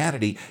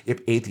Christianity if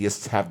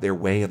atheists have their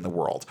way in the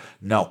world.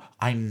 No,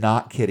 I'm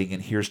not kidding,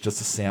 and here's just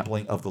a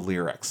sampling of the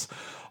lyrics.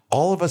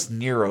 All of us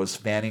Neros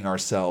fanning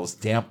ourselves,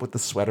 damp with the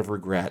sweat of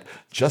regret,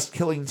 just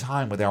killing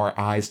time with our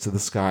eyes to the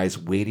skies,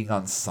 waiting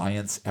on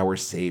science, our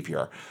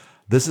savior.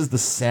 This is the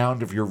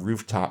sound of your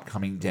rooftop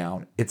coming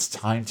down. It's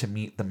time to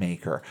meet the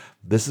maker.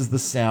 This is the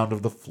sound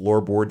of the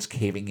floorboards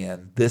caving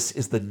in. This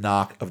is the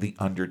knock of the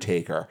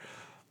undertaker.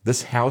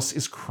 This house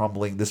is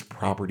crumbling. This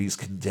property's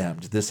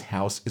condemned. This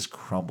house is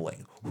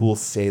crumbling. Who'll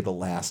say the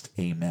last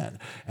amen?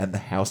 And the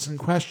house in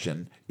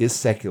question is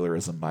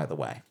secularism, by the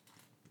way.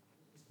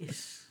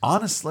 Yes.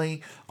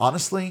 Honestly,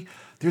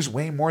 there's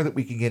way more that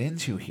we can get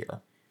into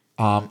here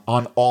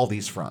on all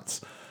these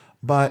fronts.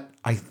 But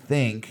I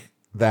think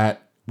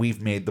that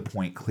we've made the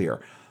point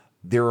clear.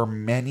 There are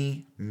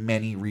many,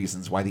 many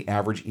reasons why the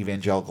average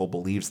evangelical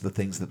believes the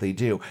things that they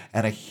do,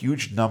 and a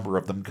huge number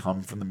of them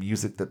come from the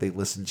music that they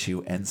listen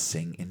to and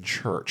sing in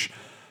church.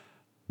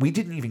 We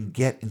didn't even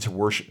get into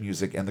worship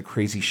music and the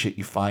crazy shit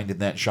you find in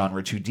that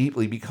genre too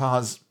deeply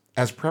because,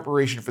 as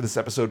preparation for this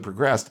episode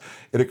progressed,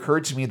 it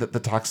occurred to me that the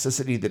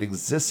toxicity that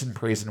exists in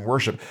praise and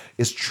worship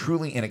is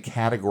truly in a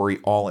category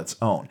all its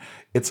own.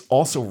 It's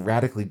also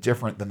radically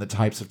different than the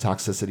types of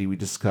toxicity we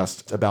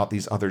discussed about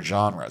these other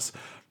genres.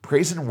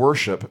 Praise and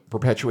worship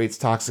perpetuates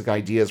toxic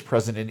ideas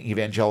present in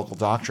evangelical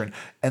doctrine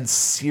and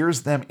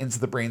sears them into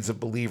the brains of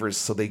believers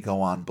so they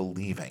go on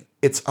believing.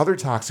 Its other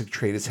toxic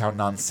trait is how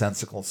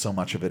nonsensical so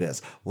much of it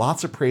is.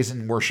 Lots of praise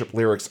and worship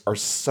lyrics are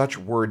such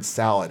word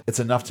salad, it's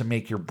enough to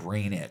make your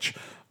brain itch.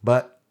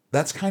 But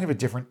that's kind of a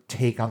different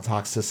take on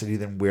toxicity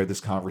than where this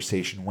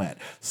conversation went.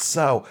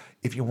 So,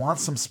 if you want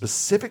some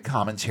specific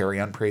commentary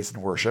on praise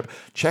and worship,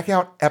 check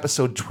out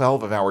episode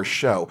 12 of our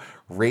show,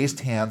 Raised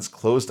Hands,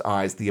 Closed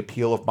Eyes, The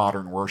Appeal of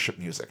Modern Worship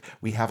Music.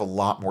 We have a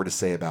lot more to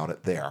say about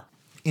it there.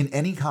 In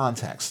any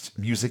context,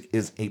 music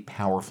is a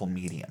powerful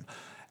medium.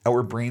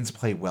 Our brains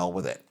play well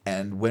with it,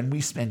 and when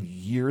we spend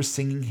years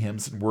singing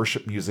hymns and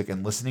worship music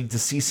and listening to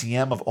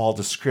CCM of all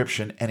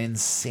description, an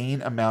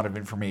insane amount of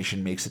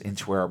information makes it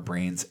into our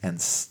brains and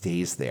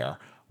stays there.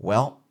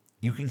 Well,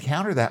 you can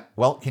counter that.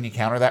 Well, can you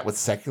counter that with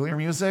secular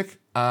music?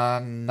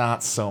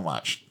 Not so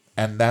much.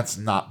 And that's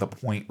not the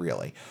point,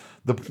 really.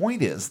 The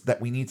point is that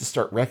we need to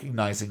start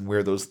recognizing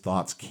where those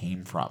thoughts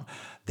came from.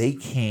 They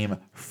came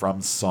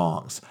from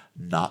songs,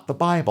 not the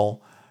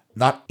Bible,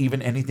 not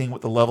even anything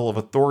with the level of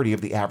authority of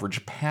the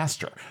average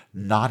pastor,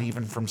 not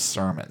even from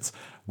sermons.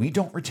 We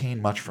don't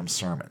retain much from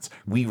sermons.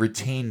 We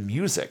retain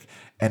music,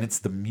 and it's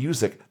the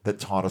music that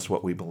taught us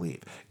what we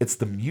believe. It's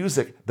the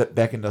music that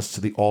beckoned us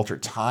to the altar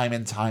time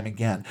and time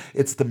again.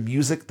 It's the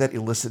music that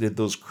elicited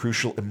those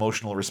crucial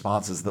emotional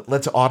responses that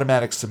led to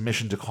automatic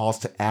submission to calls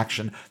to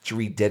action to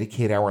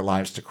rededicate our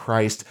lives to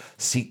Christ,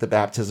 seek the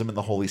baptism in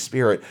the Holy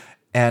Spirit,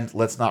 and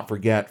let's not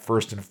forget,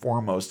 first and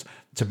foremost,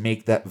 to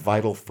make that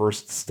vital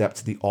first step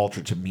to the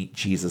altar to meet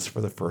Jesus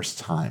for the first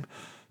time.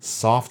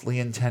 Softly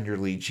and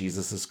tenderly,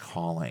 Jesus is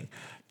calling.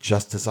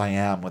 Just as I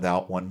am,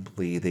 without one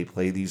plea. They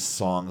play these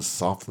songs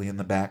softly in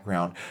the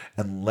background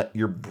and let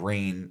your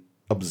brain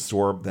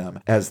absorb them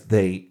as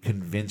they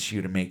convince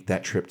you to make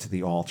that trip to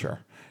the altar.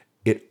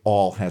 It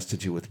all has to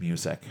do with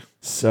music.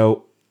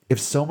 So, if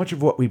so much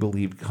of what we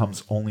believe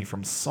comes only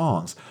from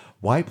songs,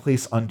 why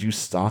place undue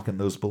stock in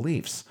those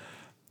beliefs?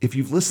 If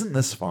you've listened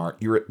this far,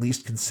 you're at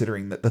least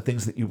considering that the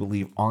things that you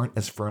believe aren't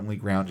as firmly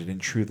grounded in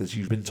truth as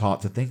you've been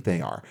taught to think they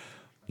are.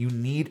 You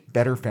need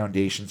better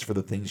foundations for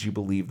the things you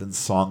believe than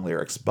song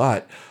lyrics,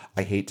 but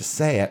I hate to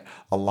say it,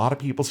 a lot of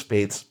people's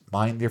faiths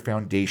find their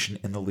foundation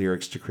in the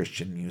lyrics to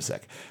Christian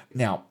music.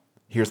 Now,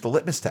 here's the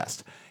litmus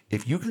test.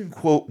 If you can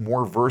quote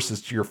more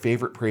verses to your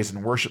favorite praise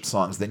and worship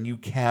songs than you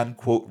can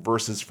quote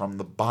verses from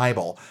the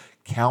Bible,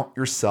 count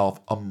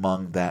yourself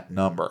among that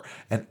number.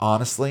 And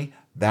honestly,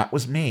 that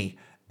was me,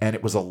 and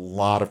it was a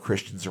lot of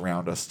Christians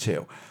around us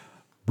too.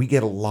 We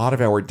get a lot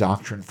of our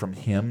doctrine from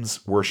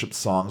hymns, worship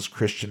songs,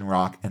 Christian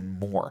rock, and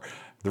more.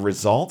 The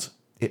result?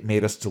 It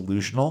made us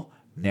delusional,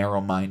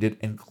 narrow-minded,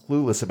 and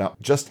clueless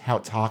about just how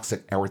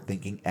toxic our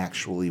thinking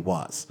actually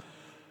was.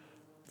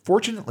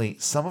 Fortunately,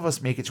 some of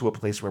us make it to a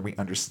place where we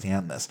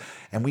understand this,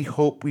 and we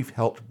hope we've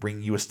helped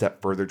bring you a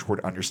step further toward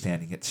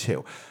understanding it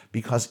too.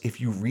 Because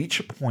if you reach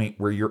a point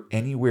where you're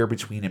anywhere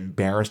between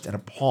embarrassed and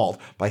appalled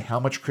by how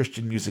much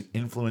Christian music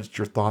influenced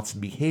your thoughts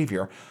and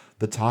behavior,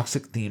 the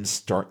toxic themes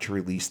start to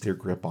release their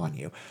grip on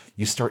you.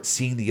 You start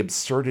seeing the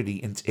absurdity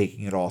in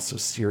taking it all so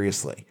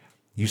seriously.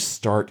 You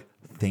start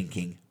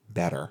thinking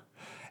better.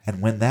 And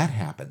when that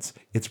happens,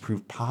 it's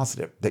proof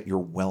positive that you're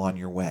well on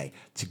your way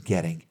to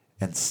getting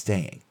and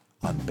staying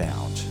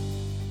unbound.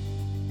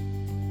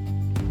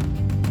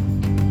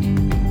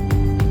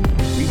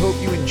 We hope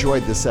you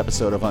enjoyed this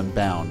episode of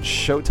Unbound.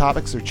 Show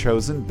topics are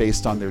chosen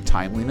based on their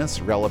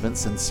timeliness,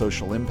 relevance, and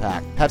social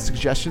impact. Have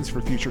suggestions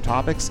for future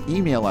topics?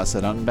 Email us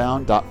at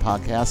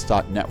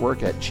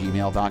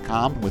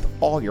unbound.podcast.network@gmail.com with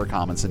all your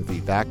comments and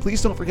feedback.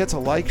 Please don't forget to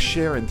like,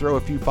 share, and throw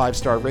a few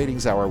 5-star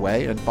ratings our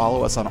way, and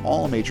follow us on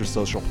all major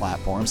social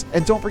platforms.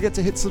 And don't forget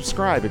to hit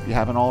subscribe if you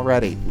haven't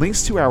already.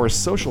 Links to our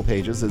social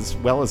pages, as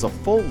well as a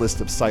full list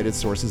of cited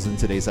sources in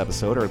today's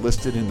episode, are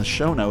listed in the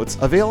show notes,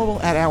 available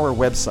at our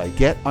website,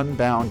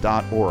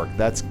 getunbound.org.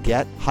 That's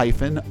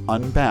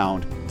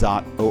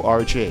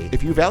get-unbound.org.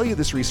 If you value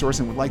this resource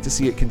and would like to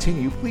see it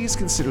continue, please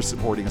consider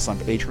supporting us on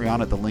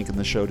Patreon at the link in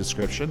the show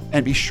description.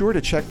 And be sure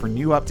to check for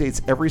new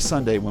updates every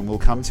Sunday when we'll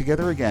come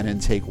together again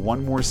and take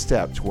one more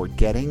step toward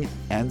getting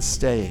and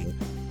staying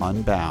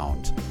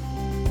unbound.